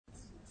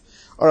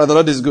All right, the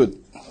Lord is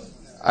good.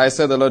 I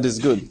said the Lord is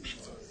good.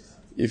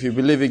 If you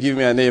believe it, give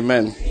me an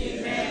amen.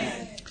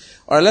 Amen.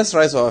 All right, let's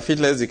rise to our feet.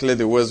 Let's declare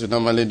the words we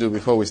normally do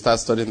before we start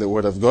studying the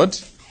Word of God.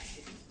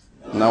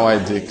 Now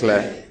I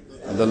declare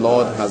that the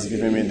Lord has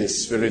given me the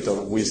spirit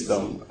of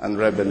wisdom and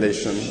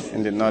revelation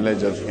in the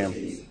knowledge of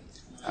Him.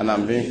 And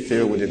I'm being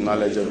filled with the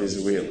knowledge of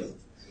His will,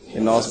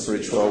 in all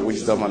spiritual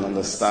wisdom and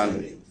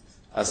understanding.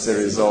 As a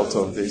result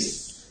of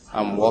this,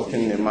 I'm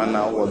walking in a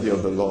manner worthy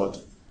of the Lord.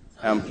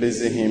 I am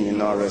pleasing Him in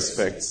all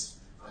respects.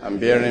 I'm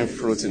bearing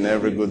fruit in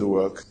every good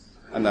work,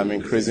 and I'm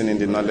increasing in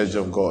the knowledge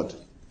of God.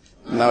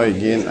 Now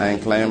again, I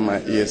incline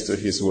my ears to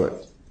His word.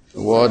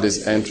 The word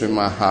is entering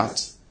my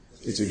heart.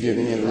 It's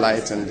giving me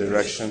light and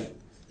direction.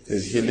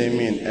 It's healing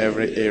me in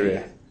every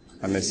area,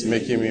 and it's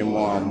making me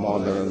more and more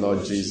than the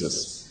Lord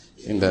Jesus.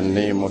 In the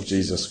name of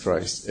Jesus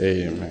Christ.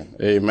 Amen.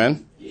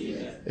 Amen.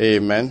 Amen.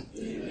 Amen.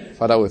 Amen.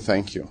 Father, we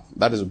thank you.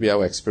 That will be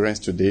our experience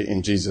today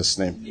in Jesus'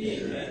 name.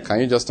 Amen. Can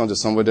you just turn to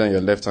somebody on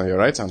your left and your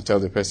right and tell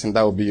the person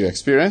that will be your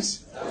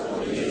experience?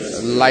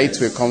 Light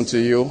will come to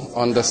you.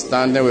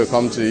 Understanding will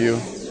come to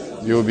you.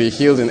 You will be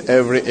healed in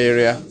every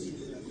area.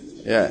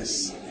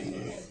 Yes.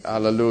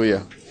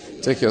 Hallelujah.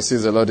 Take your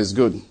seats. The Lord is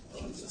good.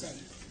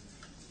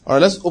 All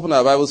right, let's open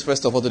our Bibles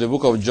first of all to the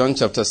book of John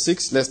chapter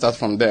 6. Let's start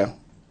from there.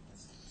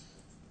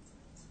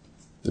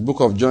 The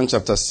book of John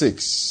chapter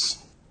 6.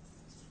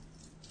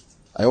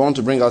 I want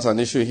to bring out an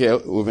issue here.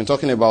 We've been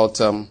talking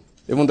about,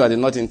 even though I did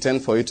not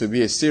intend for it to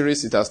be a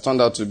series, it has turned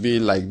out to be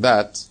like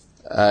that.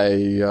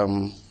 We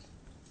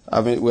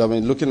have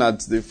been looking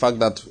at the fact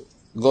that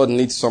God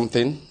needs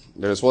something.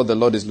 There is what the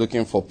Lord is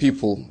looking for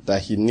people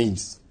that He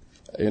needs.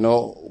 You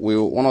know,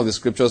 one of the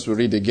scriptures we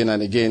read again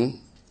and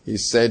again, He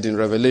said in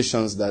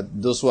Revelations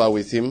that those who are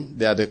with Him,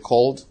 they are the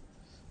called,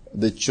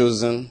 the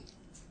chosen,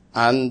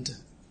 and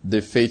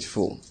the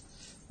faithful.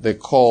 The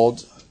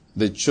called,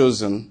 the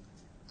chosen,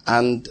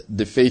 and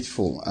the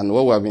faithful. And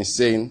what we have been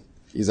saying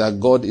is that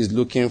God is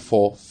looking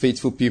for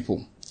faithful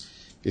people.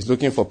 He's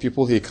looking for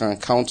people He can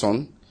count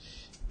on,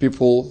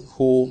 people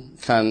who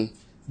can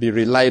be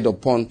relied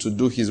upon to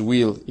do His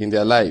will in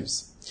their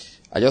lives.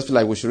 I just feel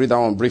like we should read that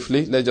one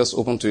briefly. Let's just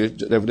open to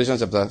it. Revelation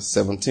chapter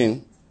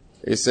 17.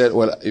 It said,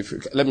 well,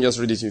 let me just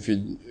read it if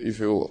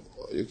you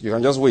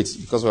can just wait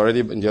because we're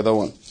already in the other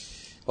one.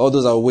 All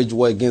those that wage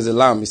war against the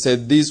Lamb. He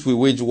said, this will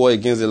wage war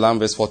against the Lamb,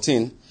 verse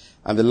 14,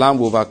 and the Lamb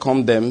will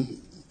overcome them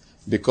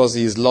because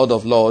He is Lord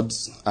of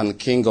lords and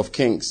King of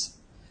kings.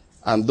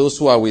 And those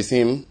who are with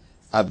Him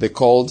are the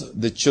called,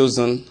 the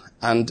chosen,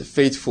 and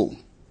faithful.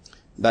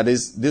 That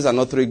is, these are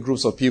not three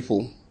groups of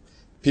people.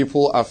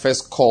 People are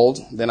first called,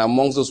 then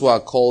amongst those who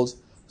are called,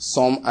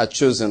 some are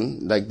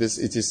chosen. Like this,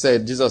 it is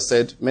said, Jesus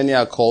said, many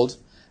are called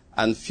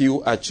and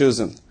few are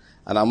chosen.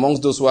 And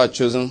amongst those who are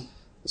chosen,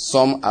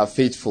 some are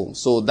faithful.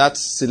 So that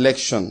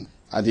selection,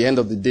 at the end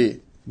of the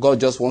day, God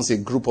just wants a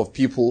group of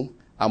people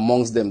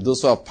amongst them.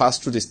 Those who have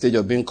passed through the stage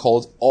of being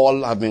called,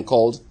 all have been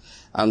called,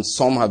 and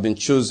some have been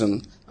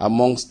chosen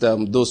amongst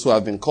them, those who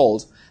have been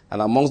called.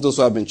 And amongst those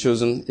who have been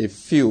chosen, a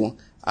few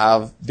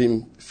have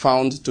been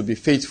found to be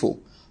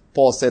faithful.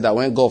 Paul said that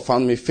when God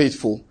found me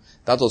faithful,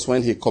 that was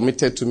when He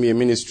committed to me a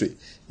ministry.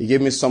 He gave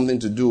me something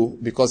to do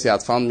because He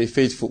had found me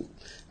faithful.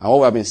 And what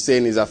we have been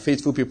saying is that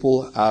faithful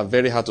people are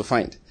very hard to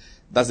find.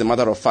 That's a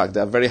matter of fact.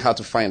 They are very hard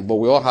to find. But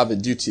we all have a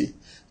duty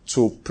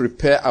to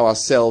prepare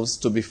ourselves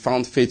to be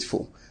found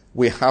faithful.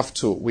 We have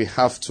to.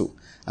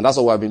 And that's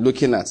what we have been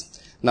looking at.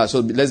 Now, so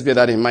let's bear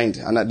that in mind.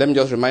 And let me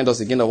just remind us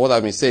again of what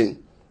I've been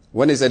saying.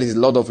 When He said He's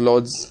Lord of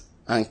lords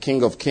and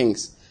King of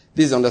kings,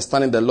 this is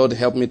understanding the Lord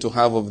helped me to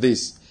have of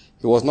this.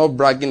 He was not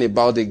bragging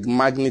about the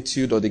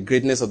magnitude or the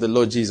greatness of the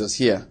Lord Jesus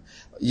here.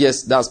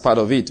 Yes, that's part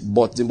of it.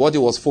 But what He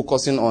was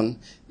focusing on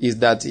is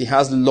that He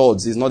has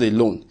lords. He's not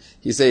alone.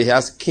 He said He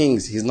has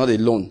kings. He's not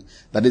alone.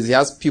 That is, He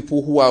has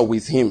people who are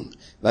with Him.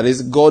 That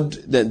is, God,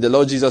 the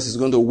Lord Jesus is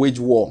going to wage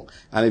war.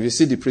 And if you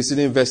see the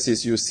preceding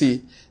verses, you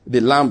see the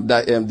lamb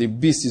that the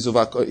beast is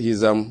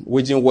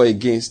waging war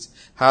against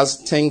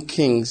has 10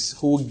 kings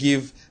who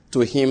give to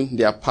him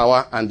their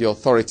power and the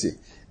authority.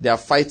 They are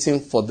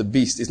fighting for the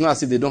beast. It's not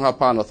as if they don't have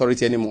power and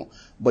authority anymore,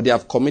 but they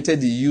have committed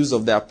the use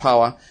of their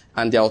power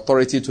and their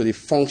authority to the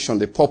function,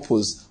 the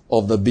purpose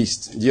of the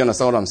beast. Do you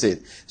understand what I'm saying?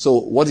 So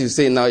what he's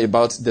saying now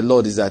about the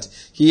Lord is that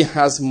He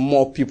has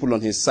more people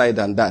on His side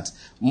than that.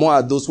 More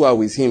are those who are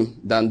with Him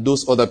than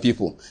those other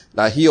people.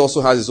 That He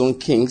also has His own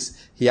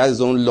kings. He has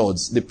His own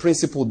lords. The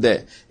principle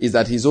there is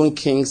that His own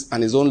kings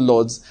and His own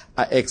lords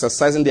are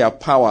exercising their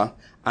power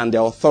and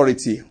their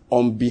authority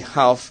on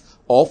behalf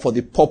or for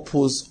the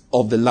purpose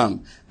of the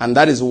Lamb. And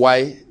that is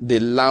why the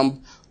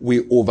Lamb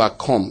will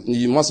overcome.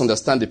 You must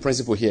understand the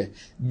principle here.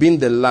 Being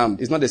the Lamb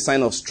is not a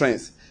sign of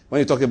strength. When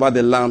you talk about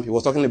the Lamb, He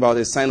was talking about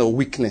a sign of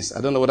weakness.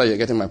 I don't know whether you're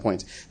getting my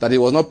point. That He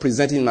was not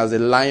presenting Him as a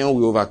lion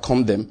will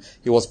overcome them.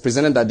 He was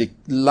presenting that the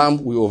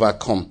Lamb will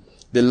overcome.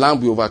 The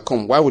Lamb will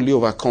overcome. Why will He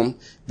overcome?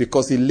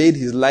 Because He laid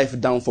His life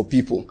down for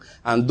people.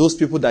 And those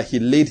people that He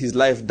laid His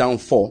life down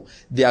for,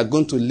 they are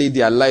going to lay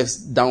their lives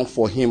down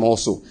for Him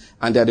also.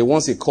 And they are the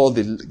ones He called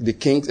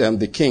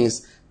the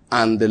kings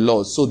and the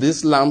Lord. So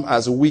this lamb,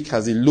 as weak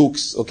as it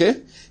looks,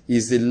 okay,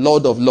 is the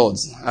Lord of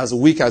Lords. As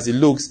weak as he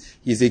looks,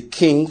 he's a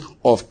King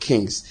of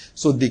Kings.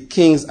 So the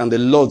kings and the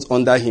lords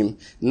under him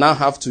now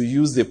have to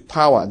use the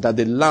power that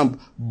the lamb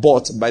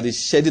bought by the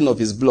shedding of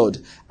his blood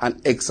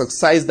and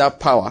exercise that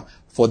power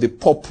for the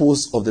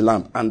purpose of the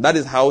lamb. And that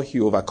is how he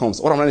overcomes.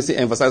 What I'm trying to say,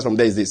 emphasize from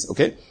there is this,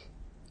 okay?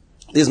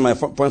 This is my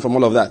point from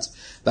all of that.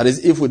 That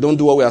is, if we don't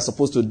do what we are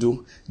supposed to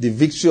do, the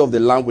victory of the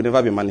lamb will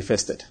never be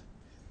manifested.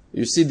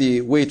 You see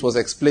the way it was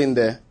explained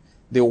there.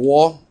 The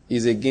war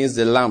is against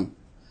the lamb.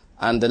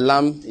 And the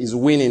lamb is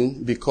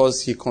winning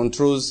because he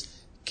controls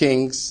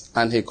kings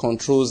and he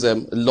controls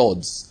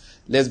lords.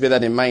 Let's bear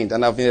that in mind.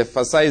 And I've been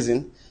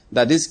emphasizing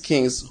that these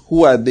kings,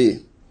 who are they?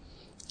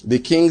 The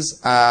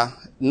kings are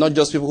not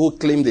just people who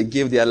claim they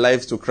gave their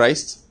lives to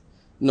Christ.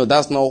 No,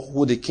 that's not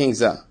who the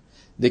kings are.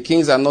 The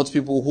kings are not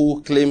people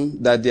who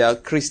claim that they are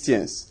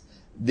Christians.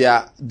 They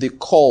are the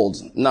called.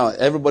 Now,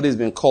 everybody's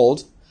been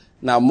called.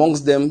 Now,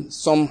 amongst them,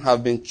 some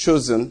have been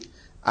chosen.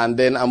 And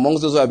then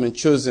amongst those who have been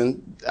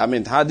chosen,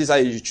 how this is how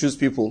you choose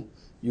people.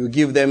 You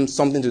give them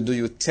something to do.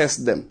 You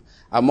test them.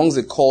 Amongst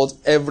the called,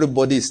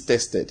 everybody is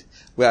tested.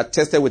 We are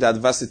tested with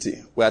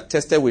adversity. We are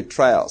tested with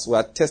trials. We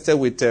are tested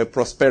with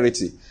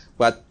prosperity.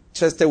 We are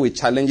tested with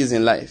challenges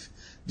in life.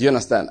 Do you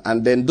understand?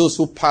 And then those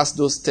who pass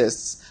those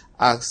tests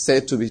are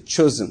said to be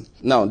chosen.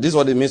 Now, this is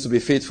what it means to be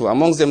faithful.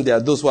 Amongst them, there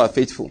are those who are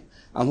faithful.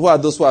 And who are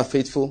those who are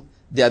faithful?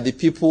 They are the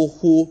people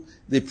who,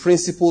 the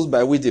principles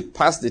by which they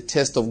pass the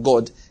test of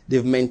God,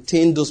 they've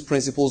maintained those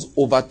principles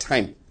over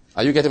time.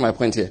 Are you getting my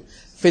point here?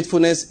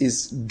 Faithfulness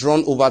is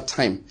drawn over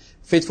time.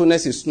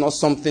 Faithfulness is not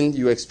something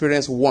you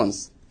experience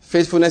once.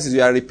 Faithfulness is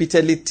you are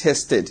repeatedly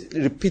tested.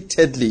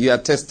 Repeatedly you are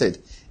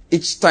tested.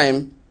 Each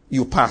time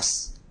you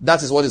pass.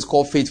 That is what is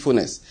called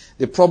faithfulness.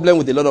 The problem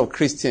with a lot of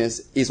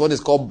Christians is what is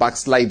called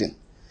backsliding.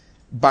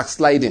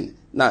 Backsliding.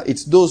 Now,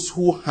 it's those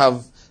who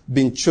have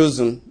been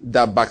chosen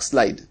that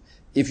backslide.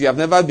 If you have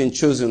never been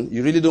chosen,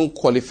 you really don't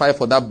qualify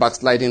for that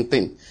backsliding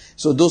thing.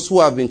 So those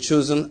who have been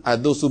chosen are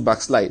those who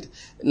backslide.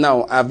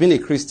 Now, I've been a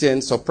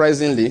Christian,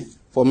 surprisingly,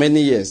 for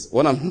many years.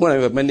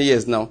 Many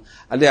years now.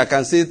 And I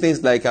can say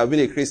things like I've been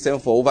a Christian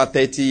for over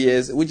 30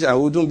 years, which I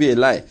wouldn't be a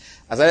lie.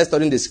 As I started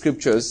studying the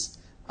scriptures,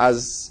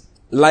 as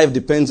life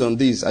depends on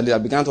this, and I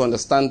began to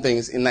understand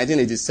things in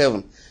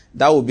 1987.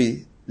 That will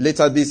be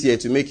later this year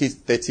to make it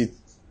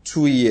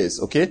 32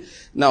 years, okay?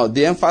 Now,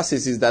 the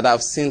emphasis is that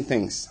I've seen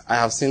things. I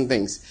have seen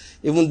things.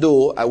 Even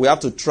though we have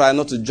to try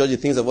not to judge the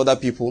things of other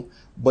people,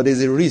 but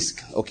there's a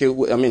risk, okay?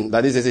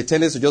 That is, there's a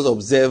tendency to just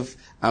observe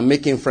and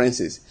make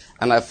inferences.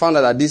 And I found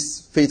out that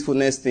this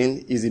faithfulness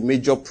thing is a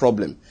major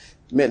problem.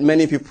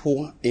 Many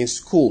people in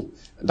school,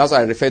 that's why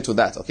I refer to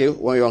that, okay?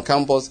 When you're on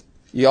campus,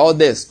 you're all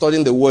there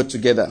studying the word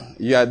together.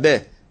 You are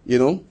there,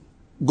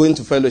 going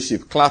to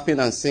fellowship, clapping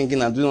and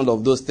singing and doing all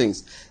of those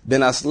things.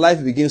 Then as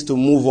life begins to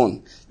move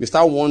on, you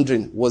start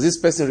wondering, was this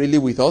person really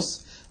with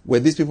us? Were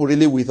these people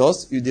really with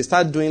us? They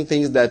start doing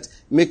things that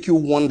make you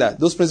wonder.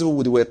 Those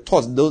principles were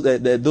taught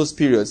those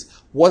periods.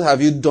 What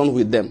have you done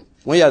with them?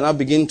 When you are now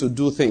beginning to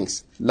do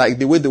things like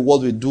the way the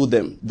world will do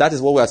them, that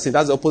is what we are saying.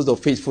 That's the opposite of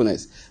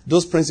faithfulness.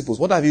 Those principles,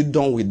 what have you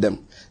done with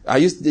them? Are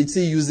you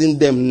still using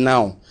them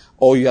now?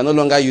 Or you are no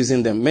longer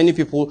using them? Many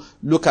people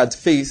look at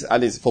faith, at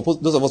least for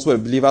those of us who are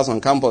believers on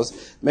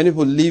campus, many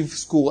people leave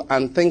school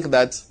and think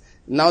that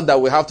now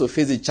that we have to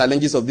face the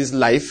challenges of this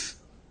life,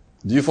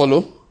 do you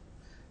follow?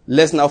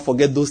 Let's now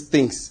forget those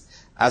things.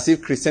 As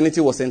if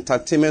Christianity was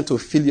entertainment to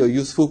fill your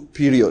useful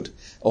period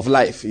of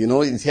life.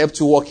 It helped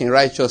you walk in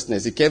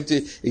righteousness. It gave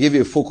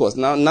you a focus.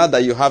 Now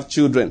that you have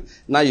children,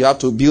 now you have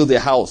to build a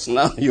house.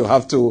 Now you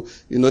have to,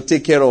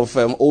 take care of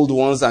old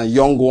ones and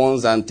young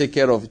ones and take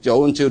care of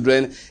your own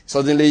children.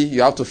 Suddenly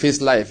you have to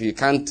face life. You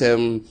can't,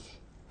 you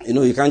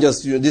can't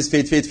just, this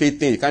faith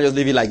thing, you can't just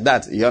leave it like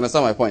that. You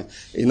understand my point?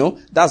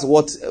 That's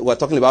what we're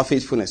talking about,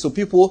 faithfulness. So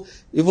people,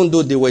 even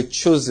though they were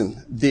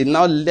chosen, they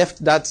now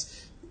left that,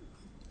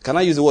 can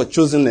I use the word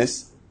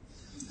chosenness?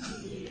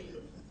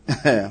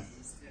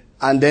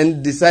 And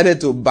then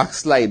decided to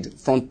backslide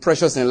from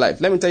precious in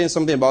life. Let me tell you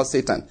something about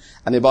Satan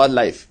and about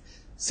life.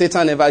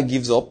 Satan never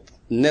gives up.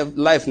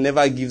 Life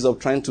never gives up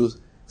trying to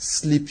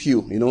slip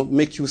you,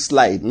 make you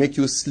slide, make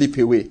you slip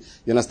away.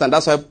 You understand?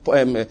 That's why,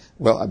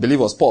 I believe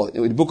it was Paul,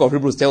 in the book of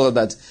Hebrews tells us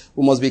that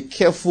we must be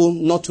careful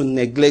not to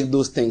neglect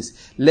those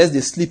things, lest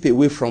they slip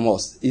away from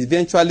us.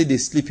 Eventually they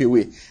slip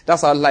away.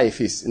 That's how life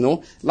is,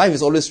 Life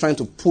is always trying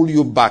to pull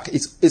you back.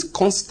 It's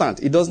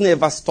constant. It doesn't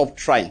ever stop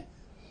trying.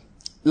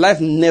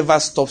 Life never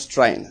stops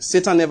trying.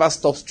 Satan never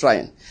stops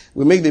trying.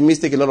 We make the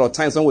mistake a lot of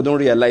times when we don't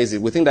realize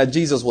it. We think that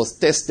Jesus was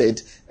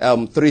tested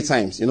 3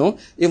 times,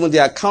 Even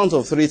the account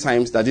of 3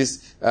 times, that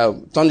is,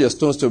 turn your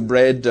stones to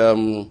bread,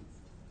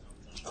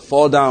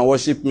 fall down and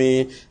worship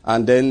me,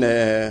 and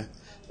then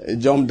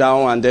jump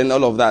down, and then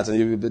all of that. And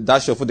you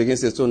dash your foot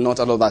against the stone, not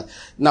all of that.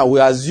 Now, we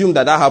assume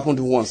that happened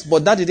once.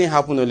 But that didn't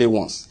happen only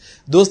once.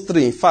 Those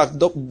 3, in fact,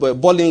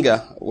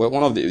 Bollinger,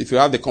 if you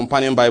have the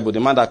companion Bible, the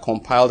man that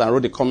compiled and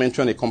wrote the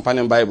commentary on the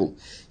companion Bible,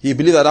 he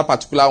believed that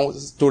particular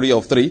story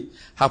of 3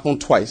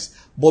 happened twice.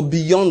 But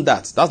beyond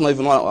that, that's not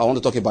even what I want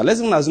to talk about. Let's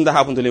even assume that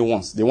happened only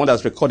once, the one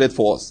that's recorded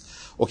for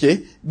us.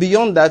 Okay?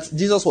 Beyond that,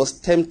 Jesus was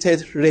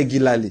tempted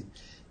regularly.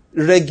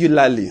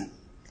 Regularly.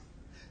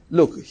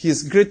 Look,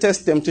 his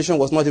greatest temptation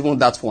was not even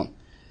that one.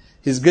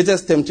 His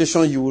greatest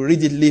temptation, you will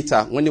read it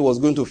later, when he was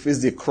going to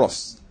face the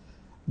cross.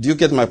 Do you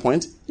get my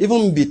point? Even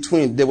in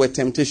between, there were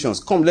temptations.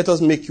 Come, let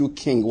us make you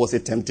king was a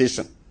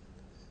temptation.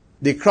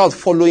 The crowd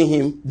following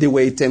him, they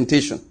were a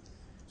temptation.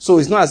 So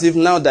it's not as if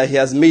now that he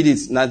has made it,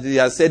 that he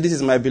has said, this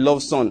is my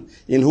beloved son,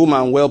 in whom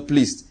I'm well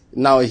pleased.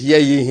 Now hear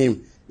ye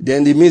him.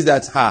 Then it means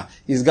that,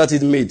 he's got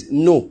it made.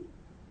 No.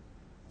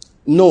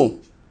 No.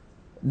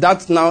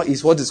 That now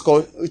is what is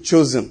called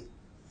chosen.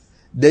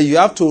 Then you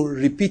have to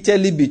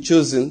repeatedly be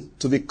chosen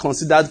to be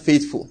considered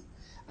faithful.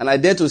 And I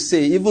dare to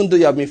say, even though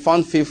you have been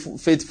found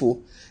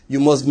faithful, you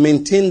must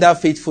maintain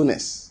that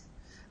faithfulness.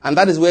 And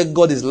that is where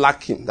God is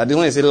lacking. That is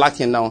when I say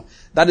lacking now.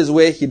 That is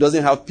where he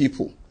doesn't have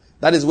people.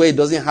 That is where he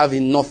doesn't have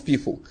enough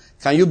people.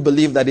 Can you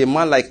believe that a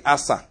man like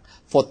Asa,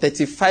 for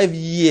 35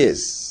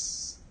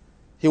 years,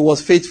 he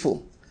was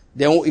faithful.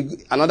 Then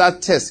another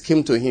test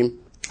came to him,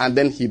 and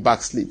then he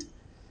backslid.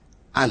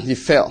 And he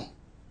fell.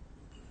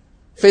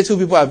 Faithful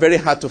people are very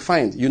hard to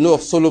find. You know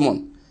of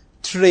Solomon,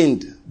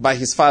 trained by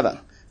his father,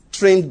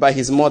 trained by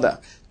his mother,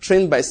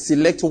 trained by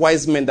select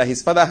wise men that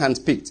his father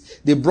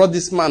handpicked. They brought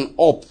this man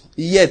up,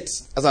 yet,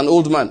 as an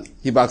old man,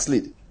 he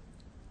backslid.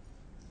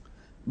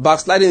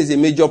 Backsliding is a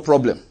major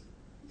problem.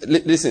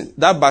 Listen,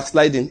 that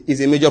backsliding is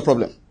a major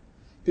problem.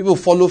 People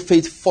follow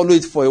faith, follow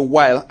it for a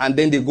while, and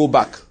then they go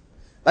back.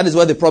 That is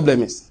where the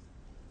problem is.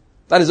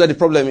 That is where the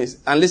problem is.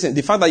 And listen,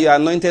 the fact that you are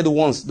anointed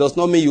once does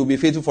not mean you will be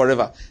faithful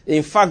forever.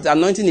 In fact,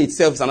 anointing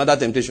itself is another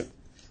temptation.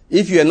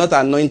 If you are not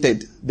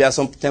anointed, there are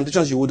some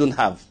temptations you wouldn't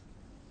have.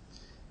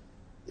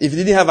 If you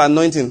didn't have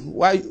anointing,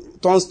 why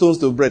turn stones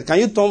to bread? Can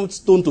you turn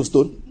stone to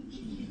stone?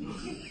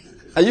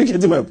 Are you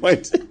getting my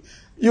point?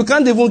 You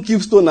can't even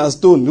keep stone as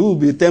stone. Who will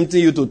be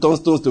tempting you to turn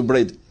stones to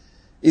bread?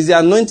 It's the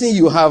anointing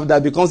you have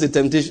that becomes the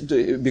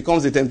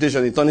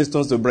temptation in turning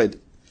stones to bread.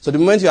 So the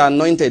moment you are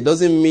anointed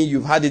doesn't mean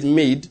you've had it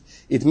made.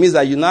 It means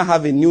that you now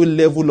have a new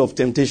level of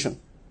temptation.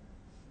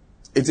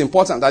 It's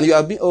important. And you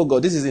have been, oh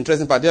God, this is the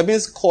interesting part. You have been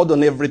scored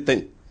on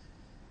everything.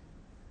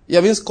 You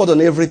have been scored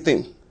on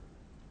everything.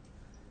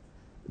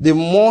 The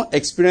more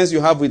experience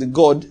you have with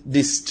God,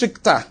 the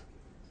stricter,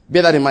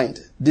 bear that in mind,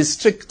 the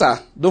stricter,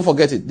 don't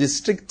forget it, the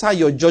stricter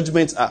your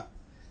judgments are,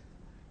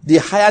 the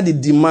higher the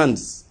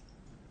demands.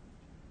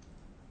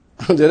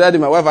 The other day,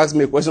 my wife asked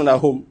me a question at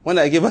home. When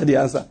I gave her the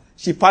answer,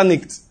 she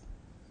panicked.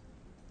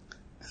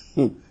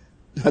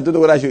 I don't know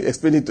whether I should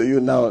explain it to you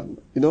now.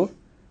 You know,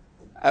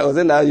 I was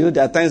saying that,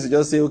 there are times you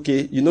just say,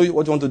 okay, you know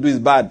what you want to do is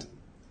bad,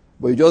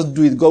 but you just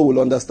do it, God will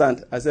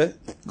understand. I said,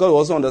 God will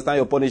also understand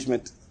your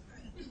punishment.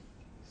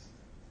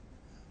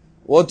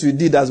 What you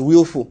did as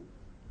willful.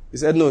 He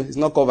said, no, it's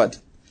not covered.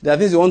 There are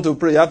things you want to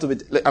pray, you have to be,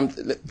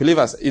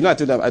 believers, I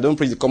told them, I don't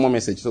preach the common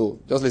message, so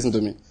just listen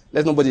to me.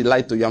 Let nobody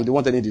lie to you, I'm the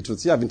one telling the truth.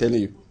 See, I've been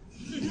telling you.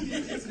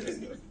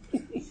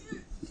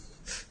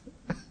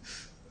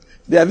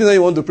 There are things that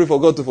you want to pray for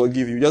God to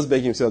forgive you. Just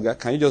beg him, say, God,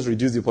 can you just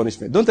reduce the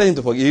punishment? Don't tell him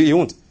to forgive. He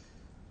won't.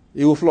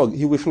 He will flog.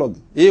 He will flog.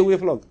 He will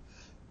flog.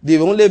 The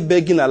only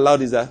begging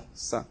allowed is that,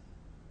 sir,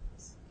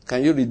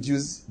 can you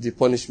reduce the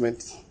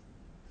punishment?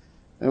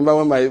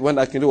 Remember when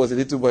Akindu was a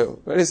little boy,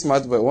 very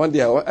smart boy. One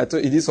day I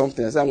told he did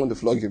something. I said, I'm going to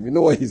flog him. You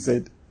know what he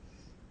said?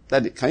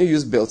 Daddy, can you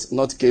use belt,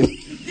 not cane?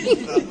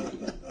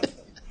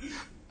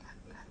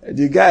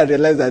 The guy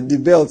realized that the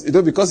belt,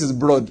 because it's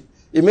broad,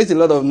 it makes a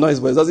lot of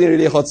noise, but it doesn't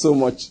really hurt so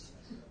much.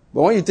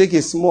 But when you take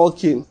a small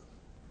cane,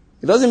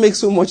 it doesn't make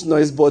so much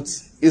noise, but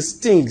it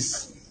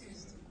stings.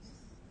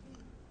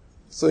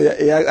 So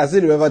I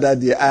still remember that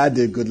day I had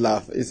a good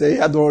laugh. He said he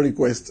had one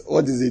request.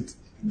 What is it?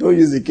 Don't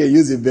use the cane,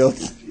 use the belt.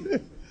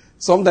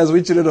 Sometimes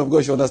we children of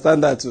God should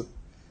understand that too.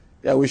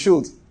 Yeah, we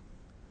should.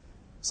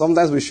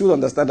 Sometimes we should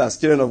understand as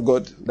children of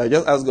God that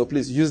just ask God,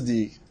 please use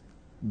the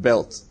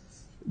belt.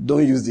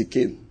 Don't use the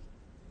cane.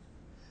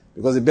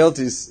 Because the belt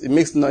it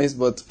makes noise,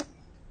 but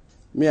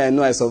me, I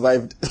know I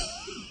survived.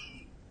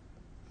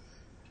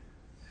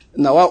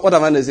 Now, what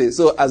am I going to say?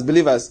 So, as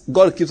believers,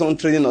 God keeps on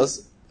training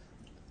us,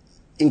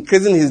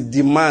 increasing his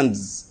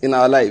demands in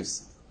our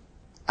lives.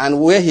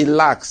 And where he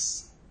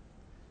lacks,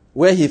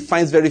 where he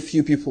finds very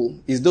few people,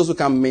 is those who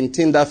can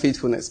maintain that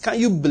faithfulness.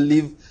 Can you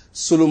believe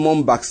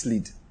Solomon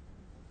backslid?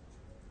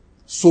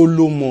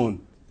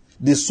 Solomon.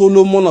 The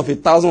Solomon of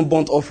 1,000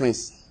 burnt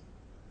offerings.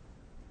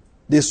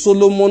 The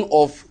Solomon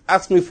of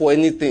ask me for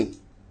anything.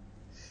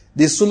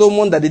 The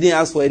Solomon that didn't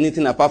ask for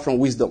anything apart from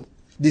wisdom.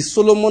 The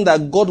Solomon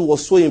that God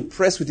was so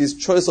impressed with his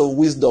choice of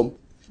wisdom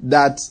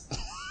that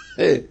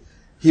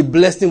he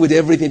blessed him with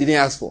everything he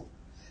didn't ask for.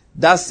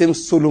 That same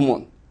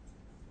Solomon.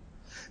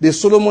 The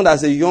Solomon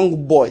as a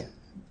young boy,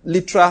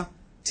 literal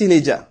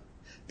teenager.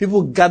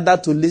 People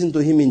gathered to listen to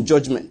him in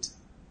judgment.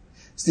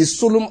 The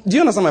Solomon, do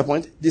you understand my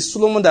point? The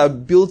Solomon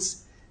that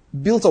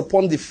built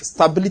upon the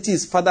stability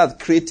his father had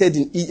created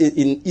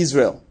in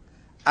Israel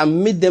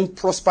and made them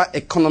prosper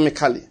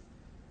economically.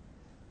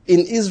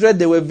 In Israel,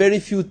 there were very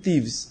few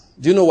thieves.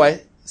 Do you know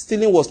why?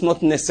 Stealing was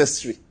not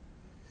necessary.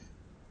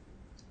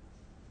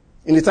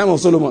 In the time of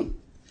Solomon,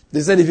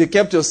 they said if you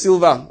kept your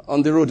silver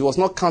on the road, it was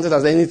not counted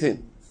as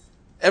anything.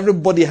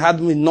 Everybody had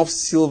enough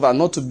silver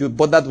not to be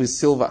bothered with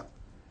silver.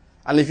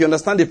 And if you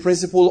understand the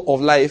principle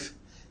of life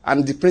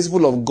and the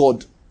principle of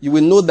God, you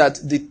will know that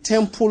the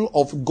temple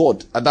of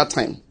God at that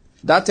time,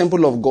 that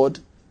temple of God,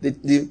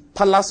 the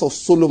palace of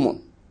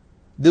Solomon,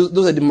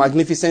 those are the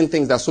magnificent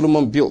things that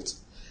Solomon built.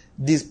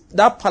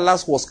 That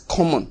palace was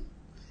common.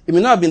 It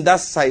may not have been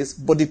that size,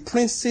 but the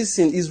princes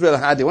in Israel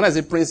had it. When I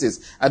say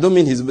princes, I don't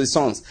mean his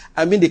sons.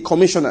 I mean the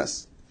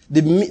commissioners,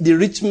 the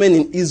rich men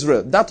in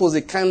Israel. That was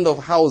the kind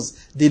of house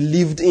they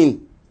lived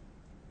in.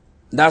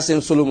 That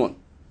same Solomon.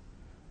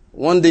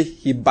 One day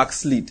he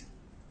backslid.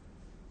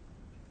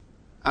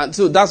 And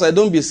so that's why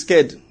don't be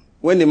scared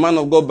when the man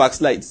of God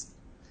backslides.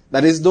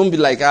 That is, don't be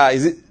like,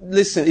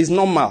 listen, it's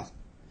normal.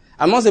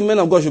 I'm not saying men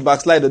of God should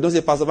backslide. Don't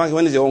say, Pastor Banks,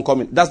 when is your own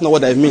coming? That's not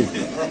what I mean.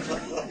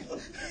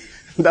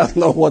 That's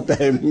not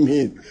what I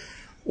mean.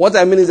 What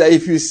I mean is that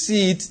if you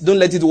see it, don't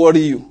let it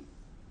worry you.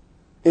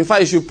 In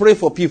fact, you should pray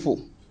for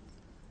people.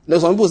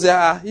 There's some people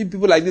say, if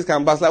people like this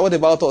can backslide, what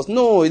about us?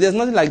 No, there's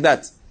nothing like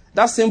that.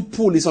 That same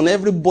pull is on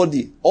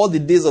everybody all the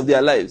days of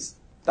their lives.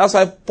 That's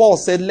why Paul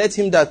said, let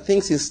him that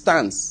thinks he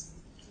stands.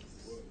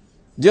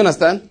 Do you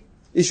understand?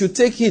 He should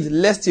take heed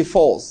lest he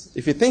falls.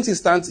 If he thinks he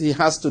stands, he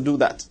has to do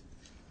that.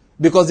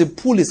 Because the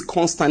pull is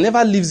constant,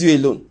 never leaves you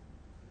alone.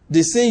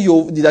 The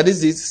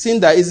sin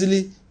that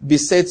easily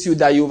besets you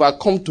that you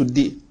overcome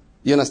today.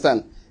 You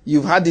understand?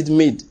 You've had it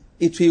made.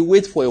 It will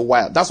wait for a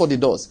while. That's what it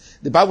does.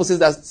 The Bible says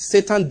that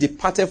Satan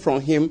departed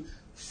from him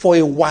for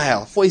a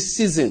while, for a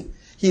season.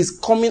 He is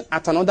coming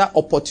at another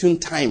opportune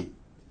time.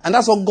 And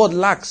that's what God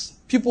lacks.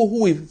 People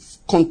who will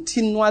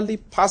continually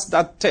pass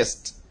that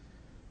test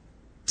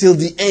till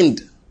the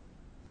end.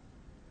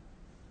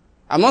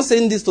 I'm not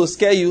saying this to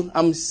scare you.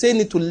 I'm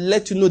saying it to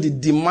let you know the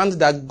demand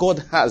that God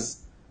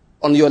has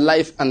on your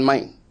life and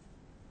mine.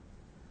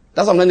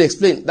 That's what I'm going to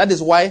explain. That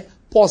is why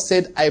Paul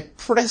said, I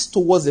press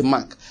towards the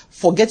mark,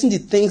 forgetting the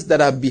things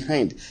that are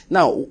behind.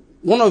 Now,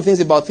 one of the things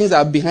about things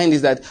that are behind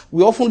is that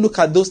we often look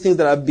at those things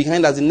that are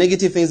behind as the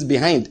negative things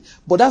behind.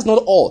 But that's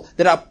not all.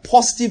 There are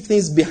positive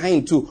things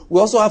behind too. We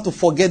also have to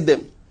forget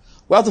them.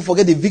 We have to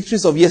forget the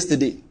victories of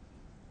yesterday.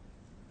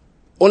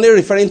 Only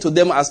referring to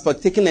them as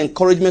taking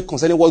encouragement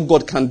concerning what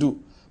God can do.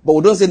 But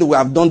we don't say that we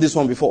have done this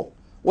one before.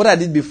 What I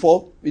did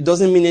before, it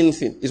doesn't mean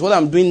anything. It's what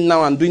I'm doing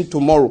now and doing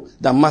tomorrow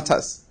that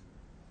matters.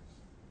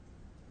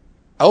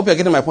 I hope you're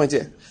getting my point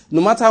here. No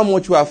matter how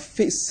much you have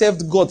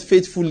served God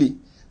faithfully,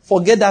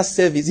 forget that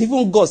service.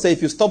 Even God said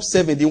if you stop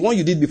serving, the one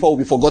you did before will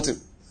be forgotten.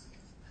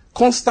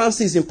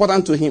 Constancy is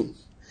important to him.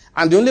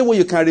 And the only way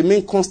you can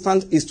remain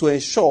constant is to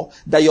ensure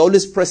that you're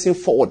always pressing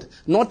forward,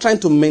 not trying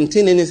to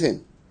maintain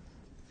anything.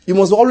 You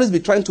must always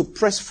be trying to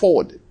press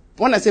forward.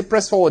 When I say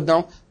press forward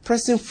now,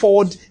 pressing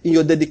forward in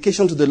your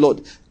dedication to the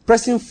Lord,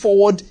 pressing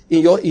forward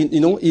in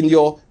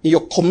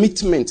your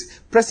commitment,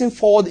 pressing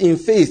forward in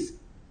faith,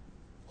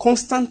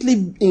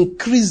 constantly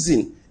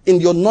increasing in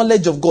your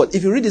knowledge of God.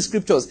 If you read the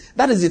scriptures,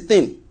 that is the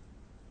thing.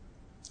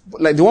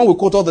 Like the one we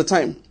quote all the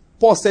time.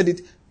 Paul said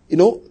it,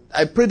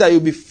 I pray that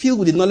you'll be filled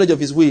with the knowledge of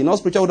his will, not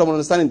spiritual word of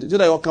understanding, so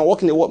that you can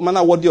walk in a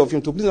manner worthy of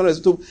him, to please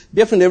others, to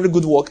bear fruit in every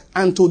good work,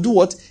 and to do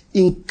what?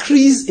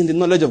 Increase in the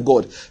knowledge of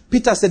God.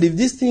 Peter said, if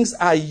these things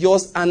are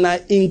yours and are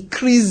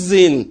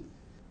increasing.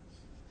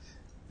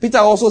 Peter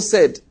also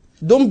said,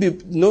 don't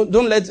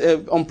let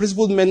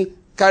unprincipled men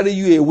carry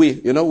you away,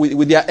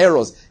 with their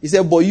errors. He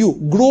said, but you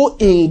grow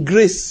in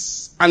grace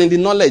and in the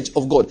knowledge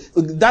of God.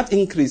 That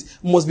increase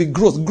must be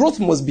growth. Growth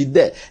must be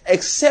there.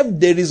 Except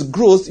there is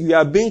growth, you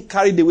are being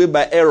carried away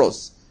by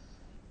errors.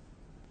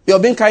 You are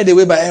being carried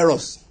away by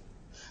errors.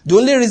 The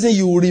only reason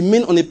you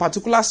remain on a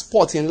particular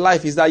spot in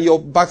life is that your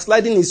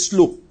backsliding is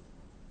slow.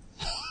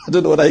 I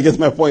don't know whether you get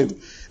my point.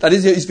 That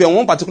is, if you're on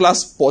one particular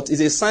spot, it's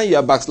a sign you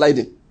are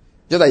backsliding.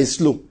 Just that it's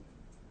slow.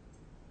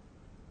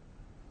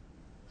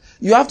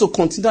 You have to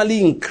continually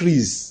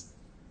increase.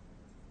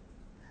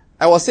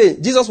 I was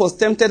saying, Jesus was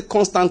tempted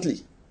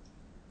constantly.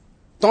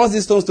 Turns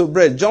these stones to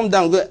bread, jump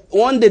down.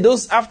 One day,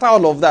 after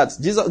all of that,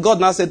 God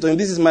now said to him,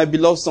 this is my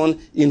beloved son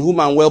in whom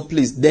I'm well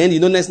pleased. Then,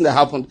 next thing that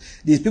happened,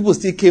 these people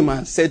still came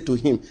and said to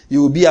him,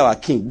 you will be our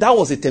king. That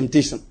was a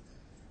temptation.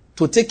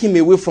 To take him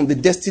away from the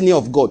destiny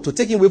of God, to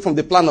take him away from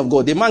the plan of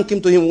God. The man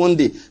came to him one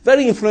day,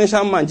 very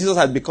influential man Jesus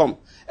had become.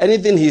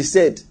 Anything he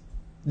said,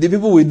 the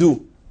people will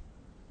do.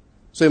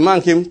 So a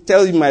man came,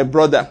 tell my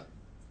brother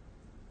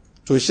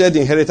to share the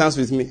inheritance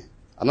with me.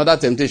 Another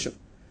temptation.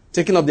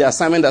 Taking up the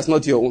assignment that's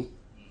not your own.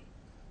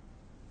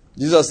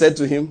 Jesus said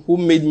to him, who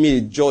made me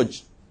a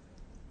judge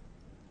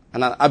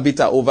and an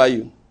arbiter over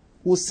you?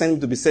 Who sent me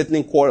to be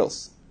settling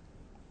quarrels?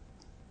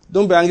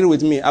 Don't be angry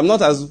with me. I'm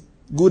not as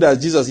good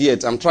as Jesus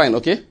yet. I'm trying,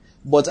 okay?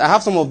 But I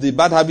have some of the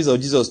bad habits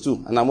of Jesus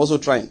too, and I'm also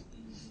trying.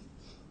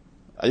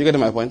 Are you getting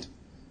my point?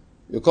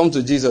 You come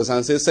to Jesus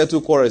and say,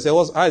 settle quarrels. Say,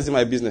 how is it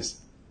my business?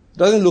 It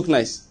doesn't look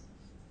nice.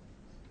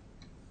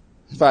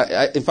 In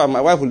fact, my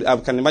wife I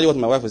can imagine what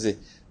my wife will say.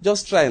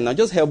 Just try now.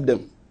 Just help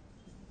them.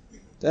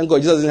 Thank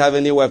God Jesus didn't have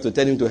any wife to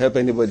tell him to help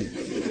anybody.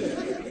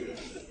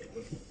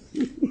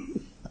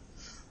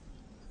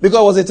 Because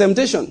it was a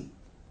temptation.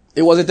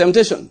 It was a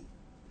temptation.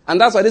 And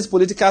that's why this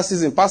political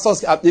season,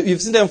 pastors,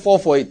 you've seen them fall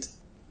for it.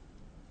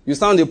 You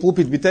stand on the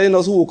pulpit, be telling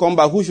us who will come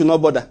back, who should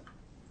not bother.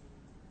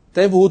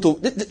 Tell people who to,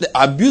 the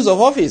abuse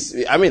of office.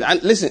 I mean,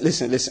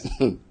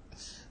 listen.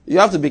 You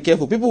have to be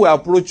careful. People will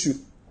approach you. You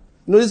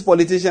know these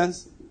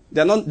politicians,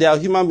 they are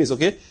human beings,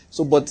 okay?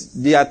 So, but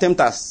they are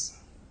tempters.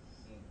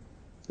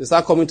 They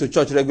start coming to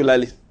church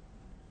regularly.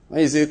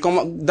 When you say,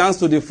 come dance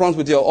to the front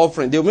with your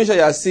offering, they'll make sure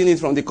you are seeing it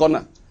from the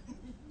corner.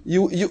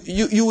 You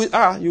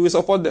will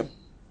support them.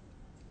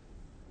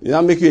 You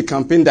now make you a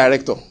campaign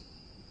director.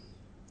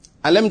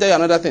 And let me tell you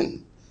another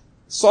thing.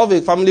 Solve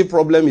a family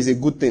problem is a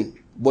good thing,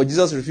 but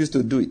Jesus refused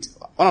to do it.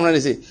 What I'm trying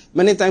to say,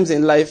 many times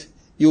in life,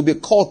 you'll be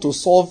called to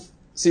solve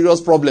serious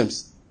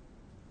problems.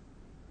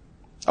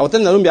 I will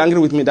tell them, don't be angry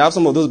with me. They have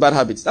some of those bad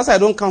habits. That's why I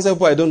don't counsel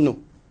people I don't know.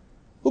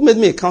 Who made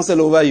me a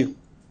counselor over you?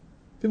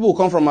 People will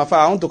come from afar.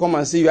 I want to come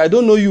and see you. I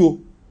don't know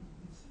you.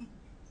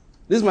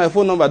 This is my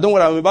phone number. Don't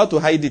worry, I'm about to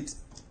hide it.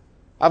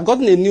 I've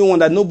gotten a new one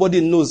that nobody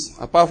knows,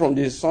 apart from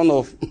the son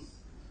of,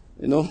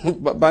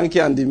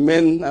 Banky and the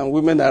men and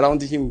women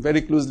around him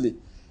very closely.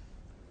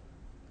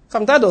 So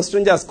I'm tired of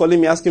strangers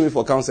calling me, asking me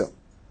for counsel.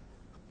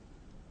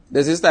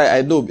 There's a sister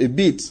I know a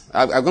bit.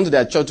 I've gone to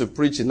their church to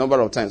preach a number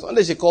of times. One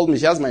day she called me.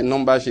 She has my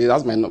number. She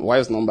has my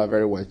wife's number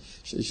very well.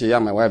 She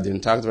and my wife, they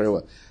interact very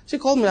well. She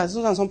called me as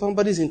soon as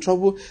somebody's in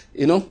trouble,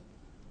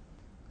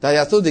 that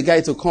I told the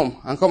guy to come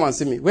and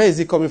see me. Where is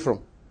he coming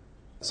from?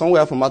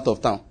 Somewhere from out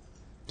of town.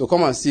 To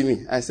come and see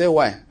me. I said,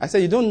 why? I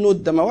said, you don't know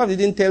that my wife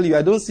didn't tell you.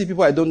 I don't see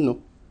people I don't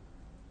know.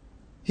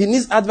 He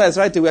needs advice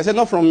right away. I said,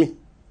 not from me.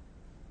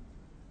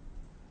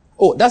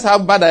 Oh, that's how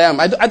bad I am.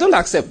 I don't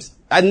accept.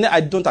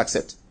 I don't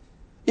accept.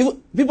 If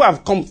people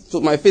have come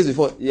to my face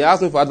before, you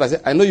asked me for advice.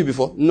 I know you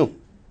before. No.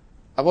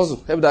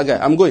 Apostle, help that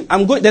guy. I'm going.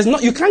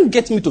 You can't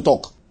get me to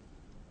talk.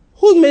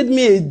 Who made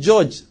me a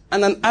judge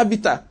and an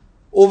arbiter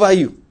over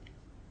you?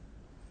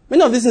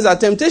 Many of these things are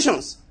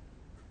temptations.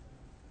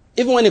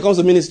 Even when it comes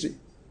to ministry.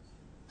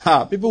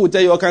 People will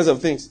tell you all kinds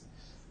of things.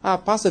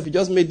 Pastor, if you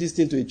just made this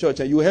thing to a church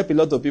and you will help a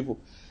lot of people.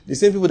 The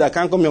same people that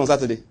can't come here on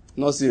Saturday.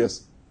 Not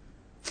serious.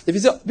 If you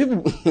say,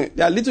 people,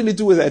 there are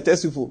little ways I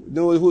test people. You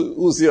know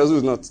who's serious,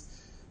 who's not.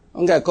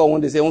 One guy called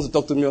one day, say he wants to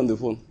talk to me on the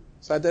phone.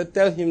 So I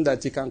tell him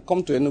that he can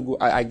come to Enugu.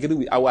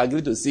 I will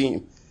agree to see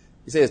him.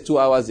 He says 2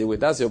 hours away.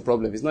 That's your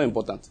problem. It's not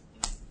important.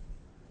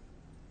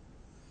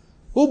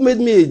 Who made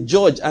me a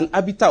judge and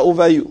arbiter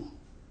over you?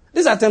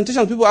 These are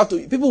temptations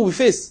people will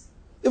face.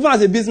 Even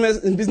as a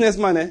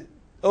businessman,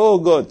 oh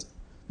God.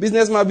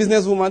 Businessman,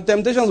 businesswoman,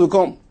 temptations will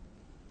come.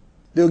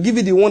 They'll give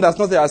you the one that's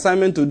not the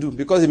assignment to do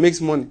because it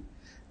makes money.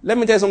 Let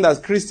me tell you something as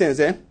Christians,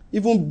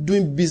 even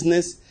doing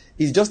business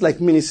is just like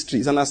ministry.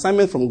 It's an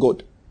assignment from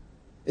God.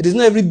 It is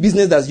not every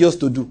business that's yours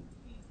to do.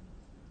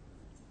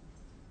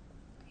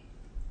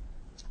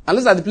 And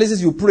those are the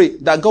places you pray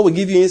that God will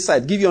give you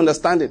insight, give you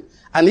understanding,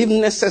 and if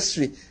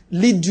necessary,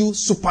 lead you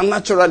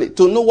supernaturally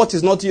to know what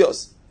is not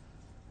yours.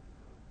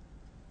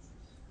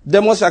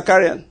 Demos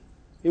Shakarian,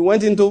 he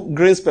went into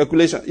grain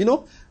speculation.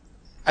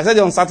 I said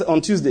it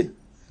on Tuesday.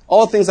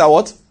 All things are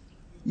what?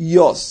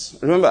 Yours.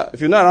 Remember, if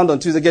you're not around on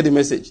Tuesday, get the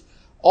message.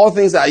 All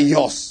things are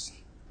yours.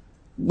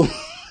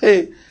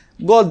 Hey,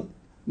 God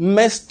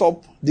messed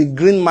up the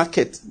grain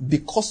market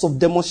because of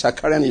Demos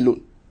Shakarian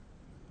alone.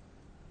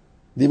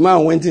 The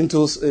man went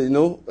into,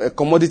 a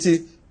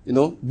commodity,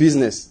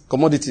 business,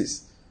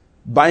 commodities,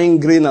 buying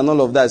grain and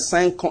all of that,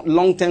 signed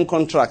long-term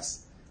contracts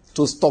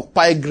to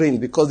stockpile grain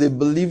because they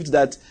believed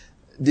that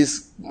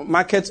this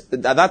market,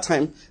 at that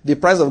time, the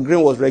price of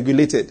grain was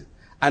regulated.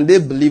 And they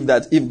believed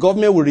that if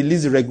government will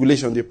release the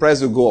regulation, the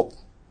price will go up.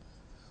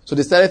 So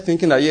they started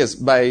thinking that, yes,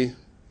 by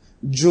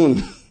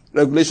June,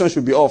 regulation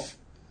should be off.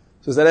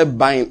 So they started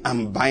buying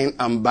and buying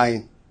and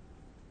buying.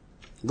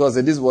 God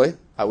said, this boy,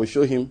 I will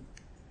show him,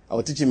 I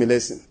will teach him a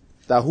lesson.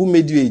 That who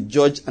made you a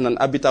judge and an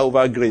arbiter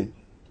over grain?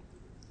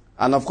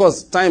 And of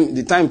course,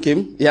 the time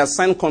came, he has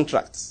signed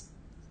contracts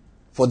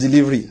for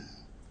delivery.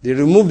 They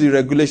removed the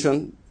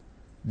regulation.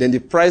 Then the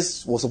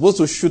price was supposed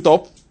to shoot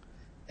up,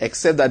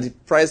 except that the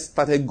price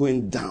started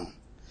going down.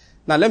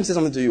 Now, let me say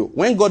something to you.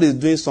 When God is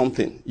doing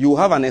something, you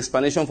have an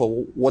explanation for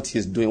what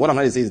he's doing. What I'm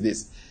trying to say is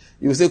this.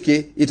 You say,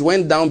 okay, it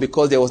went down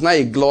because there was now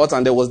a glut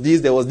and there was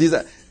this.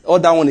 All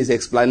that one is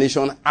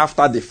explanation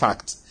after the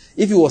fact.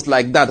 If it was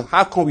like that,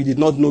 how come we did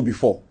not know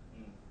before?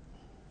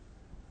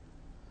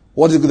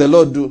 What did the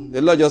Lord do?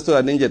 The Lord just told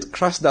an angel,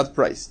 crash that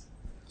price.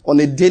 On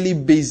a daily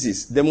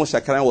basis, Demos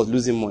Shakarian was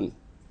losing money.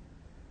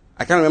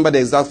 I can't remember the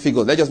exact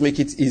figure. Let's just make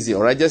it easy,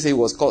 all right? Just say it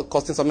was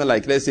costing something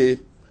like, let's say,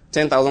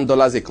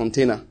 $10,000 a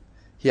container.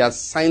 He has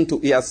signed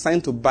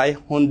to buy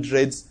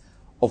hundreds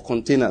of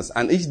containers.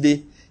 And each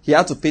day, he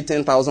had to pay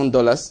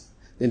 $10,000.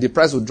 Then the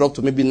price would drop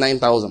to maybe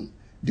 $9,000.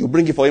 They'll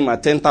bring it for him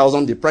at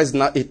 $10,000. The price is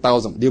now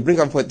 $8,000. They'll bring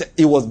it for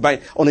he was buying.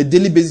 On a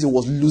daily basis, he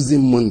was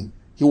losing money.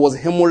 He was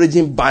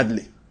hemorrhaging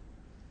badly.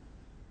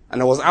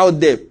 And I was out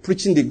there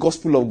preaching the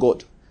gospel of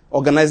God,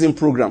 organizing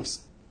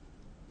programs.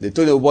 They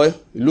told the boy, it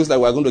looks like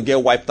we're going to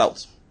get wiped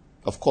out.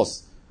 Of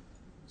course.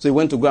 So he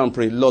went to go and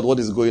pray, Lord, what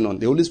is going on?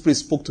 The Holy Spirit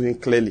spoke to him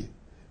clearly.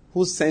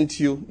 Who sent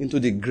you into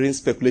the grain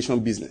speculation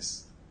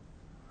business?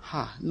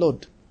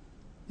 Lord,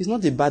 it's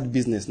not a bad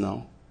business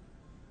now.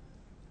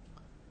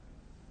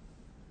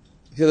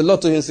 The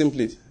Lord told him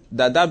simply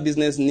that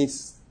business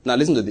needs, now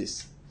listen to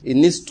this, it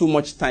needs too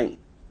much time.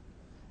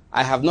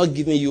 I have not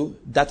given you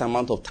that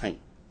amount of time.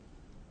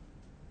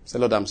 Say,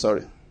 Lord, I'm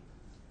sorry.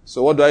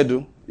 So what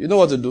do? You know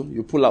what to do?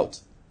 You pull out.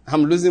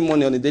 I'm losing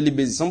money on a daily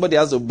basis. Somebody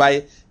has to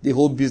buy the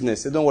whole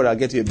business. Say, don't worry, I'll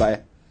get you a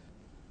buyer.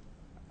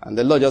 And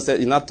the Lord just said,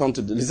 he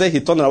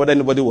turned around whether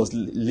anybody was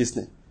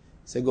listening. He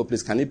said, God,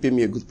 please, can you pay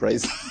me a good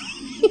price?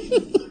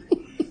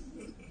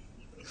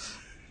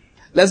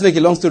 Let's make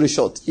a long story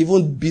short.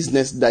 Even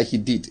business that he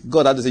did,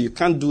 God had to say, you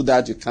can't do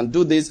that, you can't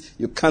do this,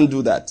 you can't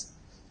do that.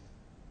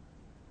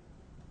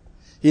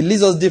 He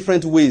leads us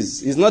different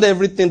ways. It's not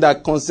everything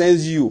that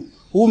concerns you.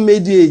 Who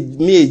made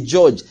me a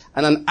judge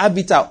and an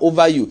arbiter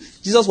over you?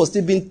 Jesus was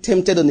still being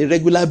tempted on a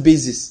regular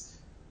basis.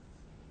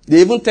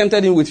 They even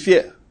tempted him with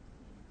fear.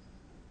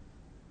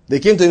 They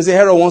came to him and said,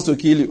 Herod wants to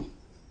kill you.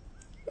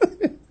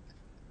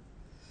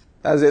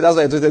 That's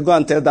why I told him, go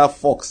and tell that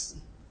fox.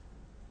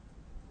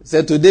 He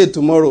said, today,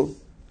 tomorrow,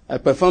 I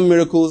perform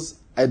miracles,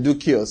 I do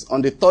cures.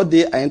 On the third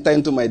day, I enter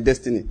into my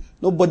destiny.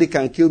 Nobody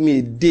can kill me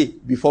a day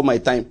before my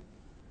time.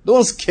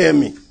 Don't scare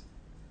me.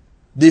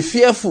 The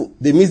fearful,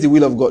 they miss the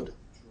will of God.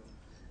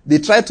 They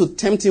tried to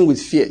tempt him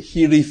with fear.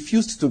 He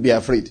refused to be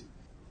afraid.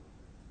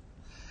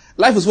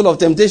 Life is full of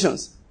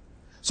temptations.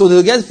 So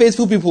to get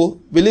faithful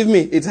people, believe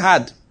me, it's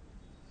hard.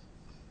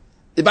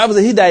 The Bible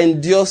says, he that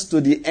endures to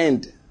the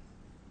end.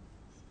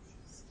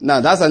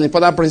 Now, that's an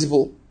important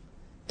principle.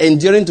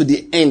 Enduring to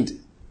the end.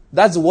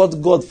 That's what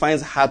God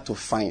finds hard to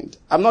find.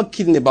 I'm not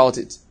kidding about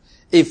it.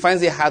 He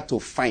finds it hard to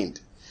find.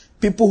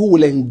 People who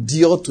will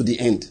endure to the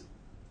end.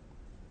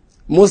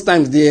 Most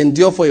times they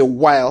endure for a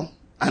while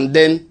and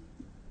then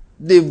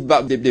they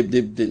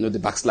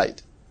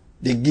backslide.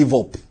 They give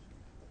up.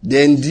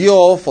 They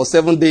endure for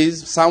 7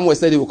 days. Samuel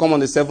said he will come on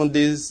the 7th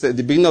day. At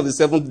the beginning of the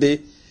 7th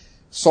day,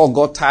 Saul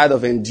got tired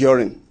of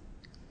enduring.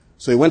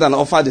 So he went and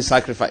offered the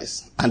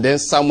sacrifice. And then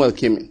Samuel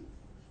came in.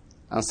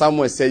 And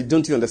Samuel said,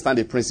 don't you understand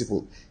the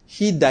principle?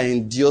 He that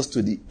endures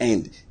to the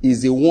end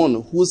is the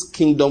one whose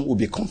kingdom will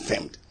be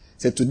confirmed. He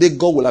said, today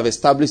God will have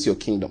established your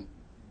kingdom.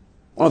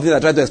 One of the things I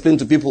try to explain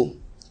to people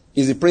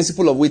is the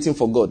principle of waiting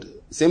for God.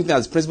 Same thing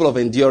as the principle of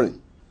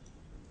enduring.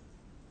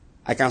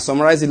 I can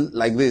summarize it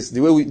like this.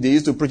 The way they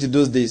used to preach it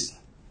those days,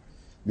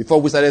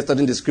 before we started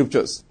studying the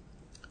scriptures.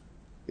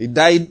 It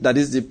died, that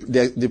is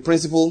the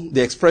principle,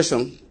 the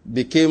expression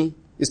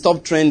it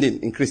stopped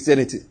trending in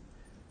Christianity.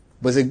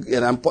 But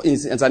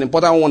it's an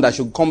important one that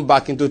should come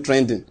back into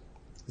trending.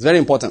 It's very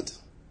important.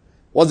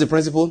 What's the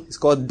principle? It's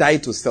called die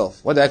to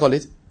self. What do I call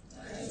it?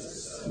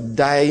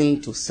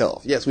 Dying to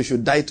self. Yes, we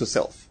should die to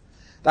self.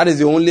 That is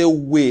the only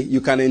way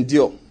you can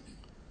endure.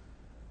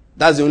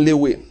 That's the only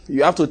way.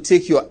 You have to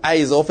take your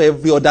eyes off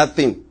every other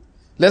thing.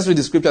 Let's read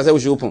the scripture I said we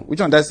should open.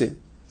 Which one did I say?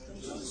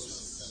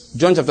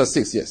 John chapter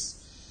 6, yes.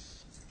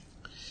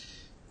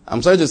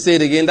 I'm sorry to say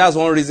it again. That's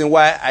one reason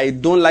why I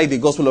don't like the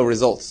gospel of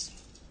results.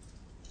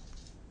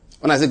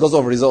 When I say gospel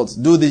of results,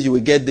 do this, you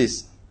will get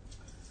this.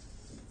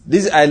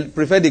 I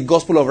prefer the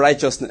gospel of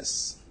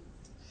righteousness.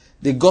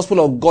 The gospel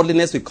of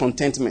godliness with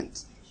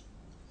contentment.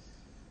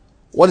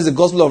 What is the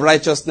gospel of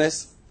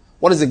righteousness?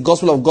 What is the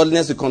gospel of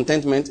godliness with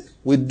contentment?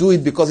 We do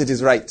it because it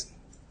is right.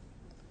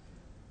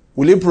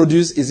 Will it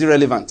produce? Is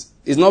irrelevant.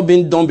 It's not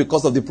being done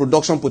because of the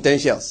production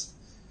potentials.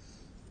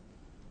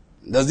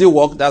 Does it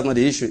work? That's not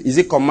the issue. Is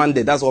it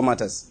commanded? That's what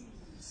matters.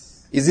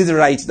 Is it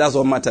right? That's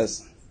what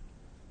matters.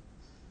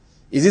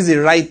 Is this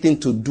the right thing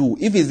to do?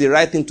 If it's the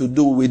right thing to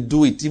do, we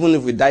do it, even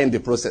if we die in the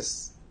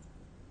process.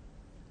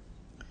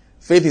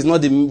 Faith is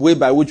not the way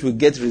by which we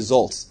get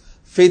results.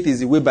 Faith is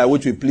the way by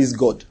which we please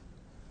God.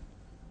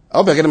 I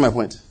hope you're getting my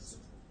point.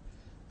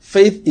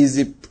 Faith is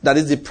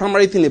the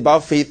primary thing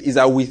about faith is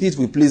that with it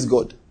we please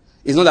God.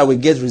 It's not that we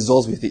get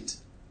results with it.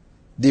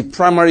 The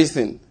primary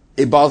thing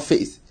about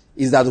faith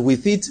is that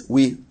with it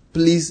we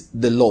please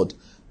the Lord.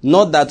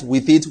 Not that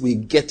with it we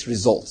get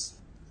results.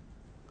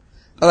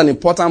 That's an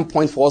important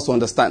point for us to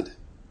understand.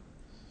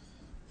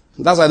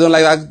 That's why I don't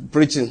like that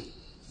preaching.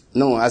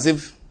 No, as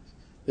if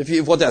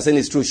what they are saying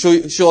is true,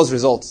 show us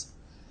results.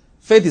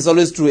 Faith is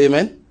always true,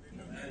 amen?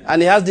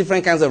 And it has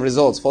different kinds of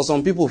results. For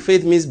some people,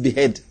 faith means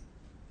behead.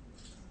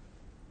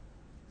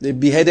 They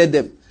beheaded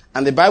them.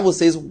 And the Bible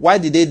says, why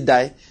did they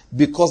die?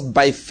 Because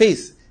by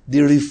faith,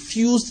 they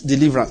refused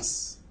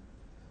deliverance.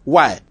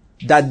 Why?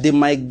 That they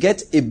might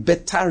get a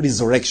better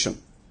resurrection.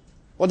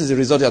 What is the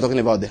result you are talking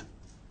about there?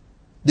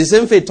 The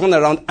same faith turned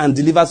around and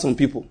delivered some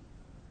people.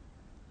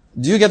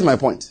 Do you get my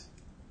point?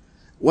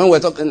 When we're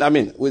talking,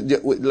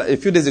 a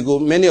few days ago,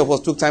 many of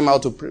us took time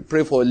out to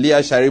pray for Leah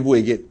Sharibu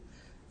again.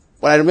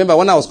 But I remember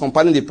when I was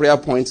compiling the prayer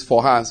points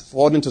for her,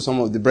 forwarding to some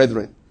of the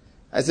brethren,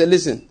 I said,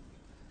 listen,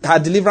 her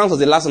deliverance was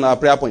the last on our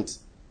prayer points.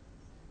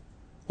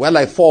 We had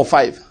like 4 or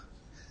 5.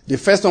 The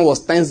first one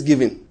was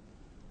Thanksgiving.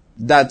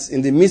 that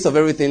in the midst of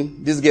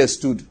everything, this girl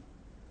stood.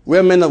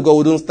 Where men of God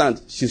wouldn't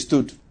stand, she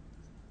stood.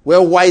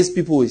 Where wise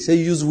people say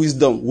use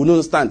wisdom,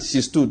 wouldn't stand,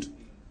 she stood.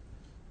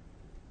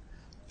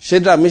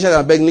 Shadrach, Meshach,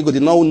 and Abednego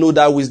did not know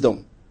that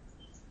wisdom.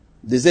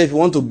 They say, if you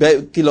want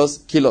to kill us,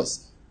 kill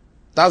us.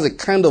 That's the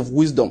kind of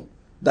wisdom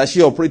that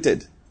she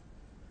operated.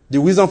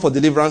 The wisdom for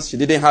deliverance, she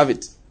didn't have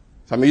it.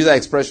 If I may use that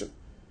expression.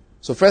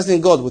 So first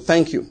thing, God, we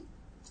thank you.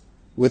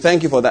 We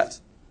thank you for that.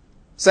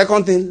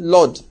 Second thing,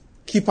 Lord,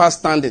 keep her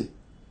standing.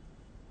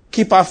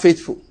 Keep her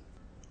faithful.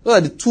 Those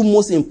are the two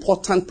most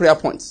important prayer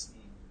points.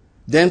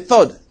 Then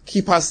third,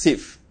 keep her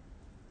safe.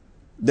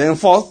 Then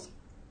fourth,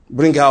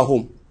 bring her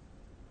home.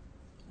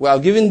 We are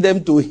giving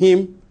them to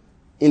him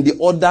in the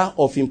order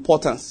of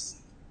importance.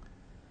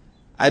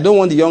 I don't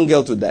want the young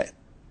girl to die.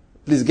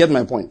 Please get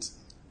my point.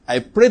 I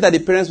pray that the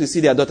parents will see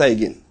their daughter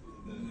again.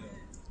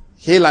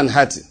 Hale and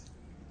hearty.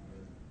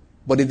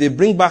 But if they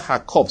bring back her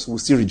corpse, we'll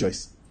still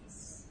rejoice.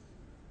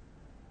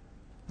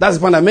 That's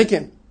the point I'm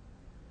making.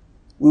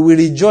 We will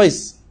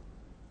rejoice.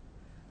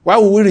 Why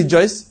will we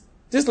rejoice?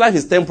 This life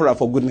is temporal,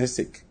 for goodness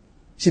sake.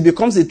 She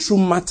becomes a true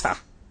martyr.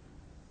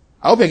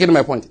 I hope you're getting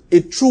my point.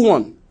 A true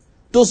one.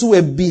 Those who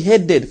were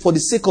beheaded for the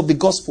sake of the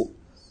gospel.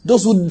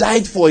 Those who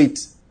died for it.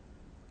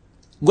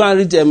 Go and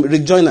read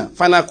Rick Joyner,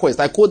 Final Quest.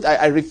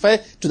 I refer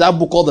to that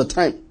book all the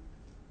time.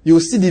 You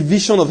will see the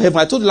vision of heaven.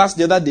 I told you last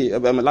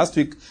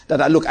week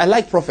that I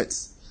like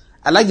prophets.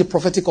 I like the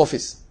prophetic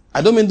office.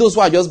 I don't mean those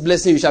who are just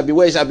blessing, you shall be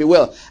well, you shall be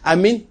well. I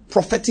mean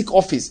prophetic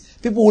office.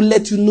 People who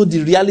let you know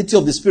the reality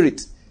of the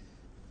Spirit.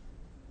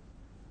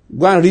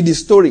 Go and read the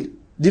story.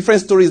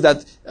 Different stories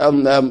that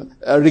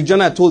Rick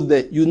Joyner told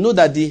there. You know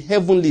that the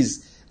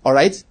heavenlies,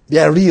 alright, they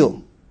are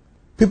real.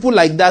 People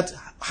like that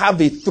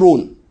have a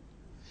throne.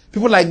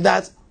 People like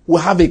that will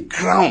have a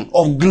crown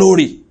of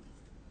glory.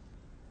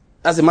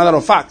 That's a matter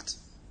of fact.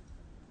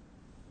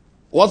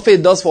 What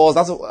faith does for us,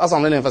 that's what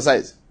I'm going to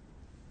emphasize.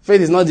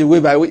 Faith is not the way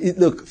by which,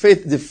 look,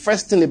 faith, the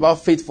first thing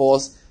about faith for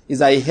us is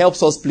that it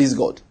helps us please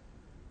God.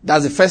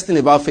 That's the first thing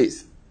about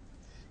faith.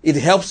 It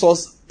helps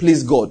us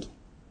please God.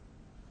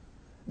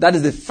 That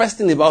is the first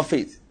thing about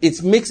faith.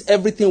 It makes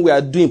everything we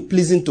are doing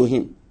pleasing to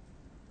Him.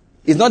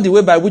 It's not the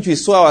way by which we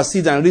sow our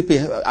seeds and reap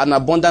an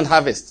abundant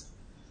harvest.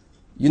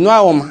 You know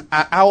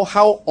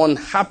how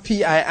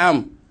unhappy I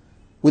am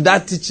with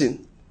that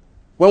teaching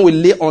when we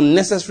lay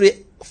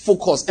unnecessary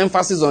focus,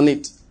 emphasis on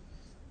it.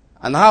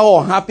 And how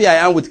unhappy I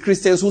am with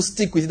Christians who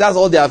stick with it. That's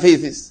all their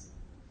faith is.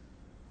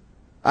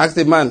 I asked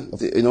a man,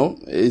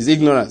 his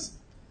ignorance.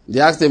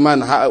 They asked a man,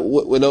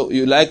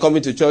 you like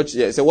coming to church?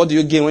 Yeah. He said, what do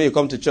you gain when you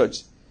come to church?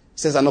 He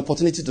says, an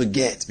opportunity to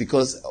get,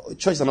 because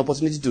church is an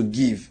opportunity to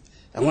give.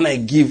 And when I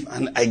give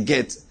and I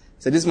get, he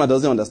said, this man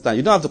doesn't understand.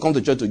 You don't have to come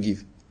to church to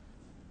give.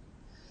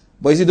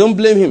 But you see, don't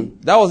blame him.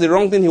 That was the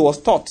wrong thing he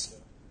was taught.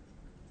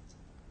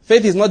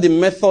 Faith is not the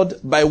method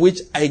by which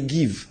I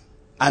give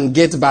and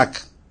get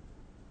back.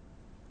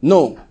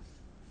 No.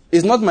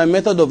 It's not my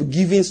method of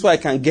giving so I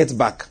can get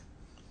back.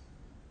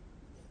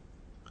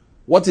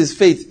 What is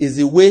faith? Is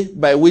the way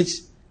by which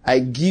I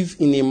give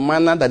in a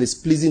manner that is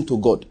pleasing to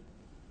God,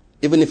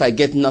 even if I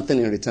get nothing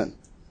in return.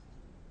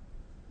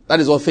 That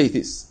is what faith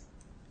is.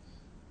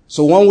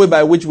 So one way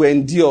by which we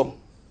endure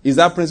is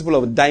that principle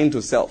of dying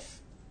to self.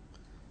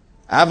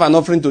 I have an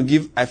offering to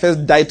give. I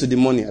first die to the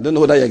money. I don't know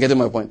whether you're getting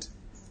my point.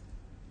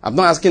 I'm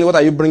not asking what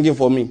are you bringing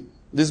for me.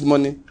 This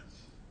money,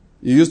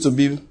 you used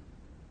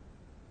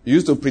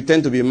to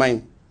pretend to be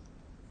mine.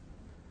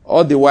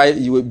 All the while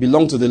you will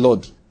belong to the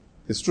Lord.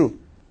 It's true.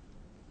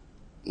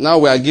 Now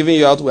we are giving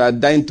you out, we are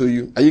dying to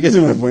you. Are you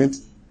getting my point?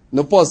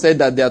 No, Paul said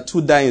that there are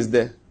two dyings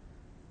there.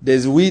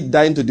 There's we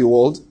dying to the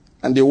world,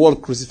 and the world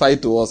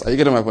crucified to us. Are you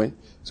getting my point?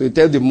 So you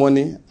tell the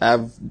money, I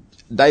have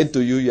died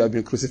to you, you have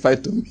been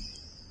crucified to me.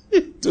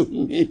 To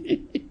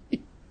me.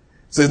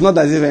 So it's not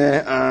as if,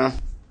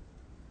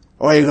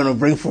 what are you going to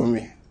bring for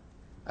me?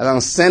 As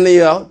I'm sending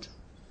you out,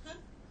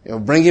 you're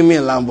bringing me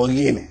a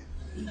Lamborghini.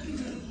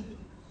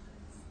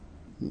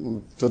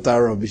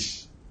 Total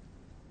rubbish.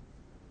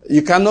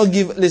 You cannot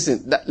give,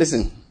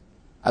 listen,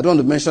 I don't want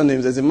to mention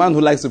names. There's a man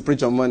who likes to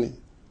preach on money.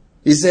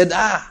 He said,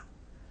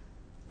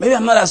 maybe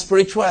I'm not as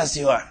spiritual as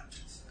you are.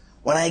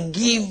 When I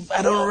give,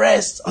 I don't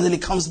rest until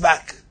it comes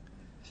back.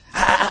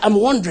 I'm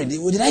wondering,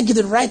 did I give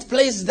the right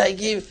place? Did I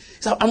give?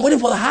 So I'm waiting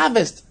for the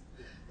harvest.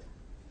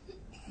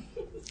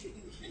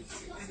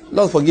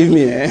 Lord, forgive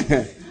me.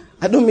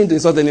 I don't mean to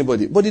insult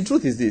anybody. But the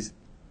truth is this.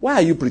 Why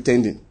are you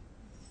pretending?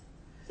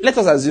 Let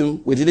us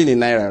assume we're dealing in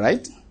Naira,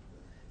 right?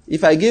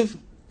 If I gave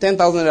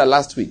 10,000 Naira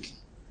last week,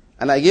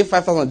 and I gave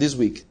 5,000 this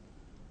week,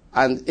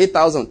 and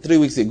 8,000 3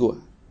 weeks ago,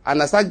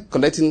 and I start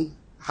collecting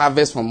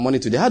harvest from money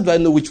today, how do I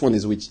know which one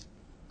is which?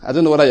 I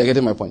don't know whether you're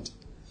getting my point.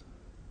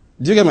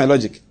 Do you get my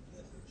logic?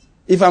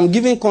 If I'm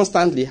giving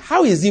constantly,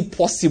 how is it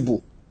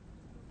possible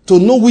to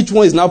know which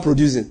one is now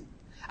producing?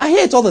 I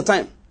hear it all the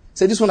time.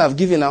 Say, this one I've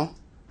given now.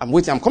 I'm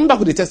waiting. I'm coming back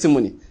with the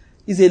testimony.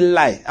 It's a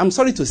lie. I'm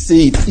sorry to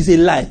say it. It's a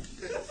lie.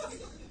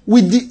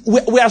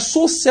 We are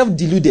so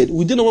self-deluded.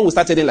 We don't know when we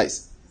start telling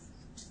lies.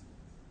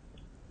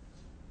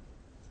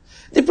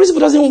 The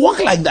principle doesn't work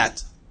like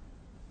that.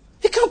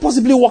 It can't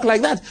possibly work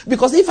like that.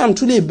 Because if I'm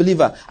truly a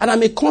believer and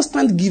I'm a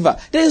constant giver,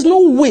 there is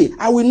no way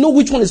I will know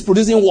which one is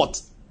producing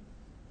what.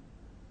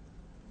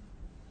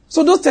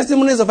 So those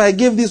testimonies of I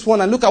gave this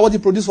one and look at what he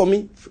produced for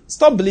me,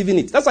 stop believing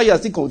it. That's why you are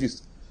still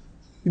confused.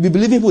 You'll be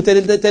believing people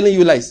telling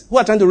you lies who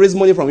are trying to raise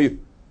money from you.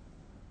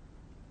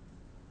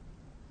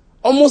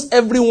 Almost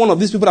every one of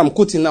these people I'm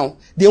quoting now,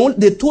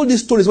 they told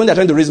these stories when they're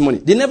trying to raise money.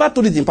 They never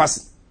told it in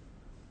passing.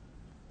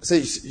 Say,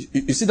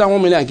 you see that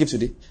 1 million I give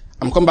today?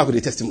 I'm coming back with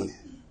a testimony.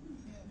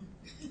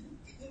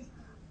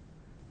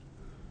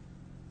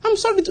 I'm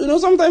sorry to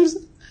sometimes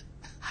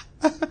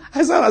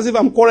I sound as if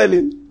I'm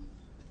quarreling.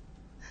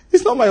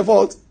 It's not my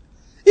fault.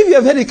 If you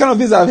have heard the kind of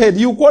things I've heard,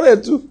 you quarrel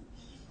too.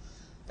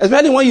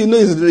 Especially when you know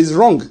it's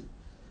wrong.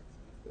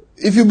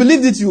 If you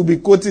believed it, you'll be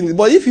quoting it.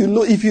 But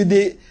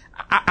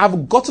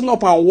I've gotten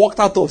up and walked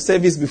out of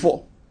service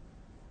before.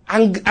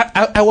 And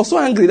I was so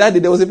angry that day.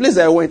 There was a place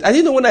I went. I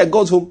didn't know when I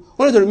got home. I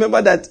wanted to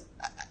remember that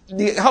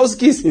the house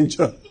keys in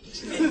church.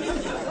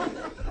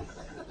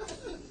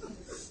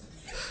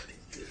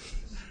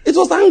 It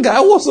was anger.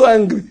 I was so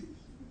angry.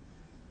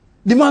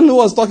 The man who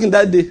was talking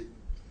that day,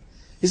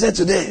 he said,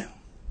 today,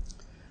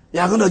 you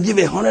are going to give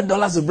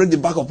 $100 to break the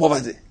back of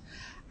poverty.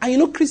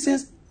 And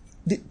Christians,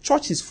 the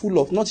church is full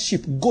of, not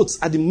sheep, goats.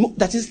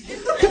 That is,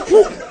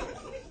 people,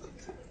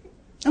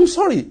 I'm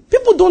sorry,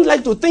 people don't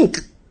like to think.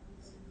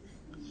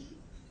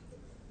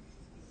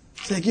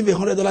 So I give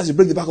 $100 to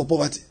break the back of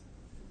poverty.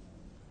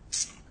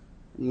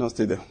 No,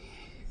 stay there.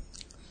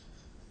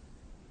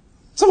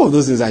 Some of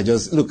those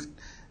things look,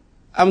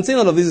 I'm saying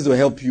all of this to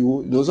help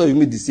you, so you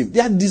may deceive. They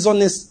are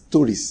dishonest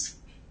stories.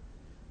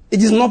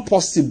 It is not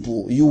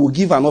possible you will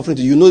give an offering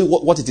to you know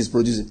what it is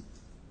producing.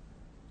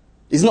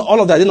 It's not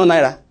all of that. It's not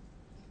naira.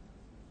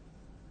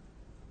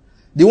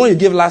 The one you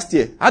gave last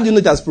year, how do you know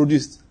it has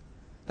produced?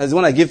 That's the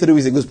one I gave 3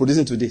 weeks ago is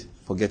producing today.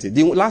 Forget it.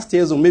 The last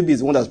year's one maybe is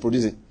the one that's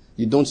producing.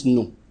 You don't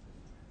know.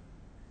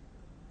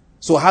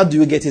 So how do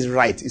you get it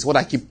right? It's what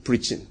I keep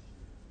preaching.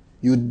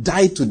 You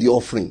die to the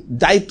offering.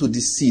 Die to the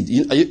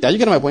seed. Are you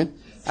getting my point?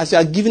 As you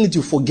are giving it,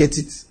 you forget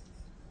it.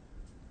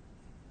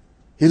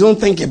 You don't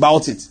think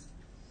about it.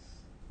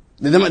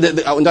 I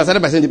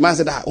started by saying, the man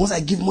said, once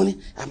I give money,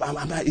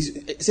 he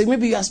said,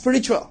 maybe you are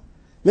spiritual.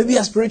 Maybe you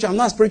are spiritual. I'm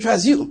not as spiritual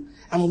as you.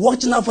 I'm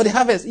watching out for the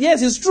harvest.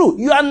 Yes, it's true.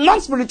 You are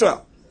not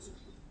spiritual.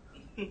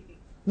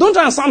 Don't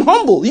try and sound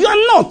humble. You are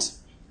not.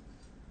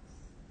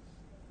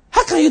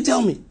 How can you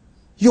tell me?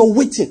 You're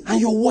waiting and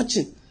you're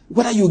watching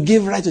whether you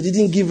gave right or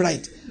didn't give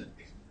right.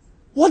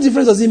 What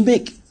difference does it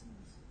make?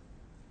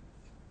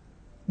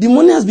 The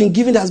money has been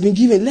given, has been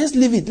given. Let's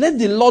leave it. Let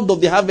the Lord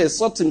of the harvest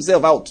sort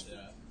himself out. Yeah.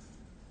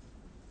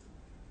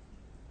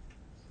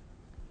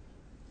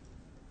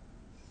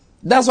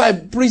 That's why I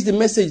preach the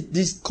message.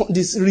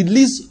 This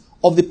release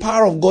of the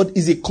power of God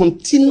is a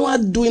continual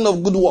doing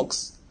of good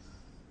works.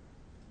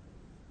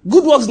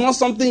 Good works is not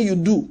something you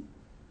do.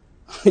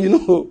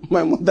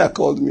 My mother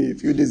called me a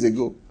few days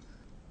ago.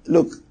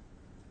 Look,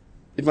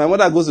 if my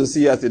mother goes to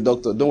see you as a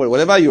doctor, don't worry.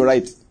 Whatever you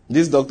write,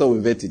 this doctor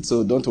will vet it.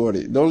 So don't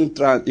worry. Don't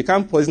try. You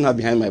can't poison her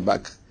behind my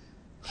back.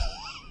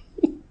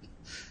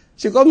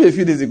 She called me a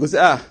few days ago.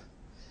 Said,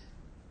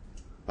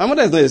 my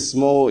mother is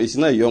not she's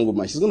not a young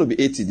woman. She's going to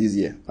be 80 this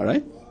year. All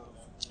right?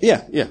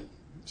 Yeah.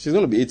 She's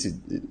going to be 80,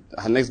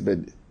 her next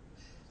birthday.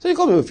 So she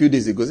called me a few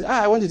days ago. Said,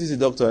 I want you to see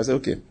the doctor. I said,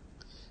 okay.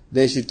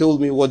 Then she told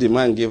me what the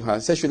man gave her. I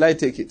said, should I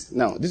take it?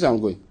 Now, this is where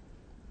I'm going.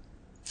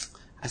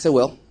 I said,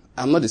 well,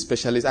 I'm not a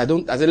specialist.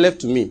 As it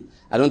left to me,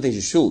 I don't think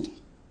you should.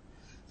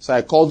 So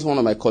I called one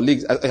of my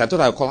colleagues. I thought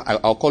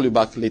I'll call you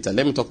back later.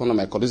 Let me talk to one of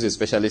my colleagues who is a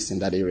specialist in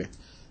that area.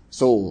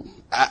 So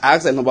I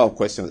asked a number of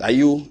questions. Do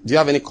you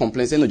have any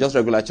complaints? No, just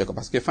regular checkup.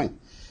 I said, okay, fine.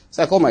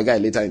 So I called my guy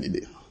later in the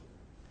day.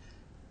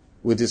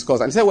 We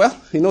discussed. And he said, well,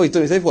 he told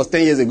me, he said it was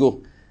 10 years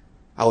ago.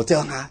 I would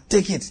tell her,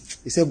 take it.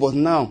 He said, but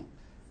now,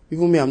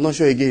 even me, I'm not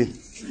sure again.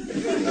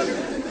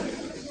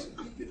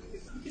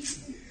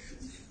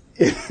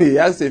 He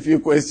asked a few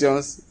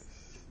questions.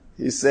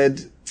 He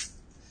said,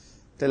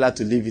 tell her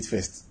to leave it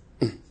first.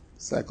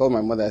 So I called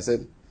my mother. I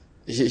said,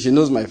 she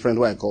knows my friend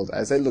who I called.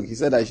 I said, look, he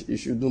said you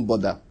shouldn't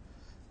bother.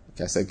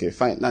 Okay, I said, okay,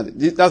 fine. Now,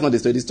 that's not the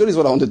story. The story is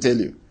what I want to tell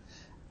you.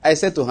 I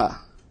said to her,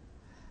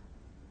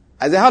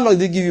 I said, how long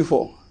did he give you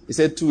for? He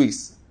said, 2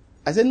 weeks.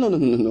 I said,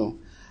 no.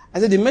 I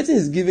said, the medicine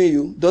he's giving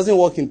you doesn't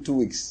work in 2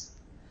 weeks.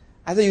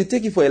 I said, you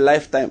take it for a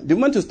lifetime. The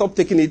moment you stop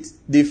taking it,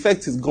 the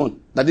effect is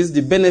gone. That is,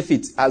 the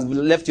benefit has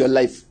left your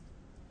life.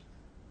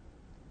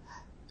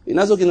 You're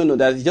not okay, no,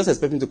 that he's just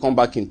expecting to come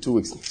back in 2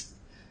 weeks.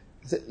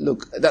 I said,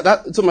 look,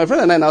 so my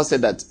friend and I now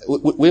said that,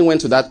 we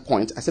went to that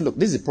point. I said, look,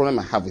 this is the problem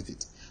I have with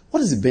it.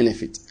 What is the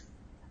benefit?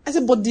 I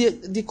said, but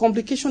the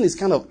complication is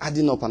kind of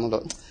adding up and all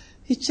that.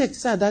 He checked, he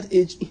said, at that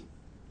age,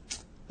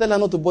 tell her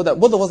not to bother.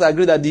 Both of us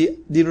agree that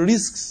the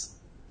risks,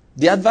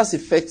 the adverse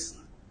effects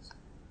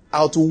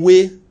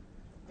outweigh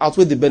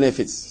the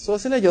benefits. So I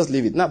said, let's just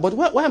leave it. Now, but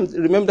why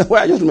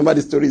I just remember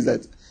the story is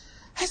that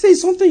I say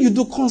it's something you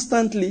do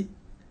constantly.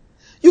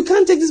 You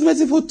can't take this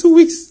medicine for 2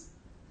 weeks.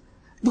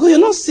 Because you're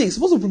not sick. It's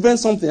supposed to prevent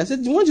something. I said,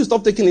 once you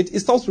stop taking it, it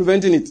stops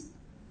preventing it.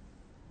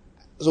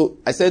 So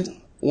I said,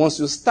 once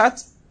you start,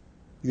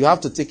 you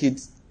have to take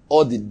it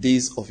all the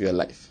days of your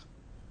life.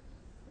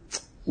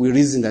 We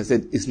reasoned and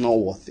said, it's not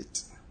worth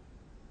it.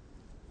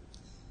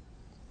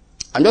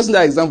 I'm just in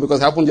that example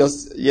because it happened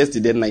just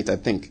yesterday night, I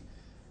think.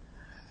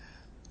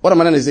 What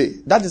am I going to say?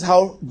 That is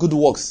how good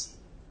works.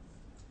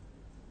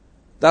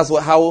 That's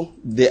how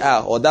they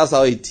are, or that's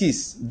how it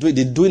is.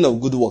 The doing of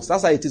good works.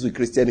 That's how it is with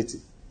Christianity.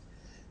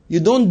 You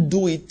don't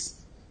do it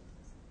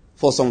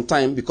for some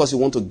time because you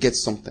want to get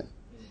something.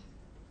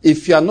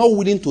 If you are not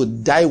willing to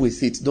die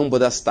with it, don't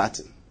bother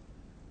starting.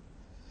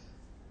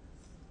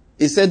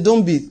 He said,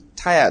 don't be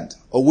tired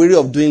or weary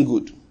of doing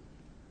good,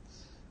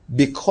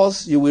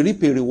 because you will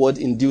reap a reward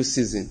in due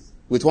season,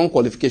 with one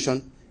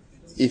qualification: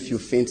 if you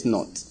faint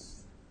not.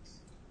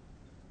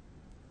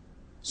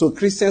 So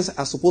Christians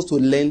are supposed to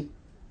learn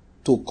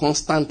to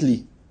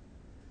constantly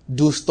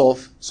do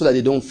stuff so that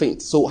they don't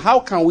faint. So how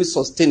can we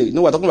sustain it? You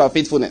know, we're talking about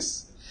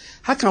faithfulness.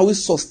 How can we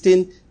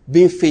sustain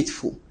being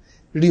faithful?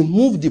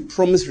 Remove the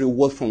promised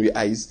reward from your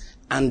eyes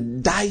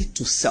and die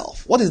to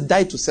self. What is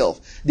die to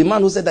self? The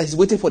man who said that he's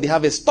waiting for the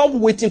harvest. Stop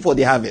waiting for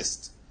the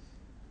harvest.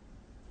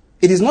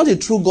 It is not a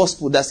true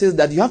gospel that says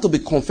that you have to be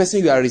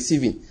confessing you are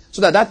receiving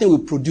so that thing will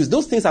produce.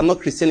 Those things are not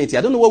Christianity.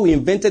 I don't know where we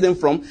invented them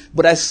from,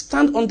 but I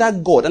stand under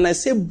God and I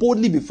say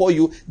boldly before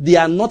you, they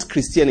are not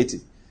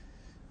Christianity.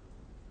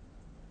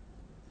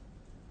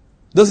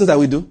 Those things that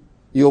we do,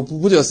 you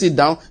put your seed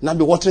down, now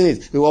be watering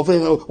it. Be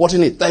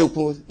watering it. Then you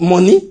put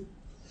money.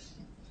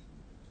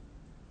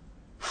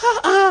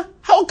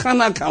 How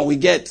can we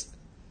get?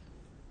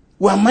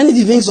 We are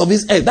managing the things of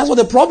this earth. That's what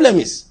the problem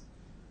is.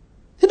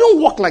 They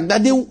don't work like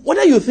that.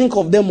 Whether you think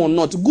of them or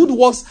not, good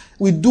works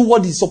will do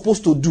what it's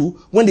supposed to do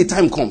when the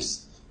time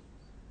comes.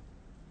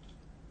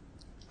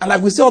 And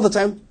like we say all the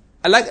time,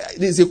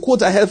 there's a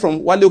quote I heard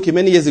from Wale Oke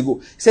many years ago.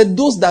 He said,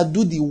 those that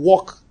do the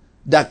work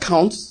that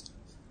counts,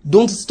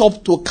 don't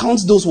stop to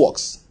count those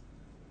works.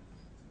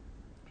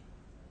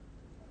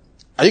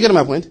 Are you getting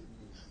my point?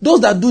 Those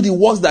that do the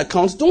works that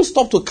count, don't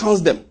stop to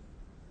count them.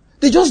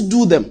 They just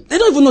do them. They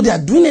don't even know they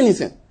are doing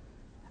anything.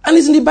 And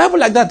it's in the Bible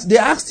like that. They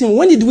asked him,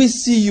 when did we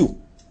see you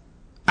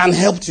and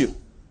helped you?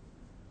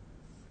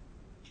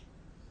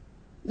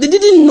 They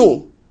didn't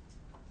know.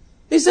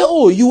 He said,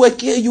 oh, you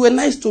were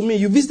nice to me.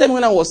 You visited me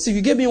when I was sick.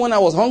 You gave me when I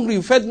was hungry.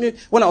 You fed me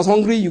when I was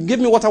hungry. You gave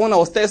me water when I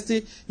was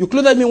thirsty. You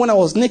clothed me when I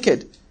was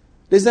naked.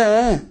 They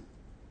said,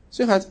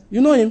 sweetheart,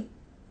 you know him?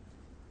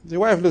 The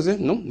wife will say,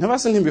 no, never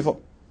seen him before.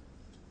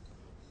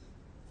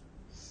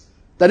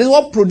 That is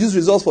what produced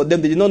results for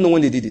them. They did not know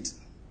when they did it.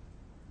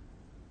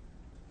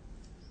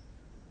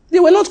 They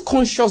were not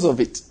conscious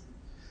of it.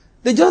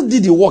 They just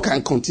did the work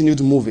and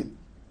continued moving.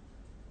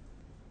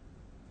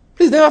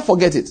 Please never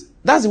forget it.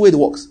 That's the way it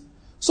works.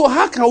 So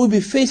how can we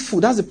be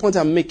faithful? That's the point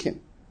I'm making.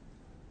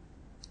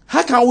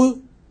 How can we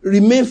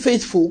remain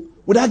faithful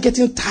without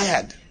getting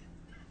tired?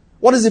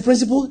 What is the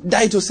principle?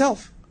 Die to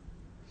self.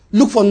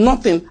 Look for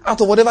nothing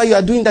out of whatever you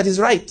are doing that is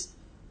right.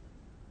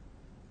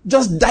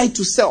 Just die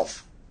to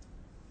self.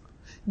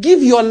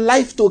 Give your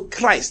life to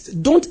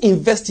Christ. Don't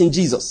invest in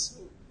Jesus.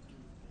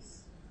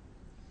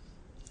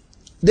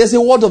 There's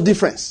a word of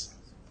difference.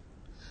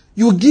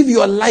 You give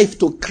your life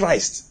to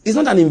Christ. It's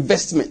not an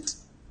investment.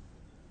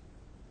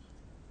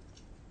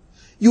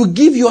 You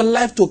give your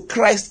life to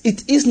Christ.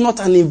 It is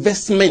not an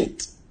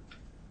investment.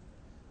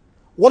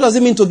 What does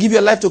it mean to give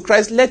your life to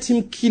Christ? Let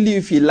him kill you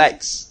if he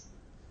likes.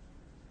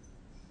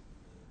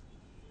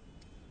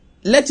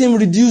 Let him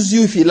reduce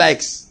you if he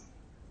likes.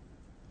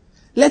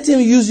 Let him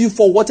use you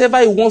for whatever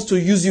he wants to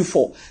use you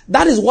for.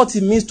 That is what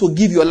it means to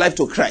give your life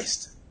to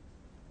Christ.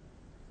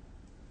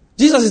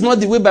 Jesus is not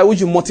the way by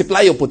which you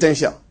multiply your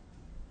potential.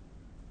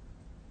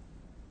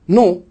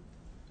 No.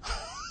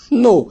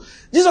 No.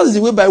 Jesus is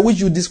the way by which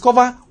you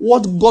discover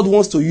what God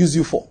wants to use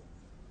you for.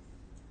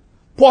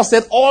 Paul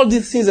said, all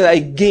these things that I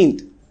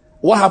gained,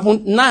 what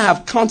happened? Now I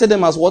have counted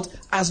them as what?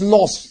 As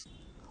loss.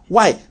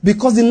 Why?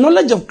 Because the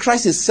knowledge of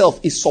Christ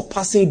itself is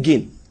surpassing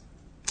gain.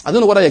 I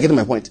don't know whether you're getting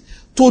my point.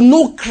 To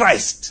know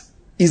Christ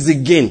is the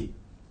gain.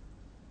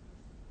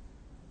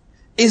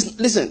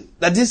 Listen,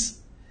 that this,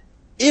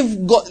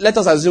 if God, let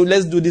us assume,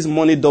 let's do this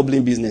money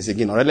doubling business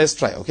again. All right, let's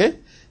try, okay?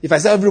 If I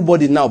say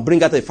everybody now,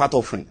 bring out a fat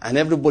offering, and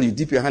everybody, you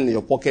dip your hand in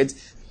your pocket.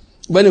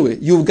 But anyway,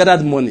 you've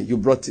gathered money, you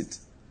brought it.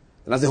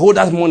 And as they hold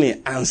that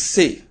money and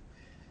say,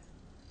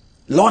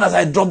 Lord, as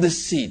I drop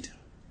this seed,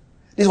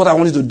 this is what I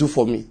want you to do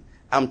for me.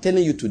 I'm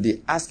telling you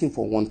today, asking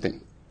for one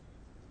thing.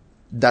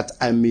 That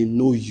I may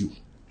know you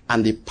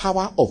and the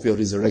power of your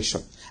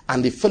resurrection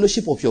and the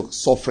fellowship of your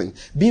suffering,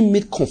 being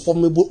made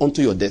conformable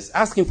unto your death.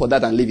 Ask him for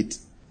that and leave it.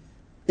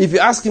 If you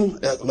ask him,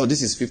 Lord,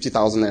 this is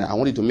 50,000 and I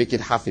want you to make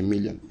it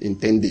 500,000 in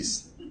 10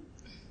 days.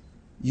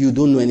 You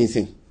don't know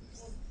anything.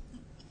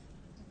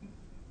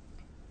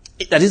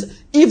 That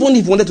is, even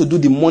if you wanted to do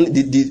the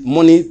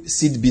money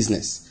seed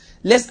business,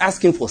 let's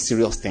ask him for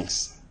serious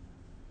things.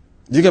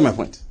 Do you get my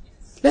point?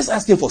 Let's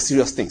ask him for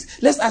serious things.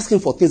 Let's ask him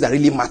for things that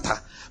really matter.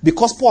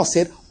 Because Paul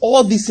said,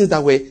 all these things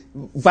that were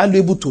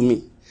valuable to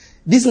me,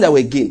 these things that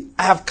were gained,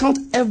 I have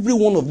counted every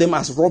one of them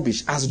as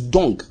rubbish, as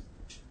dung.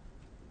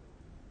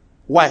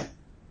 Why?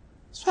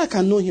 So I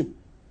can know him.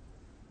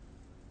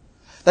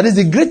 That is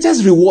the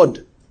greatest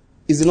reward,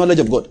 is the knowledge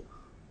of God.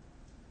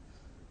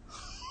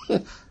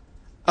 I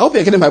hope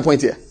you're getting my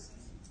point here.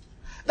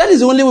 That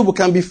is the only way we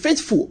can be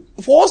faithful.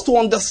 For us to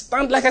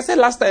understand, like I said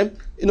last time,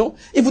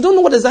 if we don't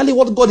know exactly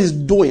what God is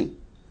doing,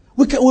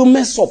 we'll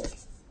mess up.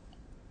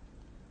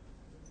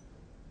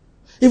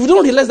 If we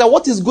don't realize that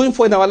what is going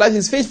for in our life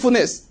is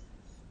faithfulness.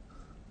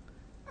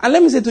 And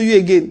let me say to you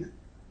again,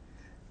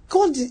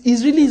 God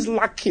is really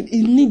lacking.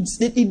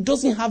 He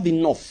doesn't have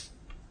enough.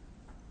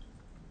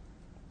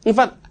 In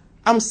fact,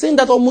 I'm saying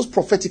that almost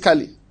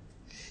prophetically.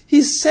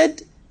 He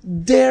said,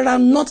 there are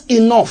not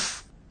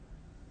enough.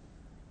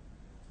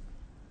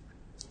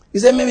 He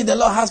said, maybe the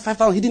Lord has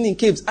 5,000 hidden in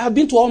caves. I've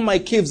been to all my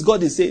caves,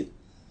 God is saying.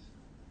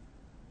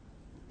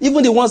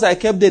 Even the ones I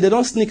kept there, they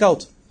don't sneak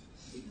out.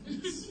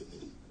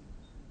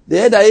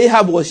 They heard that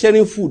Ahab was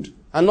sharing food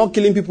and not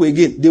killing people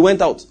again. They went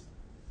out.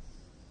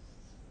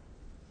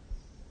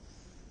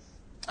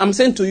 I'm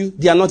saying to you,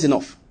 they are not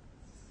enough.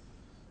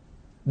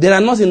 There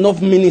are not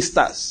enough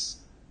ministers.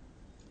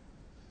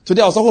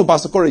 Today I was talking with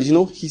Pastor Courage. He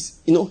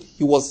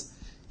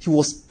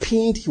was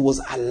pained, he was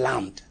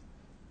alarmed.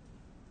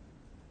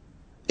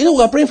 We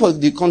were praying for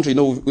the country,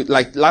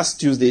 like last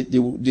Tuesday,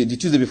 the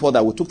Tuesday before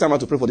that, we took time out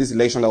to pray for this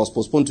election that was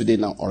postponed today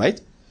now,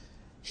 alright?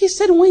 He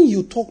said when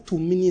you talk to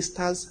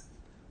ministers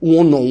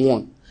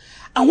one-on-one,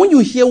 and when you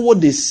hear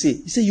what they say,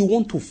 he said you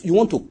want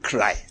to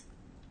cry.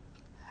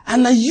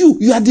 And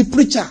you are the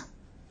preacher.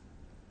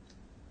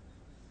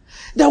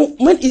 Now,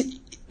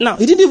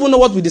 he didn't even know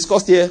what we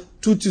discussed here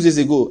 2 Tuesdays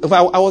ago. If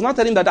I was not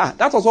telling him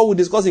that was what we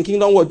discussed in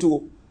Kingdom World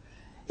too.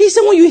 He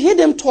said when you hear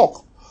them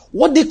talk,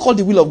 what they call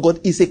the will of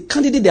God is a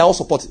candidate they are all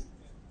supporting.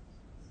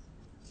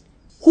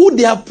 Who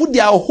they have put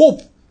their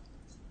hope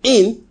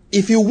in,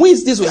 if he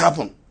wins, this will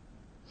happen.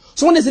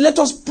 So when they say, let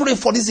us pray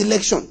for this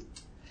election,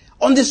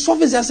 on the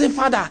surface they are saying,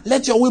 Father,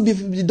 let your will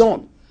be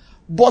done.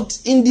 But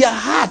in their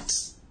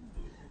hearts,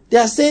 they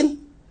are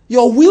saying,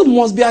 your will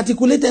must be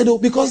articulated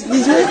because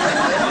this way.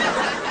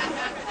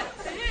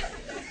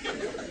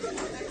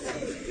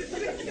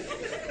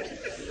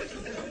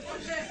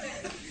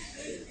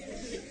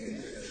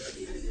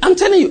 I'm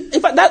telling you,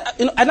 in fact,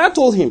 and I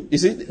told him, you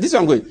see, this is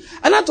where I'm going.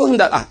 And I told him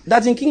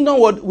that in Kingdom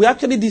World, we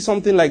actually did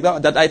something like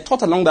that I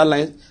taught along that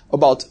line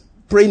about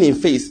praying in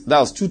faith. That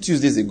was 2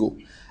 Tuesdays ago.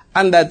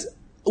 And that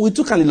we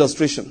took an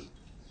illustration.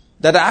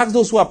 That I asked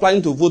those who are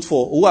planning to vote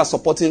for, who are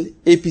supporting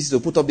APC to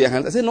put up their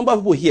hands. I said, a number of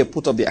people here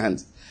put up their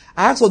hands.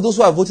 I asked for those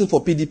who are voting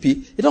for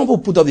PDP, a number of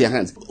people put up their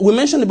hands. We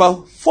mentioned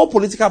about 4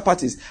 political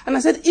parties. And I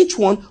said, each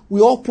one,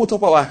 we all put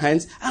up our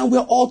hands and we're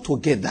all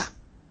together.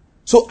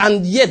 So,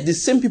 and yet the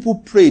same people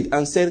prayed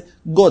and said,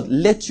 God,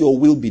 let your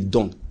will be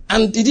done.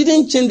 And it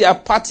didn't change their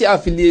party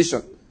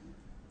affiliation.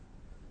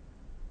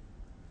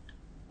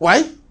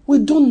 Why? We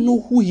don't know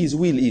who his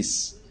will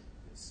is.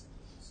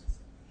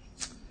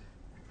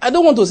 I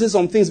don't want to say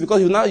some things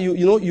because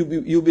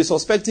you'll be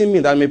suspecting me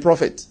that I'm a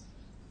prophet.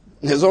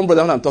 There's one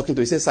brother I'm talking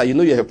to, he says, sir,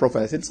 you're a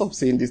prophet. I said, stop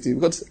saying this thing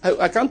because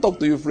I can't talk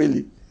to you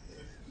freely.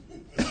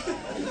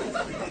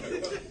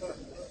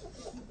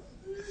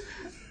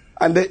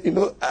 And then,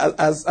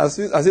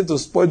 as if to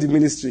spoil the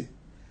ministry.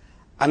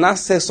 And I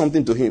said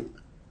something to him.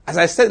 As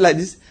I said like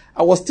this,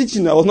 I was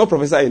teaching, I was not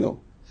prophesying.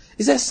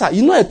 He said, sir,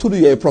 I told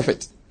you you're a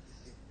prophet.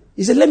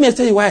 He said, let me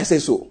tell you why I say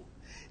so.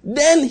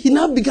 Then he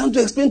now began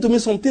to explain to me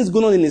some things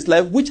going on in his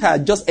life, which I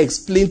had just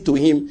explained to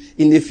him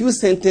in a few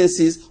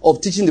sentences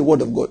of teaching the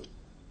word of God.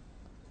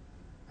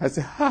 I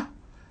said,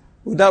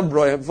 with that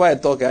bro, before I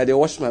talk, I had to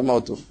wash my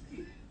mouth too.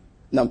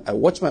 Now, I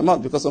watch my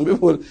mouth because some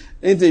people,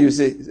 anything you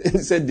say, he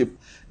said the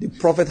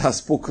prophet has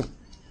spoken.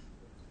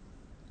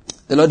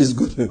 The Lord is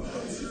good.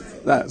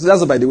 Now, so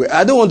that's by the way.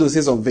 I don't want to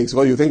say some things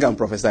because you think I'm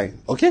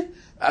prophesying. Okay?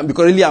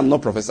 Because really I'm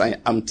not prophesying.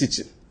 I'm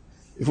teaching.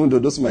 Even though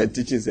those are my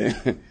teachings,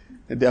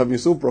 they have been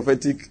so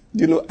prophetic.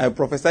 I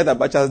prophesied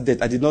about Abacha's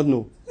death. I did not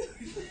know.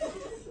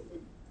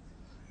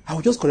 I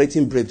was just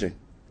correcting brethren.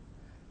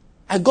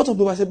 I got up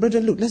and I said,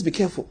 brethren, look, let's be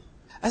careful.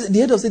 I said,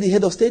 the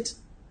head of state,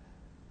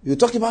 you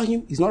talk about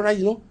him, he's not right,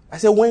 I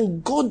said,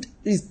 when God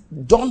is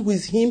done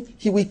with him,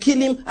 he will kill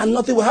him and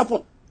nothing will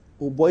happen.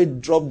 Oh boy,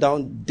 dropped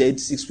down dead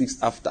 6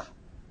 weeks after.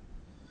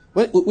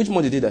 Which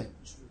month did he die?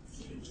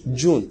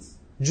 June.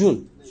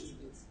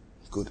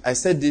 Good. I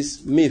said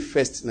this May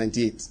 1st,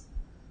 98.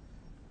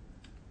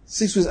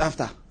 6 weeks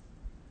after,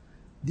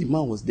 the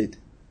man was dead.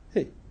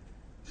 Hey.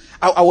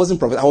 I wasn't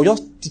prophet. I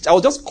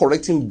was just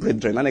correcting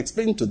brethren and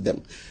explaining to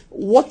them,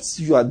 what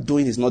you are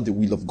doing is not the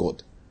will of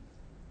God.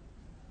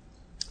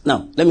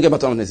 Now, let me get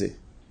back to what I'm going to say.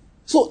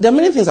 So, there are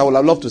many things I would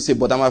have loved to say,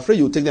 but I'm afraid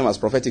you'll take them as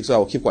prophetic, so I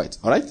will keep quiet.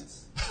 Alright?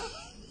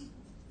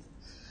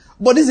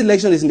 But this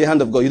election is in the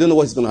hand of God. You don't know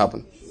what is going to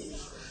happen.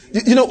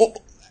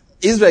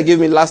 Israel gave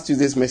me last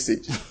Tuesday's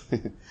message.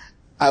 It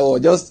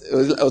was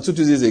 2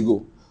 Tuesdays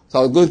ago. So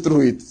I was going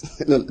through it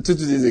 2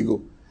 Tuesdays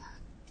ago.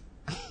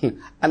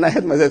 And I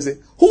heard myself say,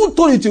 who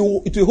told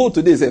you it will hold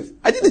today, Seth?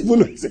 I didn't even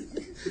know.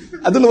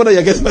 I don't know whether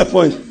you're getting my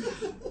point.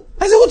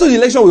 I said, who told the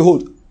election will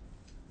hold?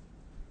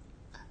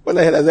 When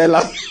I heard, I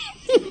laughed.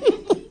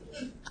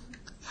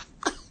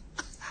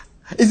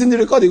 It's in the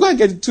recording. Go and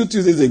get it 2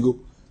 Tuesdays ago.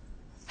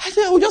 I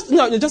said,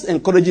 you're just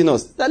encouraging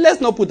us that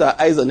let's not put our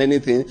eyes on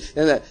anything.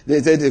 And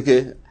they said,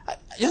 okay,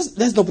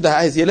 let's not put our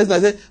eyes here. I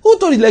said, who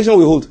told the election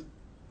we hold?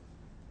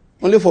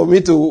 Only for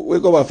me to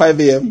wake up at 5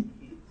 a.m.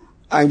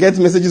 and get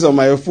messages on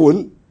my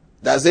phone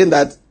that saying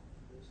that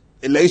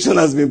election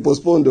has been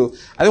postponed. Though.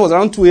 I think it was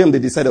around 2 a.m. they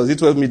decided. Was it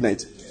 12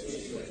 midnight?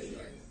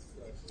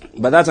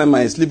 By that time,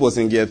 my sleep was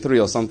in gear 3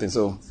 or something.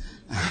 So,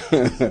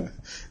 the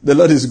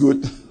Lord is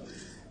good.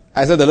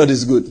 I said the Lord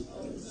is good.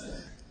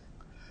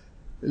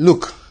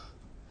 Look,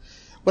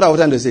 what I was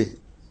trying to say.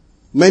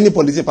 Many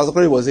politicians, Pastor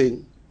Corey was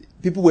saying,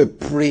 people were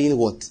praying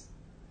what?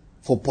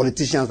 For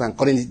politicians and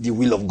calling it the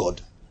will of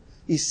God.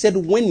 He said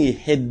when he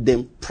heard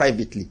them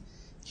privately,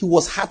 he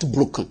was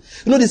heartbroken.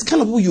 You know, this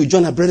kind of people you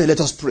join, brethren,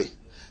 let us pray.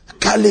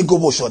 Kale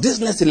Gobosho, this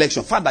next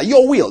election, Father,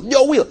 your will.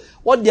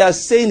 What they are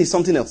saying is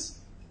something else.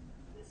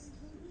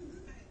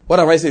 What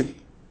have I said?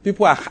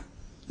 People are,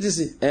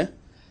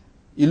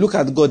 you look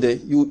at God there,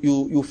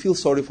 you feel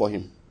sorry for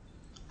him.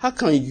 How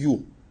can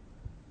you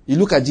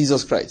look at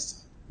Jesus Christ,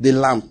 the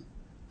Lamb,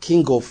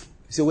 King of,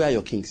 you say, where are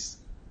your kings?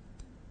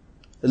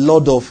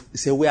 Lord of, you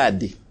say, where are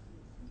they?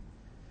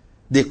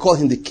 They call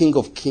him the King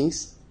of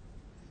Kings.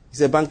 He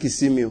said, Banki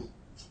Simeo.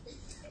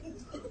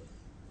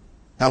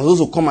 I was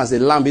also come as a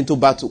lamb into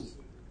battle.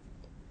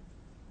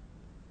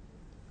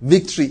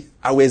 Victory,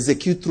 I will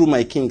execute through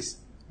my kings.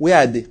 Where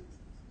are they?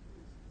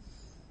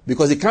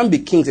 Because they can't be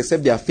kings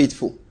except they are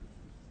faithful.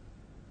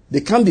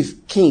 They can't be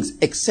kings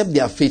except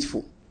they are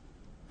faithful.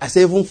 I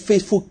say even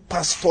faithful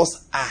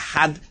pastors are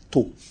hard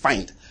to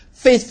find.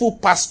 Faithful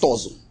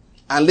pastors.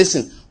 And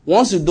listen,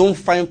 once you don't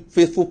find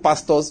faithful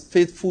pastors,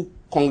 faithful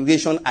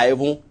congregation are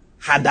even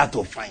harder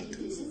to find.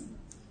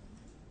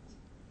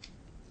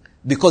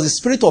 Because the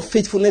spirit of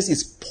faithfulness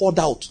is poured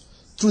out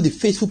through the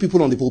faithful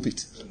people on the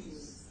pulpit.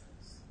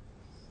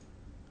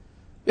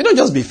 You don't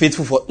just be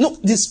faithful for... No,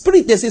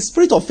 there's a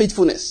spirit of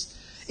faithfulness.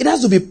 It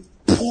has to be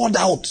poured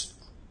out.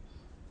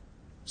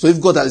 So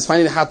if God is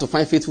finding it hard to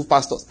find faithful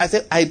pastors, I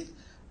said,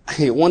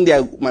 one day,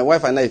 my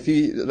wife and I,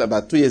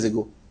 about 2 years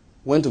ago,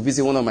 went to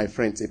visit one of my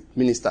friends, a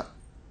minister.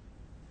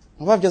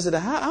 My wife just said,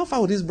 how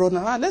far with this brother?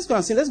 Let's go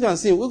and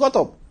sing. We got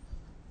up.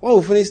 When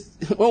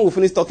we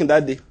finished talking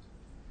that day,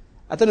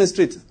 I told him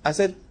straight. I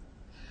said,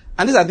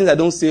 and these are things I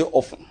don't say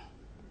often.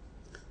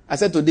 I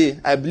said, today,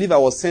 I believe I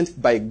was sent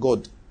by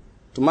God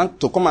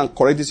to come and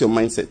correct this your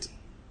mindset.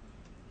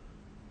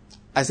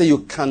 I said, you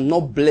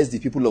cannot bless the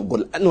people of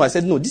God. No, I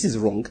said, no, this is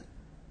wrong.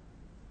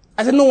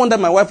 I said, no wonder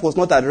my wife was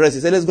not at rest.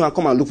 He said, let's go and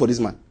come and look for this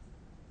man.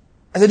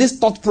 I said, this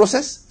thought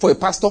process for a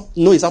pastor,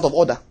 no, it's out of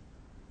order.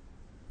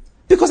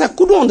 Because I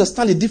couldn't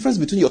understand the difference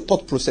between your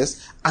thought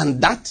process and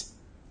that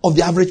of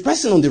the average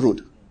person on the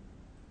road.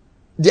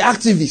 The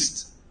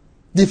activist.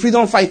 The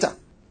freedom fighter.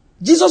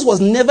 Jesus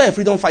was never a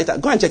freedom fighter.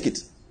 Go and check it.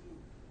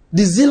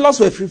 The zealots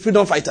were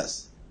freedom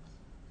fighters.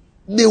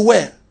 They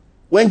were.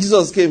 When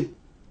Jesus came,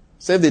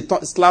 said they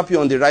slap you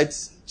on the right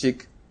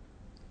cheek,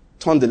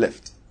 turn the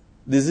left.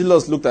 The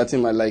zealots looked at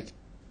him and like,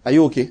 are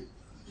you okay?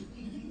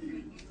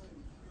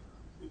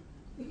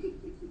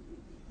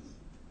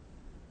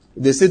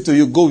 They said to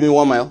you, go with me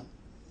 1 mile,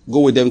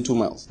 go with them 2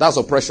 miles. That's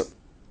oppression.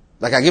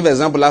 Like I gave an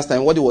example last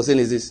time. What he was saying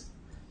is this.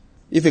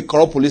 If a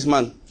corrupt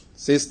policeman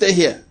says, stay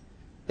here,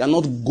 you are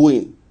not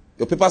going.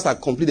 Your papers are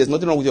complete. There's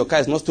nothing wrong with your car.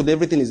 It's not stolen.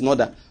 Everything is in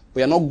order. But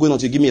you are not going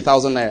until you give me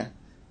 1,000 naira.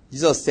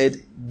 Jesus said,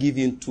 give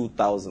him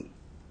 2,000.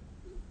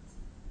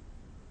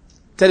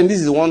 Tell him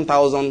this is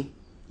 1,000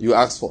 you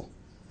asked for.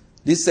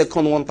 This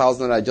second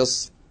 1,000 are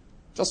just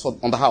for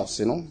on the house,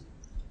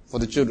 for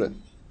the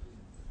children.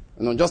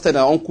 Just tell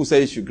their uncle said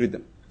you should greet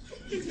them.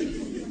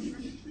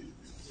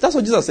 That's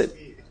what Jesus said.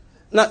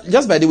 Now,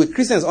 just by the way,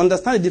 Christians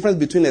understand the difference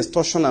between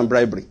extortion and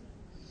bribery.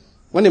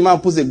 When a man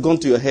puts a gun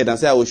to your head and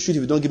says, I will shoot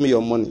if you don't give me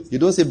your money. You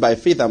don't say, by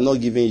faith, I'm not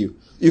giving you.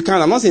 You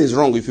can. I'm not saying it's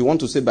wrong if you want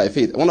to say by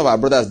faith. One of our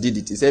brothers did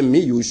it. He said, me,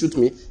 you will shoot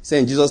me. He said,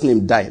 in Jesus'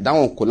 name, die. That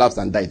one collapsed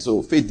and died.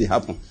 So faith did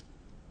happen.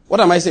 What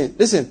am I saying?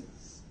 Listen.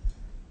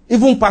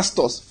 Even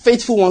pastors,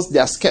 faithful ones, they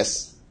are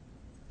scarce.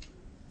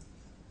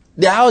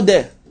 They are out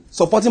there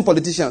supporting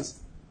politicians.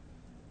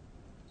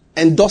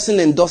 Endorsing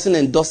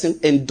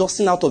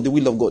out of the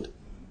will of God.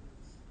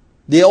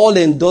 They all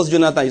endorse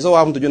Jonathan. You saw what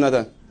happened to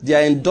Jonathan.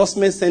 Their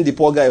endorsement sent the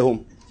poor guy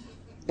home.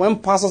 When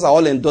pastors are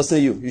all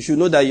endorsing you, you should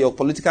know that your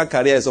political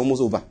career is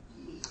almost over.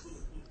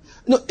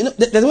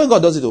 There's a way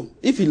God does it though.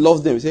 If he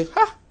loves them, he say,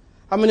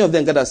 how many of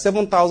them gather?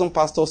 7,000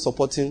 pastors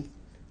supporting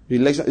the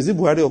election. Is it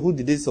Buhari or who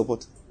did they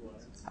support?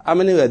 How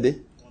many were they?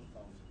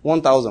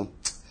 1,000.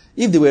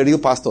 If they were real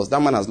pastors,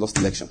 that man has lost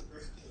election.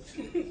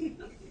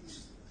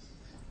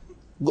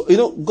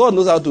 God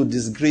knows how to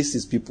disgrace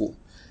his people.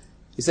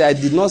 He said, I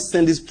did not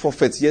send these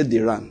prophets, yet they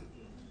ran.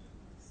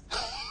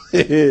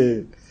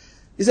 He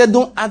said,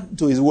 don't add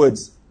to his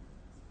words.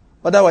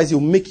 Otherwise, he'll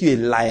make you a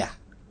liar.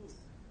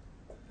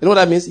 You know what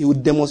that means? He will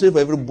demonstrate for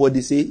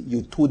everybody, say,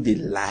 you told a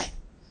lie.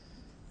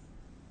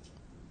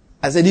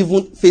 I said,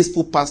 even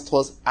faithful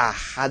pastors are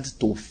hard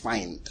to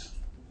find.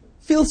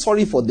 Feel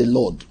sorry for the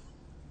Lord.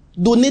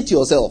 Donate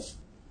yourself.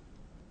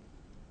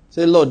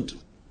 Say, Lord,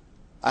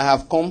 I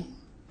have come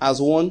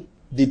as one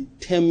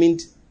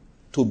determined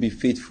to be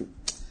faithful.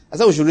 I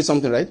said we should read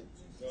something, right?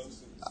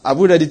 Have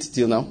we read it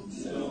till now?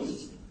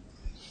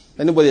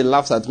 Anybody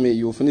laughs at me,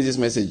 you will finish this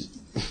message.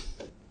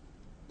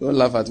 Don't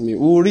laugh at me.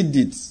 We'll read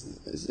it.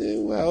 I say,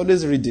 we're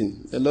always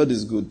reading. The Lord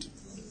is good.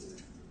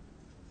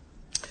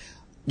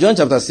 John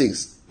chapter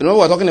 6. Remember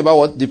we're talking about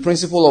what? The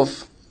principle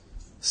of,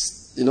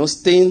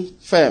 staying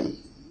firm,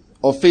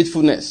 of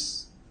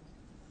faithfulness.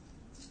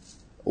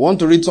 I want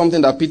to read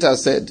something that Peter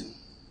said.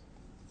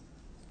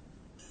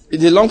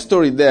 It's a long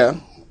story there.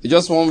 It's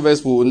just one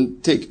verse we will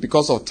take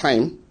because of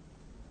time.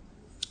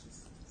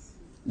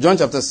 John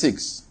chapter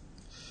 6.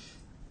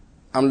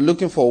 I'm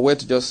looking for where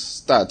to just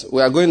start.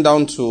 We are going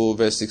down to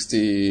verse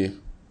 68,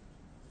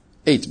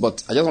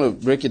 but I just want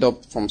to break it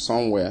up from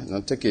somewhere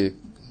and take a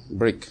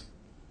break.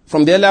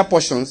 From the earlier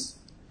portions,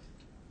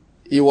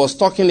 he was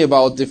talking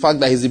about the fact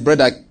that he's the bread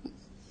that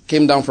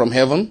came down from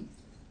heaven.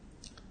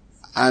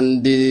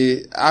 And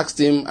they asked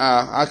him,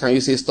 how can you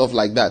say stuff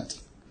like that?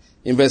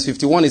 In verse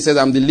 51, he says,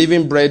 I'm the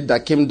living bread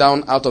that came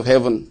down out of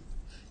heaven.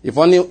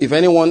 If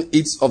anyone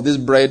eats of this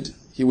bread,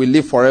 he will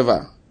live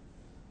forever.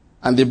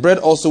 And the bread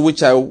also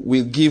which I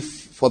will give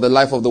for the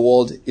life of the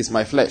world is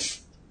my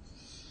flesh.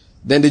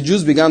 Then the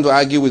Jews began to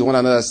argue with one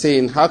another,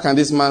 saying, how can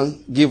this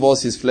man give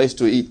us his flesh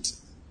to eat?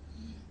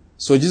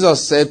 So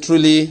Jesus said,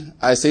 truly,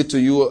 I say to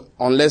you,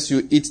 unless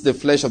you eat the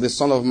flesh of the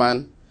Son of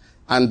Man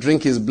and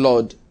drink his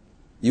blood,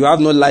 you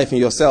have no life in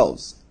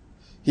yourselves.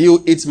 He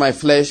who eats my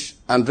flesh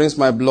and drinks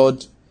my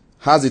blood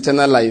has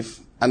eternal life,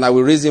 and I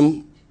will raise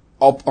him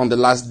up on the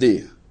last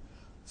day.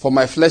 For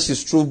my flesh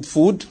is true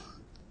food,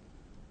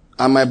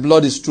 and my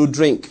blood is true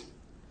drink.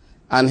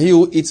 And he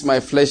who eats my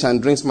flesh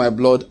and drinks my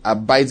blood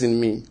abides in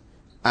me,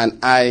 and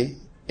I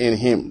in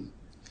him.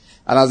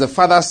 And as the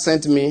Father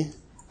sent me,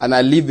 and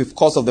I live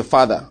because of the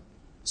Father,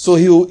 so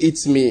he who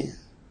eats me,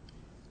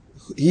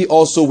 he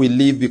also will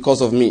live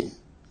because of me.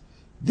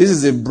 This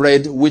is a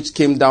bread which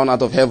came down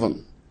out of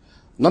heaven.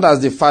 Not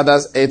as the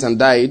fathers ate and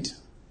died,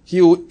 he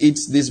who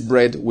eats this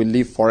bread will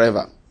live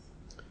forever.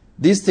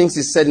 These things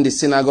he said in the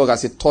synagogue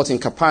as he taught in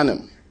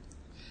Capernaum.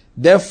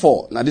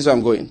 Therefore, now this is where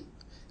I'm going.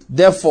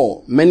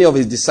 Therefore, many of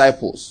his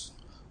disciples,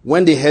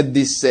 when they heard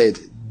this, said,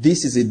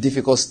 this is a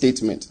difficult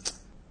statement.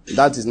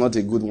 That is not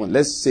a good one.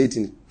 Let's say it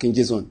in King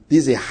James one.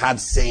 This is a hard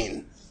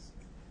saying.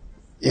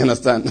 You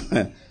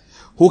understand?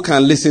 Who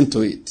can listen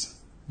to it?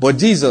 But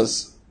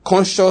Jesus,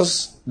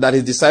 conscious that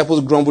his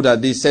disciples grumbled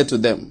at this, said to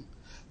them,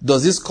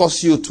 does this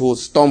cause you to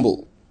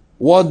stumble?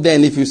 What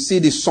then if you see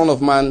the Son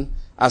of Man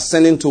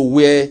ascending to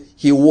where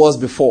he was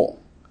before?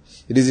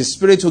 It is the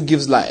Spirit who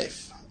gives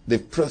life. The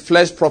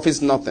flesh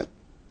profits nothing.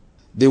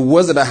 The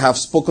words that I have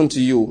spoken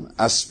to you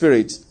are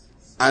spirit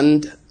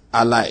and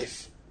are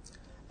life.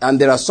 And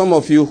there are some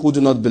of you who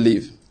do not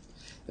believe.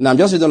 And I'm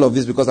just reading all of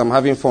this because I'm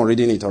having fun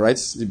reading it, all right?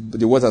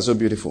 The words are so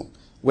beautiful.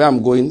 Where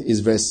I'm going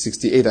is verse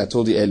 68, I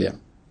told you earlier.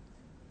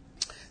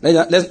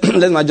 Let's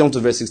now jump to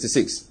verse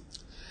 66.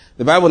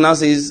 The Bible now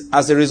says,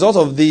 as a result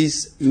of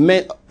this,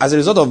 many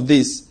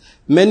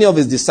of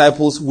his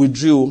disciples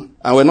withdrew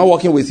and were not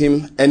walking with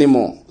him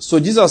anymore. So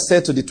Jesus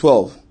said to the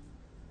 12,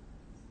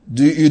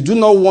 you do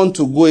not want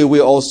to go away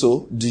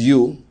also, do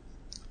you?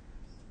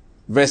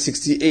 Verse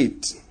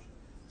 68.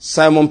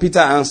 Simon Peter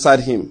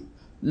answered him,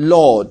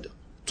 Lord,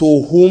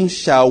 to whom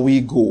shall we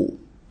go?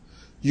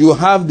 You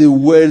have the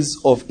words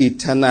of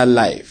eternal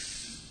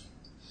life.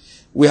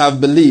 We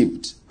have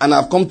believed and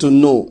have come to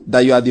know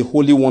that you are the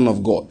Holy One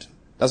of God.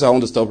 That's why I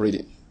want to stop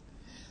reading.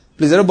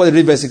 Please, everybody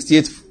read verse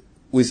 68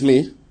 with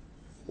me.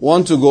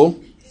 Want to go?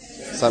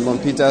 Simon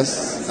Peter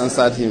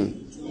answered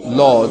him,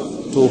 Lord,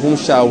 to whom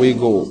shall we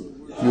go?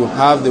 You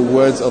have the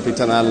words of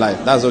eternal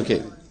life. That's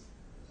okay.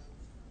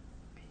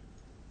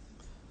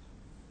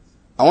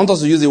 I want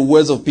us to use the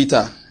words of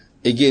Peter.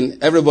 Again,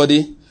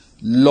 everybody,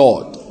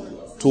 Lord,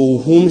 to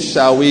whom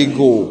shall we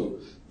go?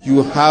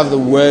 You have the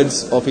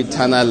words of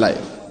eternal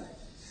life.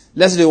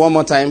 Let's do it one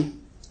more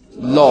time.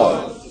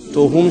 Lord,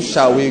 to whom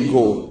shall we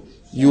go?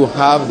 You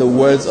have the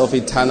words of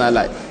eternal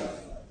life.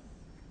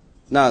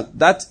 Now,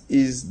 that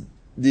is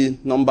the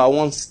number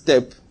one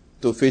step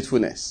to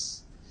faithfulness.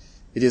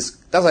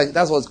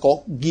 That's what it's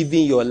called,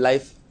 giving your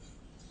life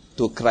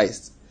to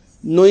Christ.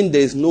 Knowing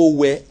there is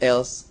nowhere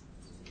else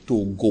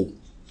to go.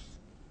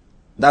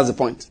 That's the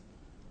point.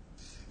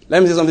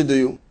 Let me say something to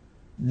you.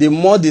 The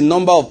more the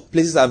number of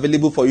places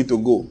available for you to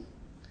go,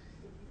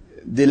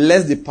 the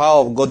less the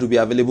power of God will be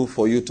available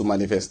for you to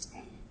manifest.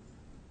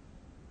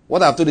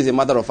 What I've told you is a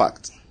matter of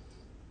fact.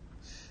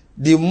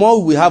 The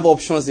more we have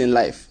options in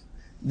life,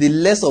 the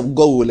less of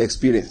God we will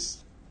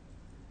experience.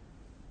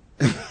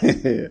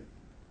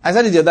 I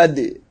said it the other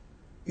day.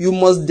 You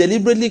must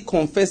deliberately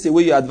confess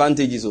away your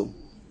advantages.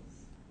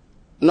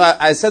 No,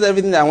 I said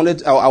everything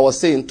that I was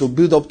saying to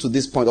build up to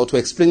this point or to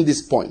explain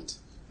this point.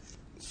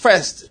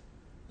 First,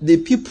 the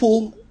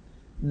people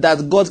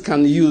that God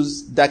can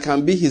use, that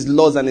can be his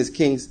lords and his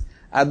kings,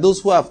 are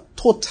those who have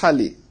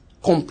totally,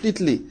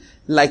 completely,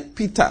 like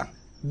Peter,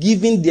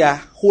 given their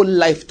whole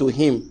life to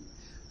him,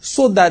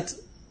 so that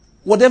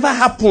whatever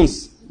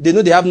happens, they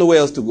know they have nowhere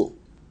else to go.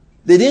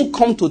 They didn't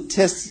come to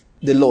test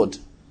the Lord.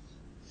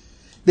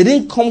 They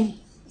didn't come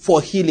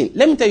for healing.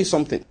 Let me tell you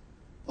something.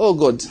 Oh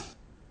God.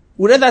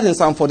 We read that in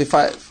Psalm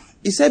 45.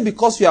 He said,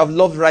 because you have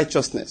loved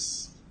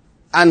righteousness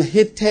and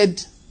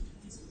hated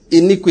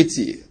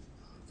iniquity,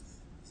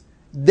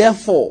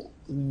 therefore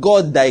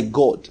God thy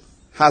God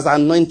has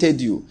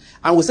anointed you.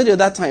 And we said at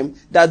that time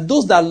that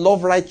those that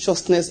love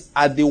righteousness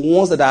are the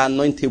ones that are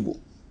anointable.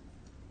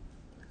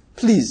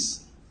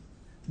 Please,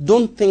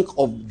 don't think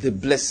of the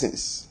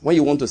blessings when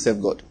you want to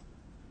serve God.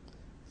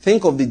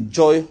 Think of the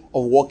joy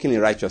of walking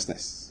in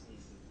righteousness.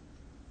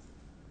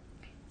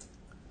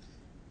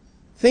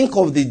 Think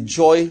of the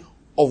joy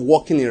of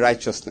walking in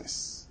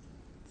righteousness.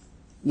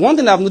 One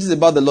thing I've noticed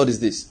about the Lord is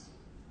this.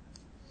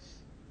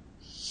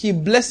 He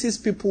blesses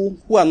people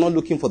who are not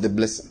looking for the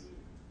blessing.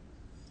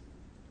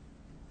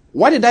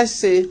 Why did I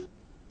say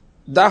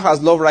thou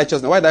hast loved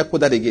righteousness? Why did I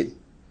put that again?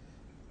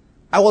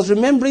 I was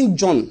remembering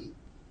John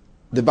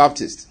the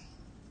Baptist.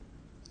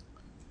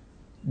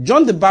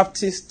 John the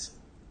Baptist,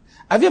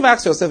 have you ever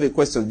asked yourself a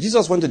question?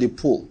 Jesus went to the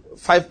pool,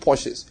 5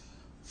 porsches,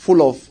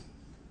 full of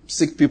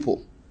sick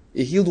people.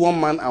 He healed one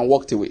man and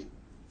walked away.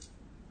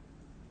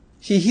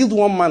 He healed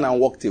one man and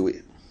walked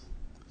away.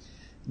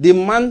 The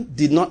man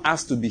did not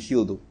ask to be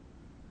healed, though.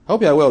 I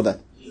hope you are aware of that.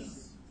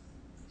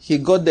 He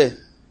got there.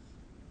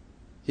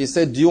 He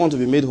said, do you want to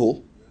be made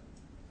whole?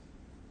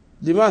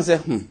 The man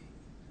said,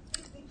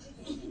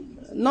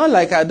 not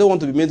like I don't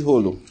want to be made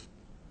whole, though.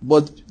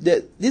 But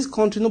this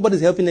country,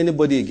 nobody's helping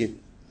anybody again.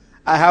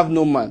 I have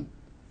no man.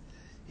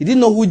 He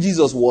didn't know who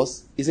Jesus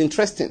was. It's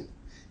interesting.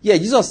 Yeah,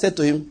 Jesus said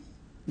to him,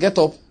 get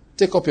up,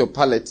 take up your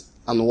pallet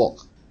and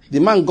walk. The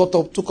man got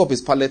up, took up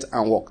his pallet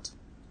and walked.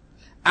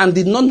 And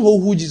did not know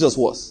who Jesus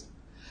was.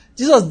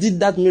 Jesus did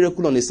that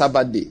miracle on a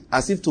Sabbath day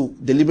as if to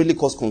deliberately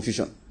cause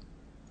confusion.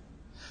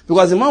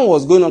 Because the man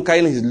was going on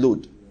carrying his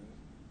load.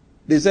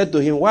 They said to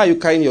him, why are you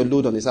carrying your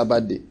load on a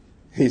Sabbath day?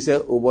 He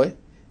said, oh boy,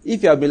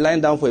 if you have been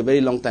lying down for a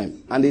very long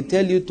time and they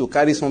tell you to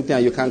carry something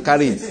and you can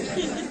carry it,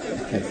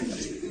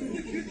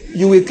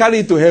 you will carry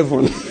it to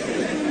heaven.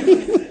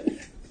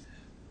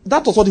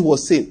 That was what he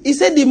was saying. He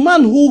said, the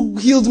man who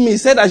healed me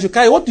said I should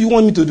carry. What do you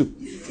want me to do?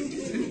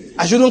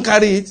 I shouldn't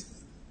carry it.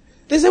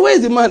 They said, where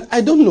is the man?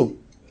 I don't know.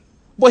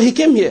 But he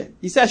came here.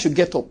 He said I should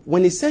get up.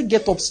 When he said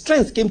get up,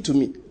 strength came to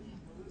me.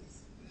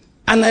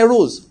 And I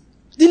rose.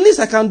 The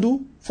least I can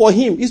do for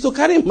him is to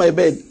carry my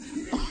bed.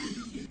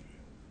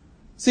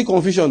 See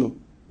confusion.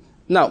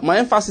 Now, my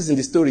emphasis in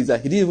the story is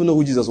that he didn't even know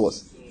who Jesus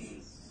was.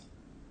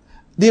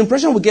 The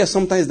impression we get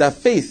sometimes is that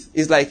faith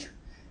is like,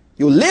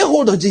 you lay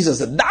hold of Jesus,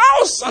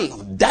 thou son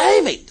of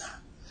David,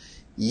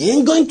 you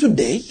ain't going to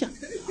die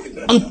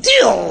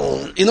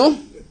until,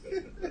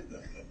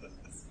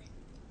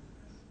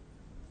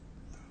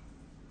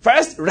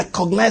 First,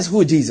 recognize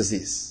who Jesus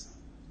is.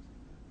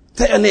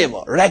 Tell your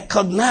neighbor,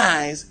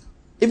 recognize.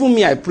 Even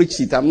me, I preach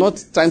it. I'm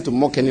not trying to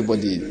mock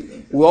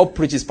anybody. We all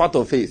preach. It's part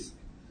of faith.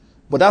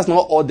 But that's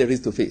not all there is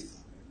to faith.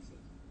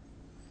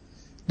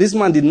 This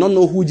man did not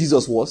know who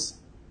Jesus was.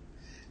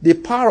 The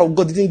power of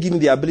God didn't give him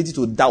the ability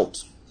to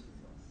doubt.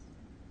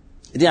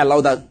 It didn't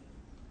allow that.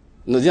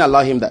 No, it didn't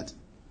allow him that.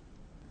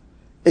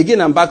 Again,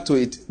 I'm back to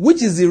it.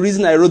 Which is the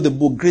reason I wrote the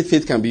book, Great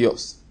Faith Can Be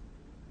Yours.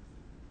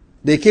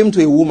 They came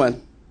to a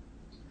woman.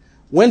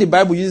 When the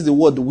Bible uses the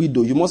word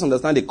widow, you must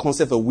understand the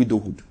concept of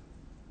widowhood.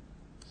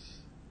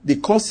 The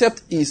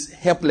concept is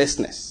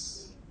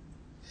helplessness.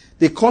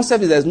 The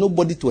concept is there's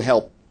nobody to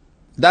help.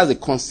 That's the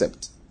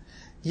concept.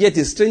 Yet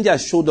a stranger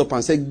showed up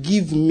and said,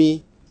 give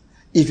me,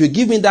 if you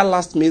give me that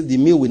last meal, the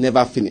meal will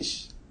never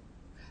finish.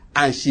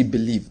 And she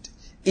believed.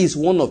 It's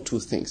one of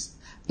two things.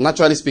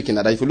 Naturally speaking,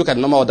 that if you look at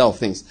the normal order of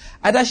things,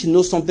 either she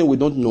knows something we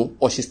don't know,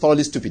 or she's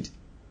thoroughly stupid.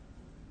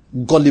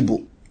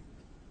 Gullible.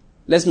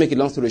 Let's make it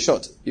long story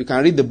short. You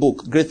can read the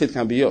book, Great Faith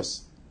Can Be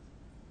Yours.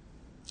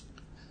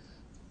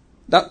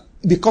 That,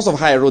 because of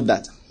how I wrote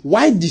that.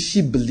 Why did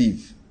she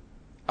believe?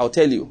 I'll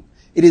tell you.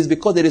 It is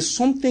because there is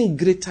something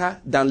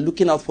greater than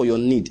looking out for your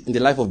need in the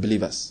life of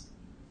believers.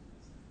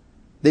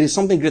 There is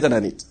something greater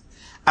than it.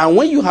 And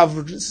when you have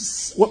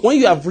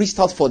reached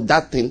out for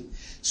that thing,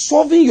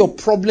 solving your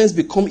problems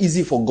become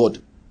easy for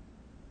God.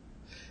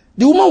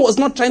 The woman was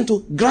not trying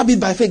to grab it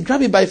by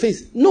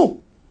faith.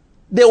 No.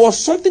 There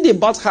was something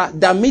about her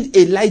that made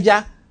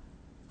Elijah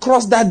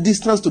cross that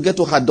distance to get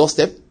to her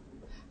doorstep.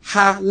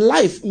 Her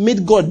life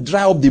made God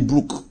dry up the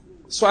brook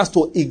so as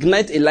to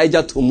ignite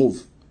Elijah to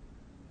move.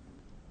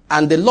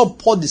 And the Lord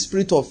poured the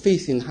spirit of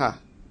faith in her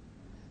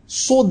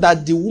so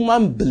that the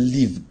woman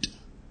believed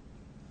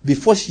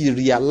before she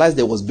realized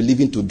there was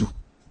believing to do.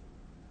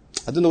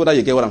 I don't know whether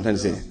you get what I'm trying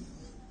to say.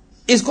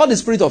 It's called the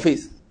spirit of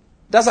faith.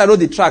 That's why I wrote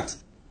the tract.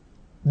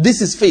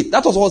 This is faith.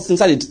 That was what's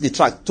inside the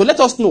tract. To let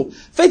us know,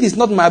 faith is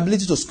not my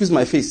ability to squeeze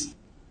my face.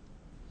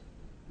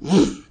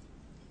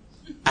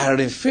 I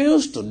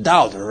refuse to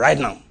doubt right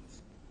now.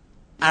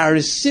 I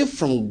received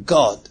from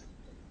God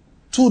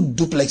 2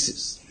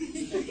 duplexes.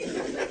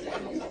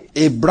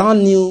 A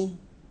brand new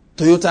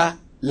Toyota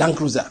Land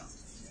Cruiser.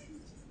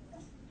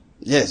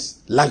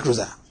 Yes, Land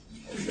Cruiser.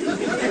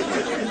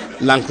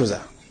 Land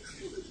Cruiser.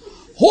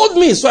 Hold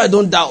me so I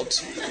don't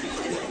doubt.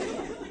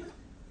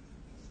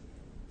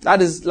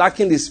 That is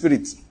lacking the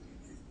spirit.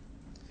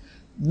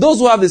 Those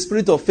who have the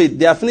spirit of faith,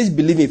 they are finished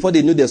believing before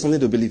they knew there's something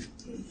to believe.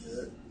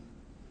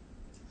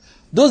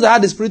 Those that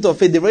had the spirit of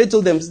faith, they've already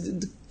told them,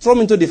 throw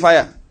them into the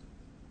fire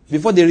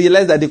before they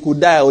realized that they could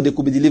die or they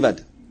could be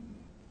delivered.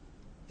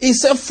 He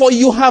said, for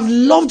you have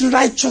loved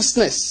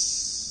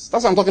righteousness.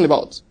 That's what I'm talking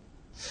about.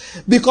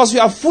 Because you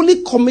have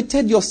fully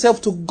committed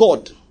yourself to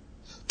God,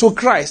 to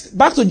Christ.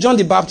 Back to John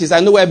the Baptist. I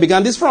know where I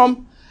began this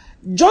from.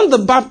 John the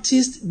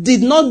Baptist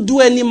did not do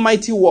any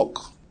mighty work.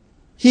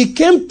 He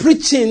came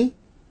preaching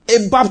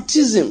a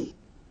baptism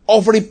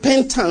of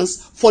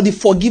repentance for the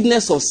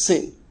forgiveness of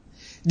sin.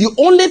 The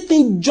only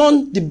thing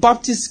John the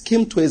Baptist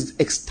came to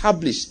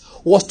establish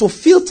was to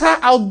filter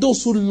out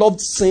those who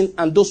loved sin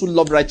and those who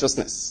loved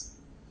righteousness.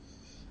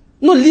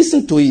 No,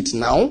 listen to it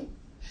now.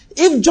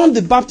 If John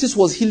the Baptist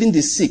was healing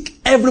the sick,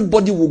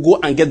 everybody would go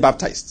and get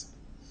baptized.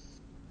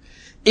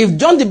 If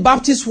John the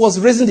Baptist was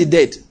raising the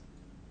dead,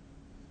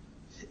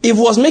 if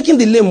he was making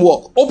the lame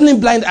walk, opening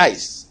blind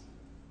eyes,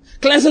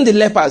 cleansing the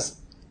lepers,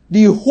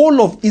 the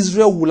whole of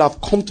Israel would have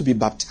come to be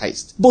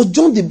baptized. But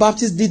John the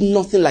Baptist did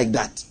nothing like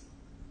that.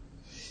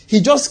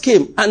 He just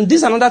came, and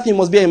this another thing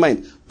must bear in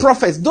mind.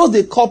 Prophets, those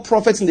they call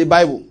prophets in the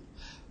Bible,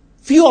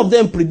 few of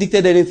them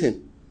predicted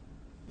anything.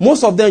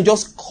 Most of them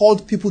just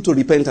called people to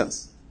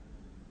repentance.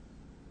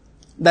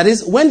 That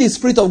is, when the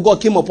Spirit of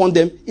God came upon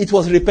them, it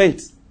was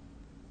repent.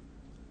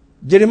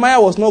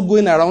 Jeremiah was not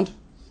going around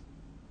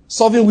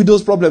solving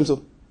widows' problems.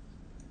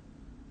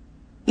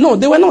 No,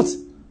 they were not.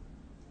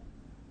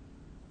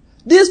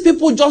 These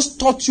people just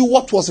taught you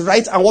what was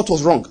right and what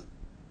was wrong.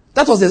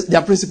 That was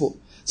their principle.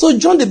 So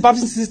John the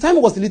Baptist, his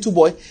time was a little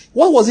boy.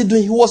 What was he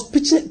doing? He was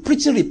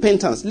preaching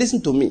repentance.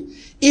 Listen to me.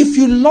 If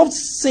you loved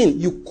sin,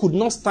 you could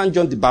not stand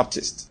John the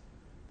Baptist.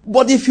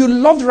 But if you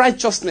loved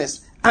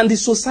righteousness and the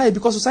society,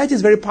 because society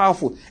is very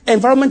powerful,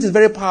 environment is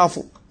very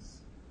powerful.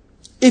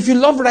 If you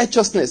love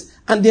righteousness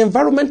and the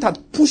environment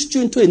had pushed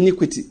you into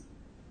iniquity,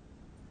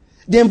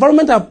 the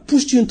environment had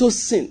pushed you into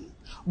sin,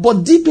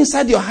 but deep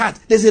inside your heart,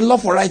 there's a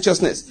love for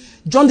righteousness.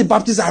 John the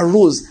Baptist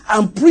arose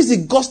and preached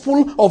the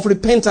gospel of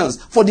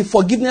repentance for the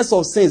forgiveness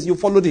of sins. You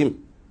followed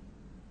him.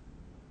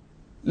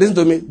 Listen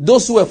to me.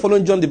 Those who were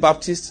following John the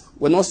Baptist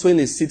were not sowing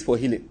a seed for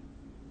healing.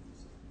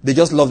 They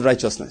just loved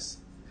righteousness.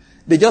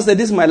 They just said,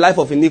 this is my life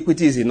of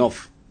iniquity is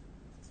enough.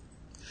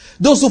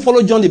 Those who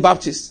followed John the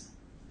Baptist,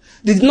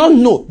 they did not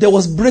know there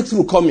was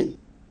breakthrough coming.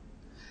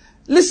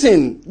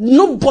 Listen,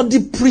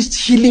 nobody preached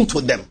healing to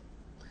them.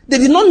 They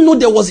did not know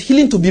there was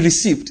healing to be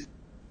received.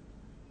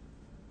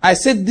 I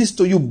said this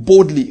to you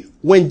boldly.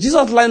 When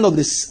Jesus landed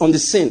on the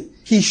scene,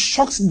 he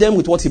shocked them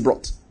with what he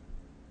brought.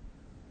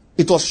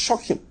 It was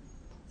shocking.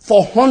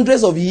 For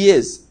hundreds of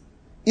years,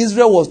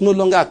 Israel was no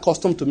longer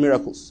accustomed to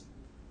miracles.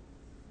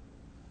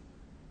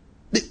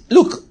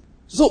 Look,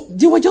 so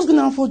they were just going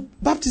out for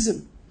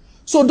baptism.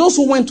 So those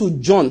who went to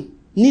John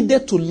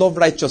needed to love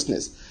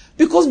righteousness.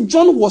 Because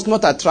John was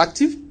not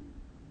attractive.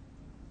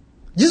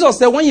 Jesus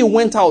said when you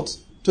went out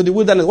to the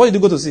wilderness, what did you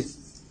go to see?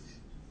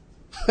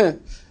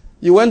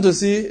 You went to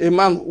see a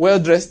man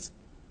well-dressed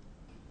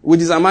with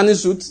his Armani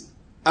suit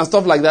and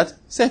stuff like that? He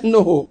said,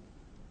 no.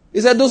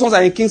 He said, those ones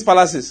are in king's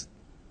palaces.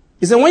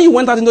 He said, when you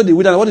went out into the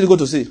wilderness, what did you go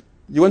to see?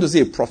 You went to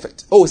see a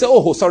prophet. Oh, he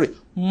said, sorry.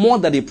 More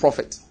than a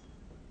prophet.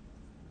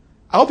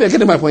 I hope you're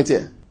getting my point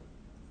here.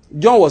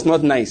 John was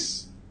not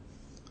nice.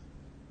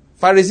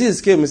 Pharisees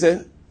came and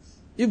said,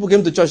 people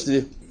came to church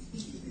today.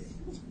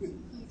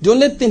 The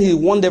only thing he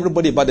warned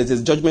everybody about is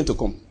his judgment to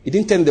come. He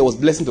didn't tell them there was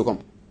blessing to come.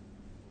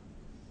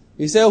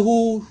 He said,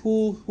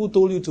 who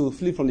told you to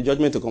flee from the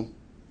judgment to come?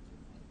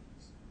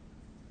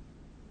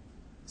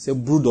 He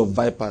said, brood of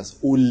vipers,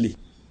 only.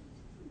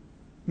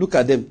 Look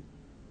at them.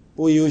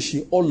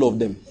 Oyoshi, all of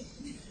them.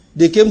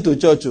 They came to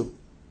church.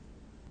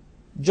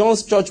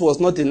 John's church was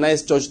not a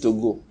nice church to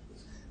go.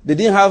 They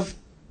didn't have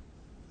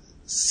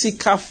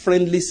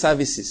seeker-friendly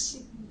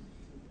services.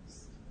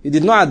 He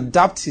did not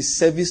adapt his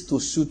service to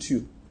suit you.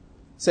 He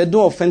said,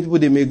 don't offend people,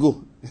 they may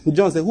go.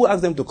 John said, who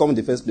asked them to come in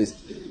the first place?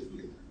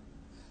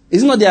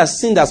 Is it not their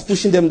sin that's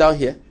pushing them down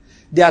here?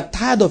 They are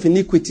tired of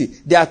iniquity.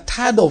 They are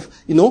tired of,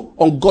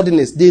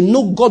 ungodliness. They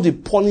know God will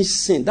punish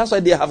sin. That's why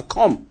they have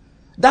come.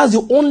 That's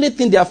the only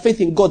thing their faith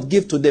in God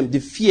gave to them, the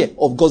fear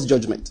of God's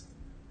judgment.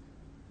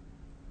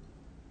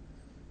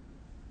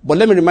 But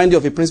let me remind you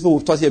of a principle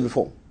we've taught here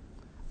before.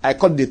 I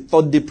call it the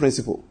third day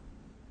principle.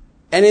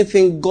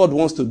 Anything God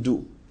wants to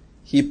do,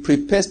 he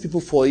prepares people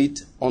for it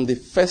on the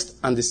first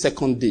and the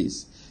second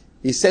days.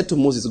 He said to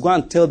Moses, go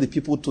and tell the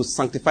people to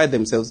sanctify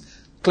themselves,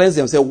 cleanse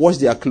themselves, wash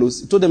their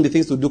clothes. He told them the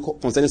things to do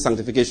concerning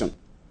sanctification.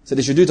 So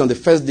they should do it on the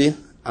first day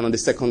and on the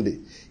second day.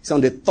 He said,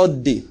 on the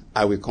third day,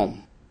 I will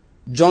come.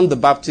 John the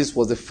Baptist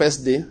was the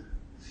first day.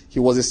 He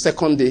was the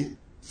second day.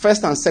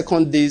 First and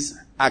second days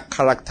are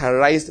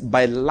characterized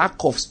by lack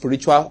of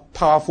spiritual,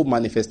 powerful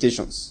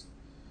manifestations.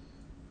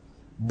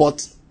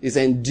 But is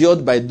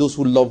endured by those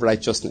who love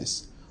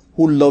righteousness,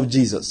 who love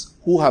Jesus,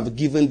 who have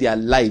given their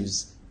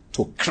lives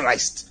to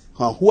Christ,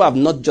 and who have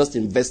not just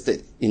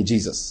invested in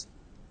Jesus.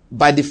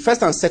 By the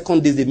first and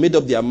second days, they made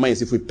up their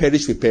minds, if we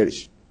perish, we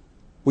perish.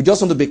 We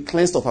just want to be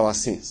cleansed of our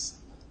sins.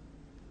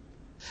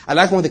 I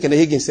like what Kenneth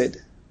Hagin said.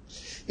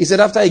 He said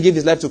after he gave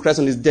his life to Christ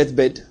on his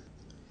deathbed,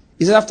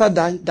 he said after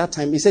that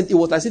time, he said it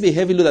was as if a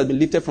heavy load had been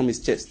lifted from his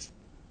chest.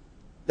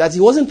 That he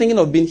wasn't thinking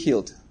of being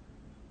healed.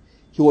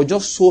 He was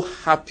just so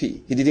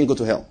happy he didn't go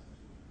to hell.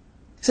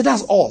 He said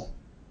that's all.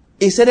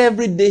 He said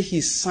every day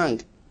he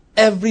sang.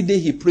 Every day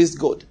he praised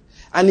God.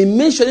 And he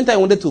made sure anytime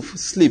he wanted to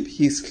sleep,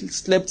 he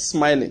slept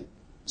smiling.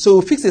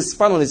 So he fixed a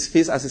smile on his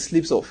face as he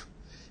sleeps off.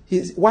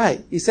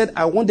 Why? He said,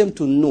 I want them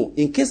to know,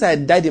 in case I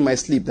died in my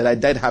sleep, that I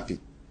died happy.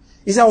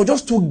 He said, I was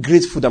just too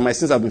grateful that my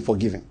sins have been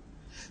forgiven.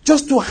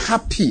 Just too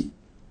happy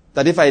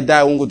that if I die,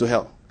 I won't go to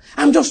hell.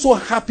 I'm just so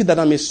happy that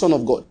I'm a son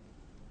of God.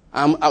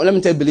 Let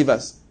me tell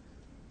believers,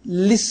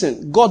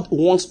 listen, God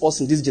wants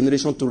us in this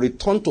generation to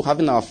return to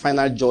having our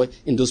final joy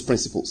in those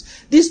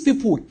principles. These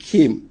people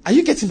came, are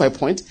you getting my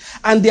point?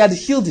 And they had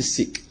healed the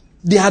sick.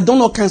 They had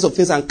done all kinds of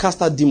things and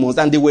cast out demons,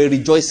 and they were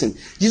rejoicing.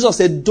 Jesus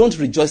said, don't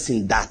rejoice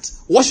in that.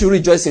 What should you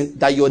rejoice in?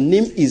 That your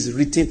name is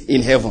written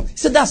in heaven. He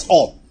said, that's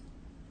all.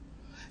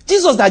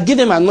 Jesus that gave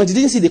them anointing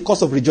didn't see the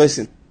cost of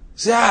rejoicing. He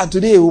said,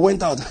 today we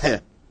went out.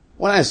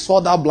 When I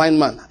saw that blind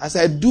man, I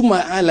said, I do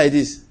my eye like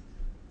this.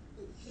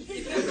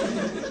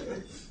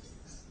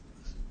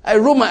 I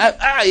roll my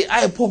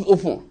eye popped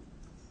open.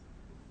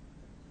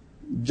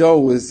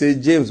 John will say,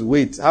 James,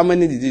 wait. How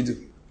many did he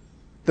do?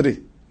 3.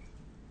 He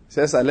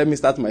says, let me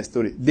start my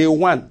story. Day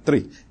 1,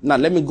 3. Now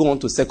let me go on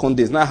to second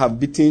days. Now I have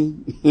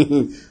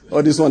beaten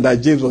all this one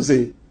that James was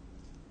saying.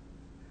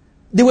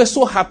 They were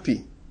so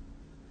happy.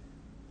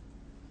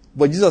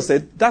 But Jesus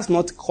said, that's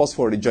not cause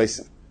for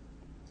rejoicing.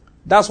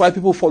 That's why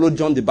people followed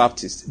John the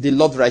Baptist. They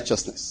loved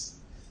righteousness.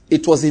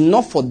 It was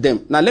enough for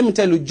them. Now let me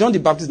tell you, John the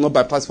Baptist is not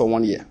baptized for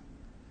 1 year.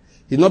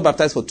 He's not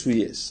baptized for 2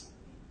 years.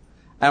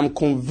 I am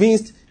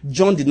convinced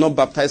John did not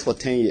baptize for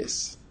 10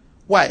 years.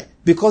 Why?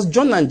 Because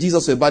John and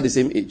Jesus were about the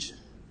same age.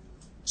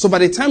 So by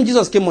the time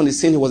Jesus came on the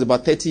scene, he was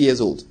about 30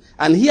 years old.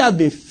 And he had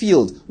been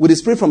filled with the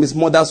Spirit from his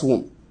mother's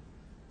womb.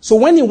 So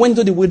when he went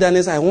to the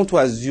wilderness, I want to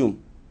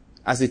assume,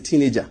 as a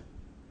teenager,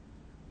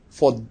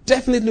 for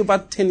definitely over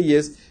 10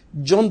 years,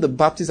 John the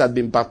Baptist had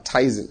been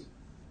baptizing.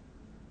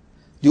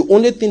 The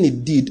only thing he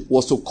did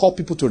was to call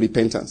people to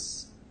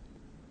repentance.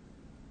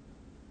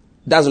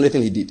 That's the only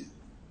thing he did.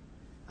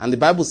 And the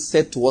Bible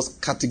said to us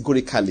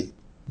categorically,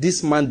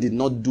 this man did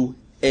not do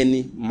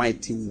any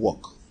mighty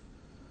work.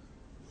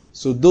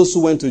 So those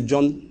who went to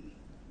John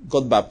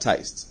got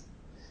baptized.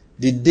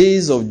 The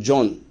days of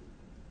John,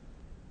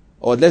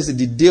 or let's say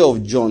the day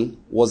of John,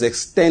 was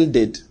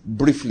extended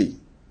briefly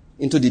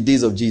into the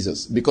days of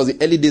Jesus. Because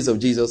the early days of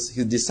Jesus,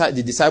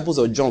 the disciples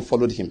of John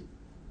followed him.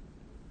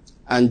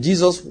 And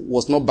Jesus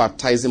was not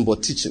baptizing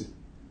but teaching.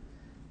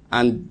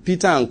 And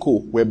Peter and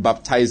co were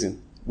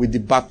baptizing with the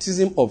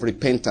baptism of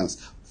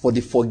repentance for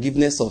the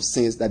forgiveness of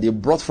sins that they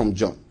brought from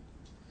John.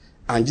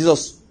 And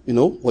Jesus,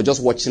 was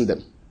just watching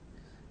them.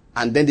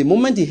 And then the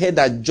moment he heard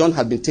that John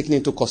had been taken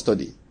into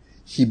custody,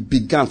 he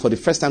began for the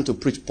first time to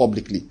preach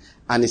publicly.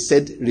 And he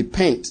said,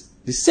 repent.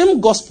 The same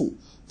gospel,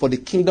 for the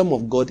kingdom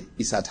of God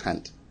is at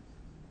hand.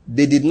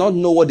 They did not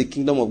know what the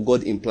kingdom of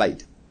God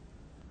implied.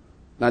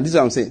 Now this is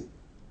what I'm saying.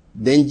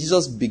 Then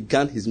Jesus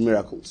began his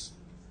miracles.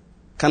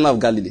 Cana of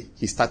Galilee,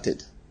 he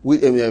started.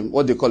 What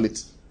do you call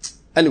it?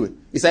 Anyway,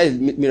 he started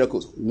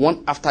miracles,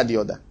 one after the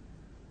other.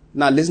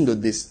 Now listen to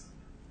this.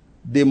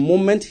 The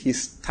moment he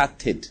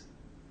started,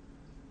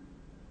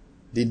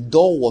 the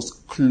door was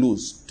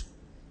closed.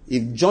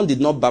 If John did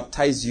not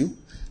baptize you,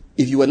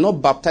 if you were not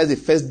baptized the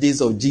first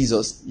days of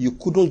Jesus, you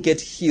couldn't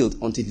get healed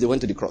until they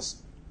went to the cross.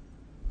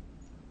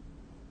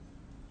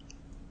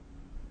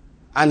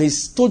 And he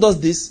told us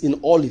this in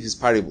all of his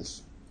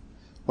parables.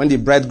 When the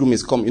bridegroom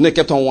is coming, he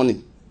kept on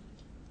warning.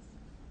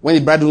 When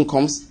the bridegroom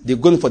comes, they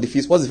go in for the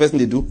feast. What's the first thing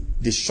they do?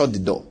 They shut the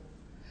door.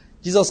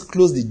 Jesus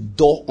closed the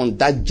door on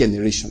that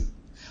generation.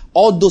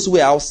 All those who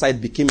were outside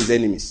became his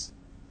enemies.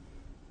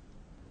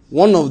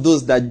 One of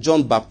those that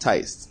John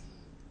baptized,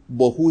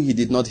 but who he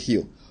did not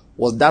heal,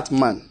 was that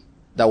man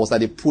that was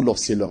at the pool of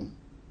Siloam.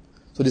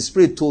 So the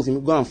Spirit told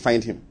him, go and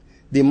find him.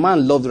 The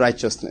man loved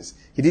righteousness.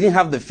 He didn't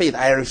have the faith.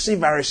 I receive.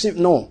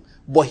 No.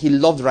 But he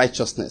loved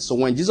righteousness. So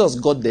when Jesus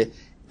got there,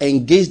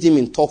 engaged him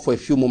in talk for a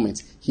few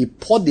moments, he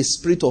poured the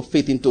spirit of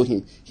faith into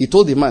him. He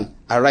told the man,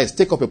 arise,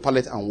 take up your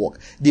pallet and walk.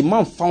 The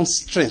man found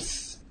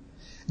strength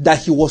that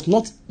he was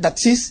not,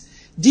 that is,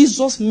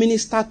 Jesus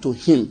ministered to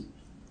him.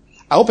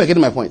 I hope I get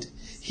my point.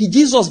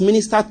 Jesus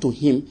ministered to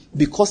him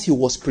because he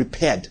was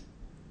prepared.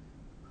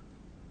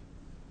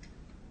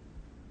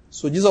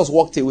 So Jesus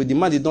walked away. The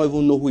man did not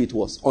even know who it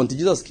was until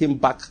Jesus came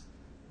back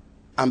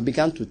and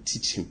began to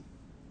teach him.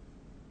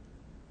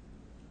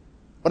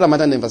 What am I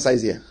trying to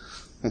emphasize here?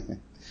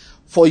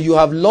 For you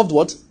have loved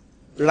what?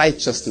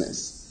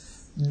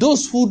 Righteousness.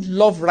 Those who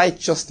love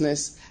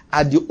righteousness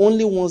are the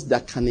only ones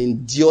that can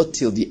endure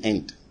till the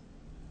end.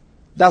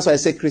 That's why I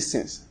say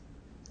Christians.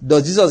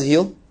 Does Jesus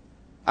heal?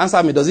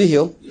 Answer me, does he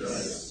heal?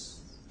 Yes.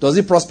 Does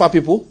he prosper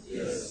people?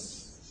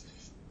 Yes.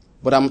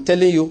 But I'm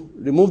telling you,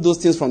 remove those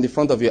things from the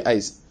front of your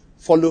eyes.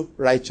 follow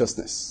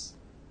righteousness.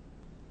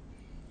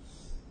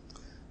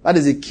 That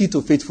is the key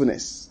to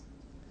faithfulness.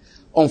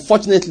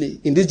 Unfortunately,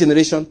 in this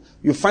generation,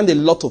 you find a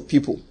lot of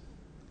people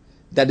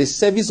that the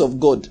service of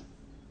God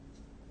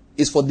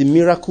is for the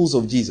miracles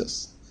of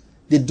Jesus.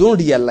 They don't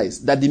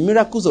realize that the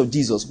miracles of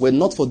Jesus were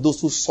not for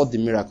those who sought the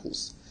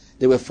miracles.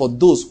 They were for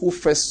those who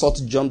first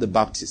sought John the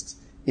Baptist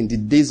in the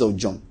days of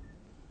John.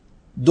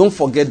 Don't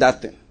forget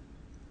that thing.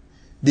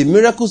 The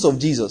miracles of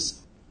Jesus,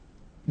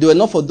 they were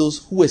not for those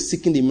who were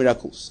seeking the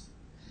miracles.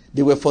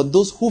 They were for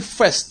those who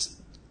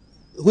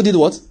did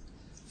what?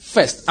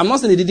 First. I'm not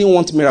saying they didn't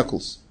want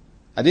miracles.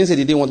 I didn't say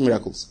they didn't want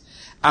miracles.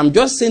 I'm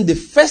just saying the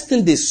first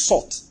thing they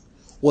sought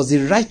was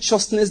the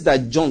righteousness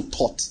that John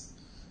taught.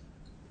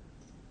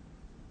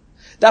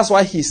 That's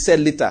why he said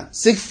later,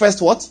 seek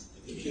first what?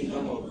 The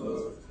kingdom of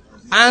God.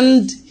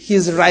 And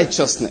his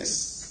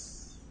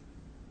righteousness.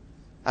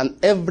 And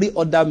every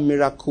other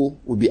miracle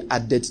will be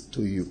added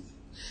to you.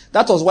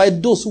 That was why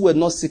those who were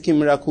not seeking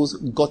miracles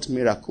got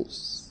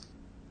miracles.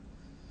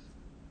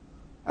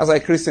 As I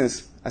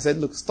Christians, I said,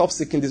 look, stop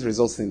seeking these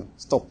results.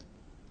 Stop.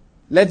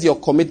 Let your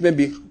commitment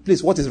be,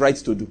 please, what is right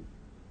to do?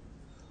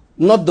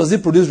 Not does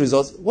it produce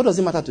results. What does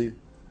it matter to you?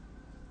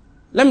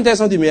 Let me tell you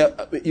something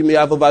you may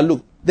have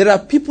overlooked. There are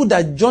people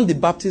that John the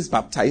Baptist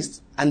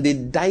baptized and they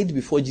died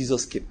before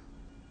Jesus came.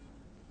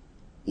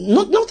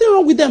 Nothing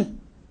wrong with them.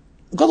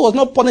 God was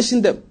not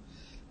punishing them.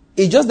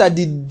 It's just that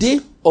the day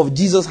of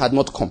Jesus had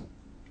not come.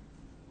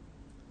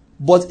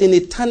 But in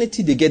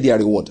eternity, they get their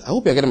reward. I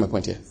hope you're getting my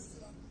point here.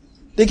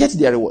 They get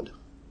their reward.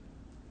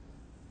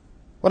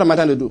 What am I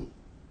trying to do?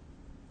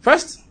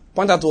 First,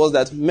 point out to us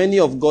that many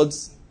of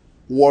God's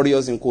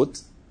warriors, in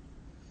quote,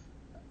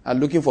 are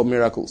looking for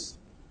miracles.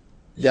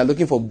 They are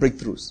looking for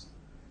breakthroughs.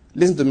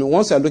 Listen to me.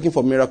 Once you are looking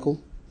for miracle,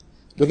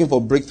 looking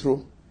for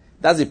breakthrough,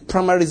 that's the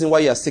primary reason why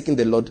you are seeking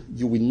the Lord.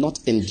 You will not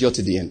endure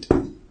to the end.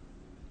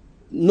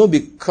 No,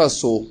 because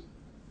so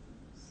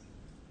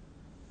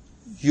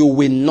you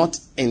will not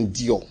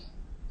endure.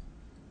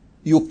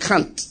 You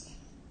can't.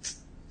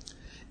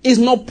 It's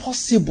not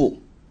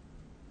possible.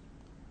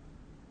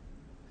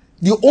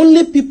 The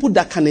only people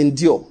that can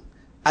endure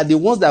are the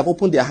ones that have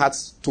opened their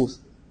hearts to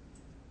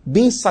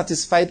being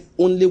satisfied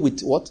only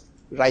with what?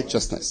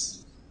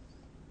 Righteousness.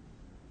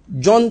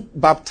 John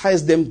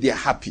baptized them, they are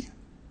happy.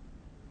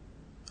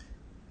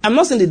 I'm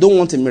not saying they don't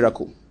want a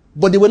miracle,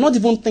 but they were not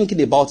even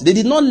thinking about it. They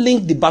did not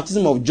link the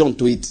baptism of John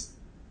to it.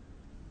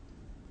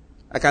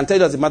 I can tell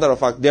you as a matter of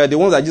fact, they are the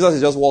ones that Jesus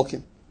is just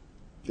walking.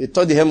 They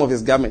touch the hem of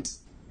his garment.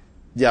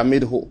 They are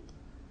made whole.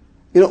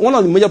 One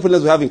of the major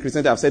problems we have in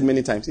Christianity, I've said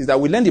many times, is that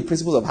we learn the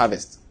principles of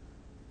harvest.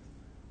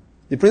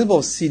 The principle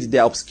of seed, they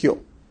are obscure.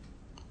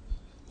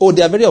 Oh,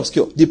 they are very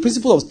obscure. The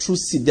principle of true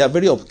seed, they are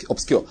very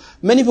obscure.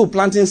 Many people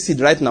planting seed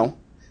right now,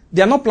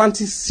 they are not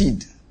planting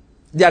seed.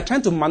 They are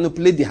trying to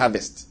manipulate the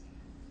harvest.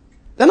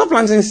 They're not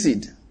planting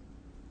seed.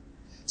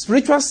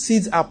 Spiritual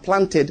seeds are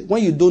planted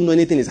when you don't know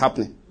anything is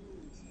happening.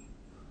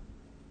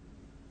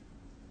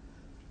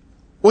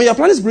 When you're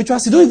planting spiritual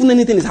seed, you don't even know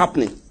anything is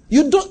happening.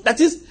 That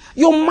is,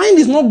 your mind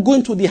is not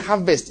going to the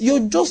harvest. You're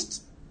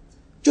just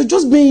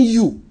being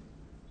you.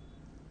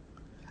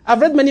 I've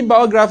read many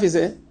biographies,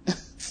 A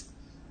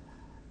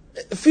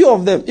few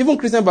of them, even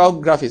Christian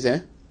biographies,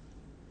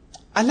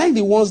 I like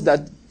the ones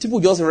that people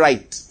just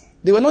write.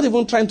 They were not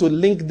even trying to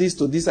link this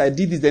to this. I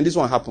did this, then this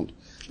one happened.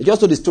 They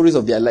just told the stories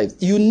of their lives.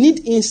 You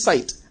need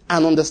insight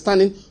and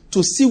understanding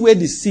to see where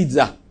the seeds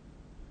are.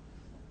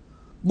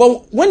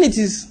 But when it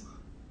is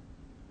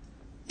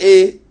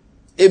a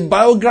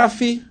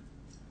biography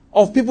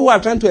of people who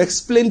are trying to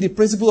explain the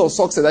principle of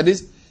success, that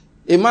is,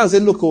 a man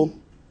said, look,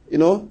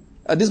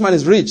 this man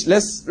is rich.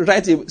 Let's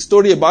write a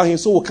story about him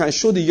so we can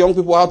show the young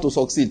people how to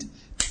succeed.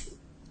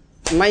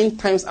 9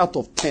 times out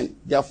of 10,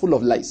 they are full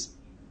of lies.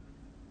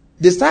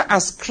 They start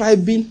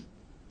ascribing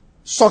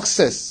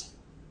success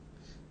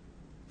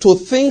to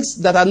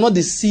things that are not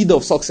the seed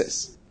of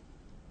success.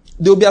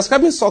 They will be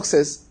ascribing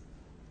success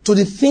to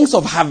the things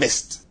of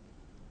harvest.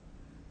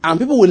 And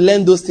people will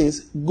learn those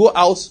things, go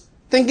out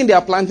thinking they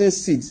are planting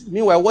seeds.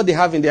 Meanwhile, what they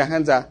have in their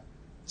hands are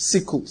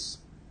sickles.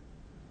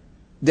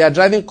 They are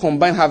driving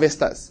combined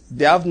harvesters.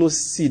 They have no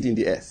seed in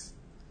the earth.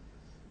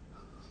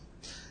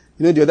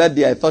 The other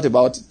day I thought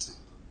about it.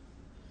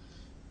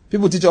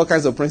 People teach all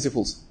kinds of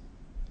principles.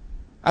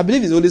 I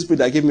believe it's the Holy Spirit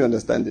that gave me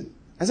understanding.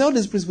 I said, all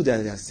these principles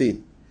that they are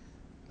saying,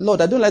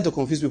 Lord, I don't like to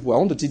confuse people. I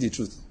want to teach the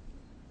truth.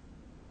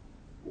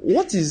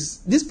 What is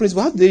this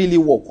principle? How do they really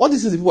work? All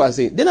these things people are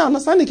saying. Then an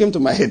understanding came to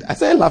my head. I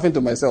started laughing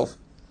to myself.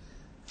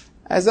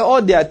 I said,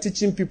 all they are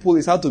teaching people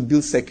is how to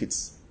build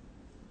circuits.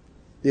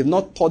 They've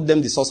not taught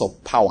them the source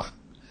of power.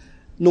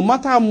 No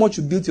matter how much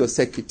you build your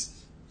circuit,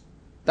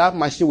 that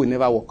machine will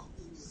never work.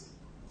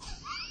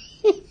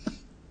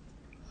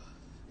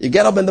 You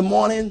get up in the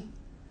morning,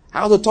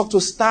 how to talk to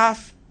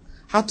staff,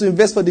 how to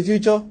invest for the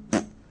future.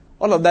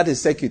 All of that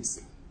is circuits.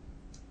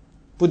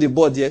 Put the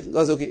board here.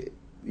 That's okay.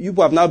 You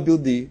have now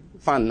built the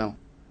fan now.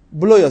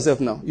 Blow yourself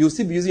now. You'll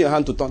still be using your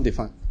hand to turn the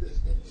fan.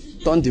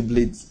 Turn the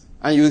blades.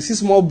 And you'll see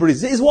small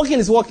breeze. It's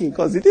working,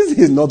 because it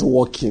is not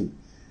working.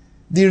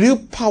 The real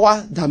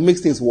power that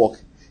makes things work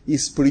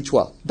is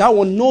spiritual. That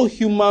one, no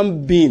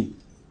human being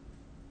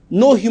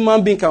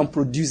can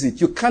produce it.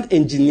 You can't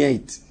engineer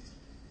it.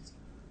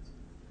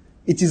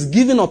 It is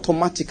given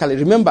automatically.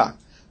 Remember,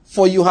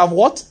 for you have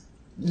what?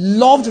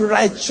 Loved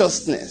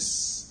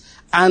righteousness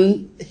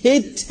and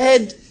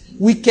hated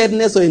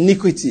wickedness or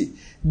iniquity.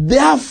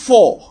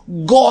 Therefore,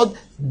 God,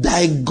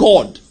 thy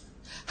God,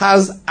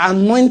 has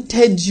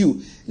anointed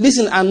you.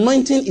 Listen,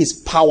 anointing is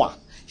power.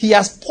 He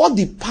has poured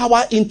the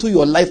power into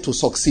your life to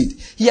succeed.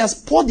 He has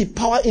poured the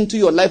power into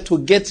your life to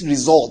get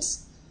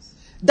results.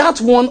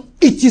 That one,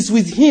 it is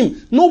with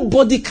him.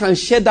 Nobody can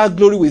share that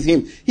glory with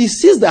him. He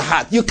sees the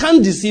heart. You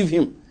can't deceive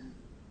him.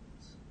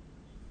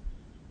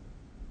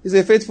 He's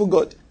a faithful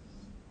God.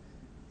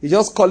 He's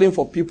just calling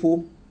for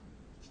people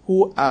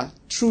who are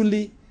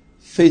truly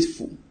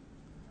faithful,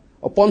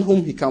 upon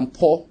whom he can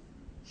pour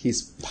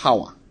his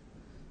power.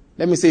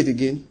 Let me say it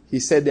again. He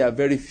said there are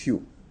very few.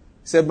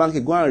 He said,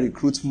 Banky, go and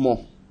recruit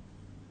more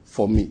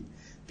for me.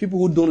 People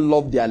who don't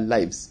love their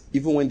lives,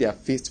 even when they are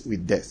faced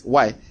with death.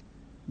 Why?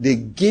 They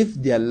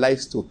gave their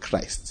lives to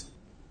Christ.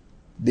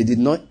 They did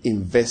not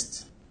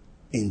invest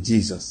in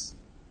Jesus.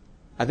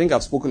 I think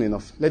I've spoken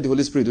enough. Let the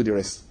Holy Spirit do the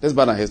rest. Let's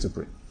bow our heads to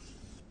pray.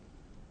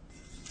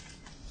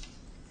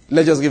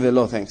 Let's just give the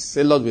Lord thanks.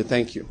 Say, Lord, we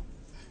thank you.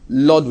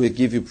 Lord, we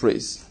give you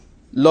praise.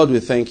 Lord, we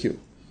thank you.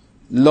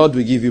 Lord,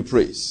 we give you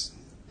praise.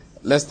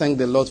 Let's thank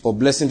the Lord for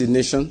blessing the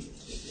nation.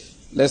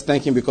 Let's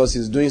thank him because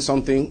he's doing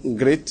something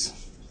great.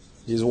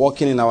 He's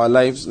working in our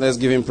lives. Let's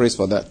give him praise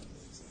for that.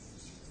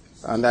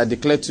 And I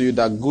declare to you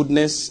that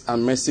goodness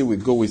and mercy will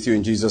go with you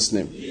in Jesus'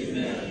 name.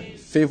 Amen.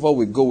 Favor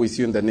will go with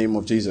you in the name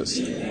of Jesus.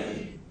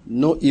 Amen.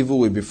 No evil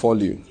will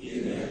befall you.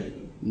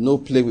 Amen. No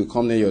plague will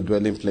come near your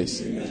dwelling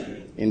place.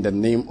 Amen. In the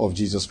name of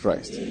Jesus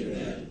Christ.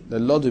 Amen. The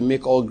Lord will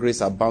make all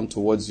grace abound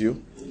towards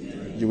you.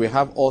 Amen. You will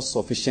have all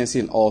sufficiency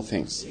in all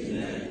things.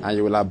 Amen. And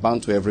you will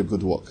abound to every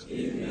good work.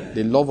 Amen.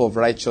 The love of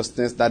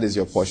righteousness, that is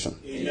your portion.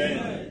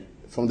 Amen.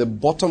 From the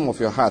bottom of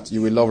your heart,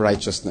 you will love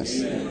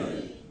righteousness.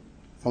 Amen.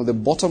 From the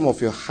bottom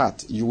of your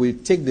heart, you will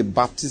take the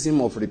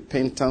baptism of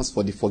repentance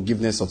for the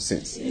forgiveness of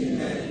sins.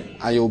 Amen.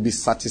 And you will be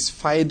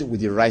satisfied with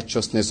the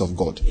righteousness of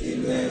God.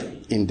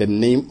 Amen. In the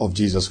name of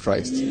Jesus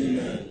Christ.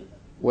 Amen.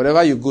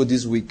 Wherever you go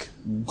this week,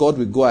 God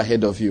will go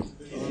ahead of you.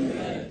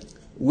 Amen.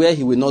 Where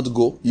he will not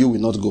go, you will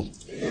not go.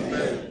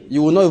 Amen.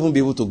 You will not even be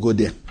able to go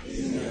there.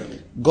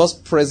 Amen. God's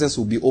presence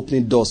will be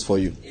opening doors for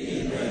you.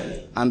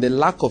 Amen. And the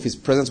lack of his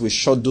presence will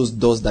shut those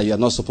doors that you are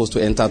not supposed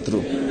to enter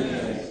through.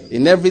 Amen.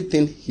 In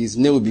everything, his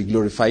name will be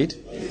glorified.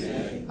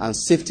 Amen. And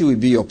safety will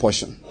be your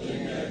portion.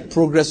 Amen.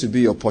 Progress will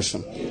be your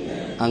portion.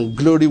 Amen. And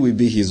glory will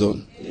be his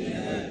own.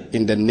 Amen.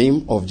 In the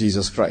name of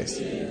Jesus Christ.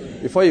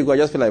 Amen. Before you go, I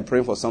just feel like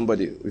praying for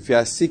somebody. If you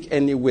are sick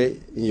anywhere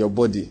in your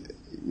body,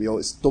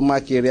 your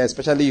stomach area,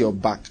 especially your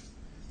back,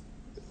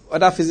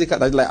 other physical,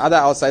 like other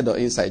outside or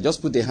inside,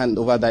 just put a hand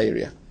over that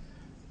area.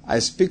 I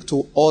speak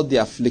to all the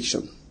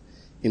affliction.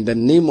 In the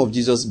name of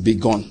Jesus, be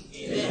gone.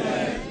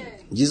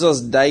 Amen. Jesus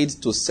died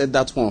to set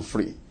that one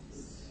free.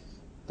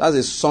 That's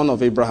a son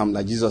of Abraham,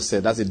 like Jesus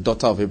said. That's a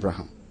daughter of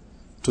Abraham.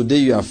 Today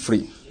you are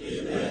free.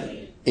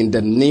 Amen. In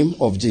the name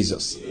of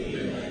Jesus.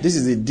 Amen. This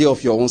is the day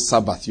of your own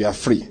Sabbath. You are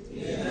free.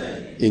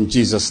 Amen. In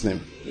Jesus'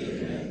 name.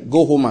 Amen.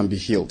 Go home and be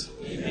healed.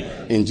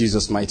 Amen. In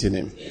Jesus' mighty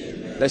name.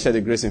 Amen. Let's share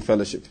the grace in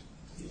fellowship.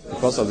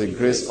 Because of the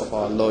grace of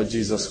our Lord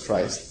Jesus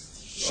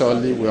Christ,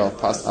 surely we have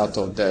passed out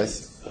of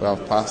death. We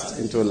have passed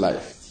into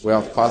life. We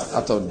have passed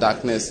out of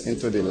darkness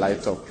into the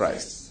light of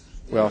Christ.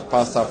 We have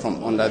passed out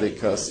from under the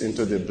curse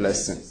into the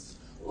blessing.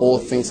 All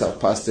things have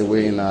passed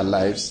away in our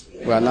lives.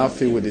 We are now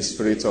filled with the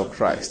Spirit of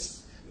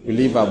Christ. We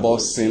live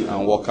above sin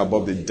and walk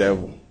above the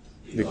devil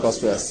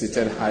because we are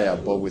seated high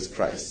above with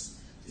Christ.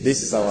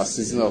 This is our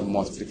season of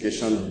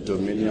multiplication,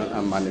 dominion,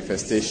 and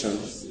manifestation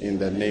in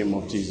the name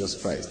of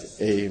Jesus Christ.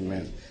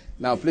 Amen.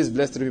 Now, please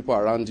bless three people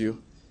around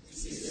you.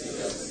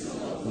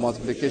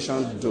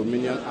 Multiplication,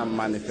 dominion, and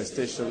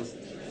manifestation.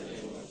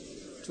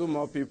 Two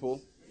more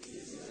people.